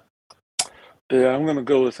 what you got? Yeah, I'm going to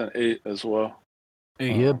go with an 8 as well.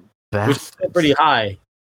 8. Which is pretty high.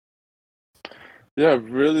 Yeah, I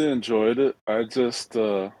really enjoyed it. I just,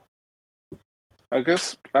 I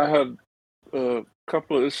guess I had a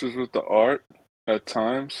couple of issues with the art at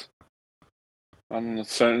times. I don't know,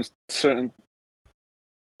 certain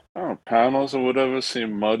I don't know, panels or whatever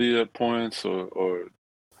seemed muddy at points, or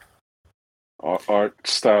art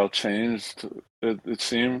style changed. It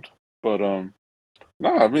seemed, but no,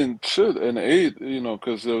 I mean, shit, an 8,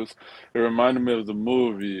 because it reminded me of the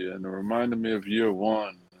movie and it reminded me of Year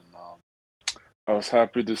One. I was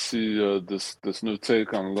happy to see this new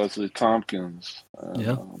take on Leslie Tompkins.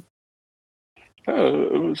 Yeah,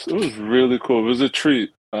 it was really cool. It was a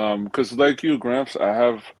treat. Because like you, Gramps,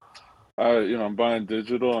 I'm buying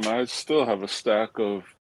digital, and I still have a stack of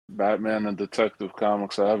Batman and Detective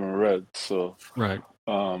comics I haven't read. So right.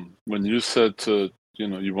 When you said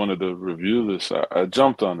you wanted to review this, I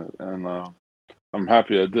jumped on it, and I'm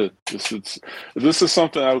happy I did. This is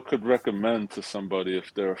something I could recommend to somebody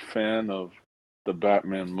if they're a fan of the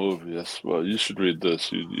Batman movie. Yes, well, you should read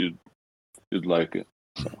this. You'd like it.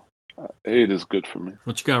 So 8 is good for me.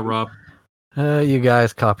 What you got, Rob? You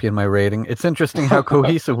guys copying my rating. It's interesting how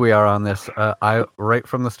cohesive we are on this. I right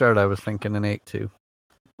from the start, I was thinking an 8 too.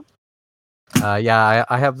 I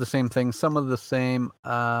have the same thing. Some of the same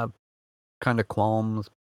kind of qualms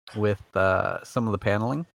with some of the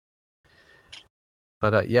paneling.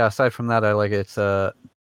 But aside from that, I like it. It's a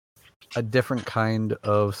different kind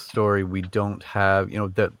of story. We don't have,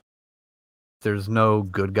 that there's no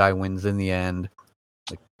good guy wins in the end.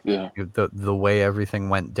 Like, yeah, the way everything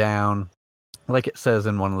went down, like it says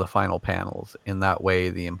in one of the final panels, in that way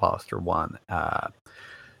the imposter won.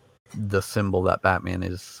 The symbol that Batman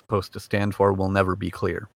is supposed to stand for will never be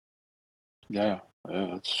clear. Yeah,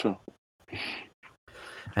 that's true.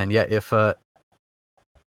 And if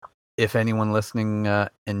anyone listening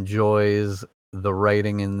enjoys the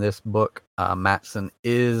writing in this book, Mattson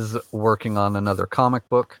is working on another comic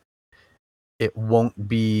book. It won't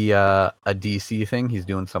be a DC thing. He's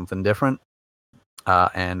doing something different,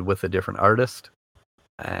 and with a different artist.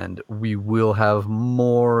 And we will have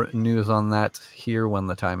more news on that here when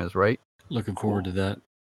the time is right. Looking forward to that.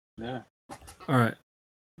 Yeah. All right.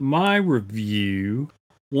 My review,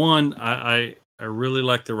 one, I really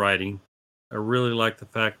like the writing. I really like the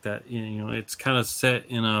fact that, it's kind of set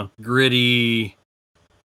in a gritty,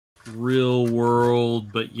 real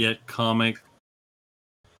world, but yet comic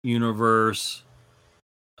universe.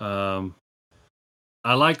 I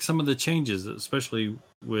like some of the changes, especially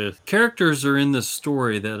with characters are in this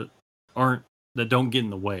story that don't get in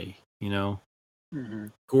the way, Mm-hmm.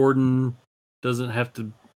 Gordon doesn't have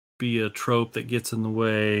to be a trope that gets in the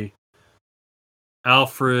way.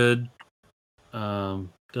 Alfred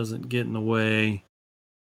doesn't get in the way.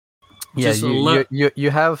 Yeah,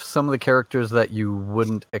 you have some of the characters that you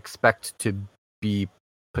wouldn't expect to be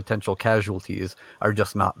potential casualties are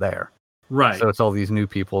just not there. Right. So it's all these new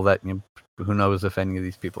people that who knows if any of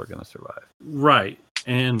these people are going to survive. Right.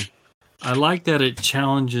 And I like that it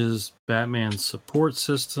challenges Batman's support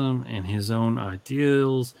system and his own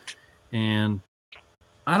ideals. And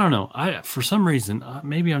I don't know. For some reason,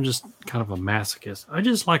 maybe I'm just kind of a masochist. I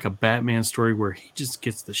just like a Batman story where he just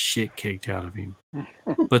gets the shit kicked out of him,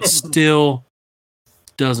 but still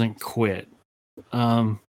doesn't quit.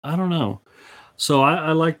 I don't know. So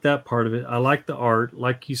I like that part of it. I like the art.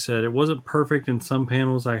 Like you said, it wasn't perfect in some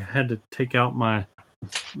panels. I had to take out my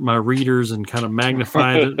readers and kind of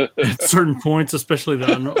magnify it at certain points, especially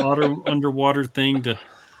the underwater thing to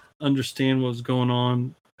understand what was going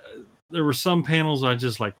on. There were some panels I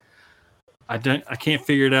just like, I can't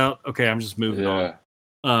figure it out. Okay, I'm just moving on.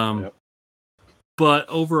 Yep. But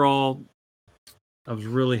overall, I was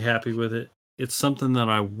really happy with it. It's something that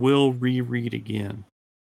I will reread again.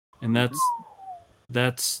 And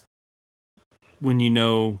that's when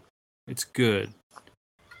it's good.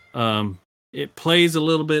 It plays a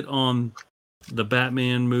little bit on the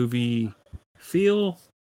Batman movie feel,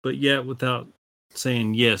 but yet without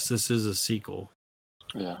saying, yes, this is a sequel.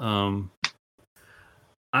 Yeah.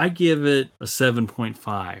 I give it a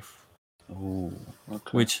 7.5. Oh,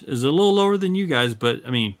 okay. Which is a little lower than you guys, but I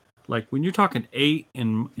mean, like when you're talking 8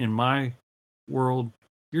 in my world,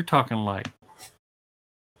 you're talking like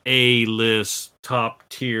A-list, top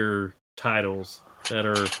tier titles that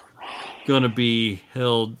are going to be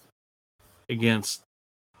held against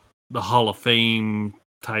the Hall of Fame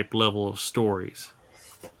type level of stories.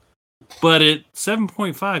 But at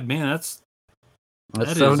 7.5, man, that's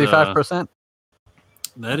 75%.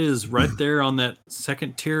 That is right there on that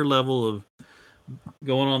second tier level of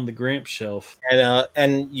going on the Gramp shelf.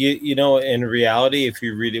 And in reality, if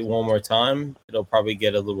you read it one more time, it'll probably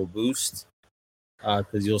get a little boost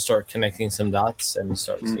because you'll start connecting some dots and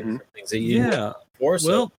start seeing things that you didn't before.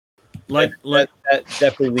 So that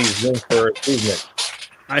definitely leaves room for improvement.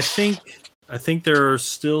 I think there are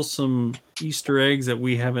still some Easter eggs that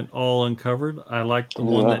we haven't all uncovered. I like the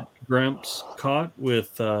one that Gramps caught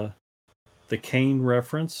with the Kane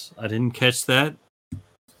reference. I didn't catch that.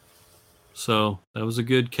 So that was a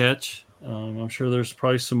good catch. I'm sure there's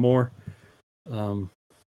probably some more. So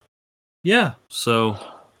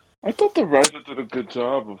I thought the writer did a good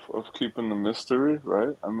job of keeping the mystery,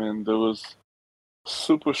 right? I mean, there was a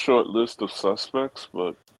super short list of suspects,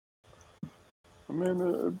 but I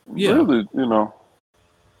mean, really,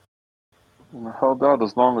 held out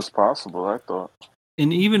as long as possible, I thought.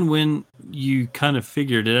 And even when you kind of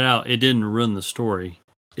figured it out, it didn't ruin the story.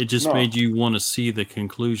 It just made you want to see the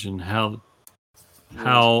conclusion, how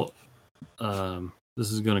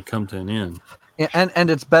this is going to come to an end. Yeah, and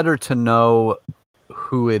it's better to know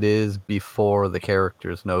who it is before the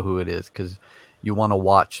characters know who it is, because you want to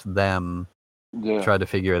watch them try to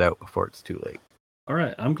figure it out before it's too late. All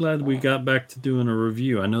right, I'm glad we got back to doing a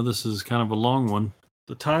review. I know this is kind of a long one.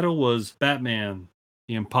 The title was Batman,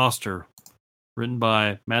 the Imposter, written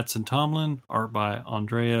by Mattson Tomlin, art by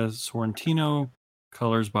Andrea Sorrentino,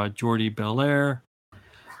 colors by Jordi Belair,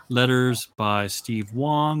 letters by Steve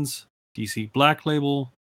Wands, DC Black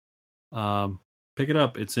Label. Pick it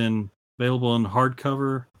up. It's available in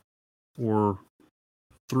hardcover or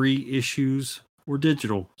 3 issues or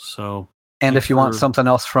digital. So, and if you want something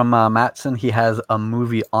else from Mattson, he has a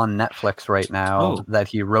movie on Netflix right now that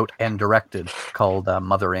he wrote and directed called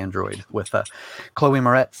Mother Android with Chloe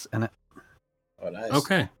Moretz in it. Oh, nice.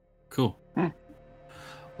 Okay, cool.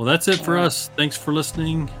 Well, that's it for us. Thanks for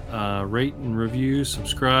listening. Rate and review,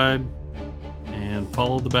 subscribe, and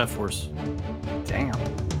follow the Bat Force. Damn.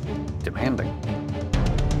 Demanding.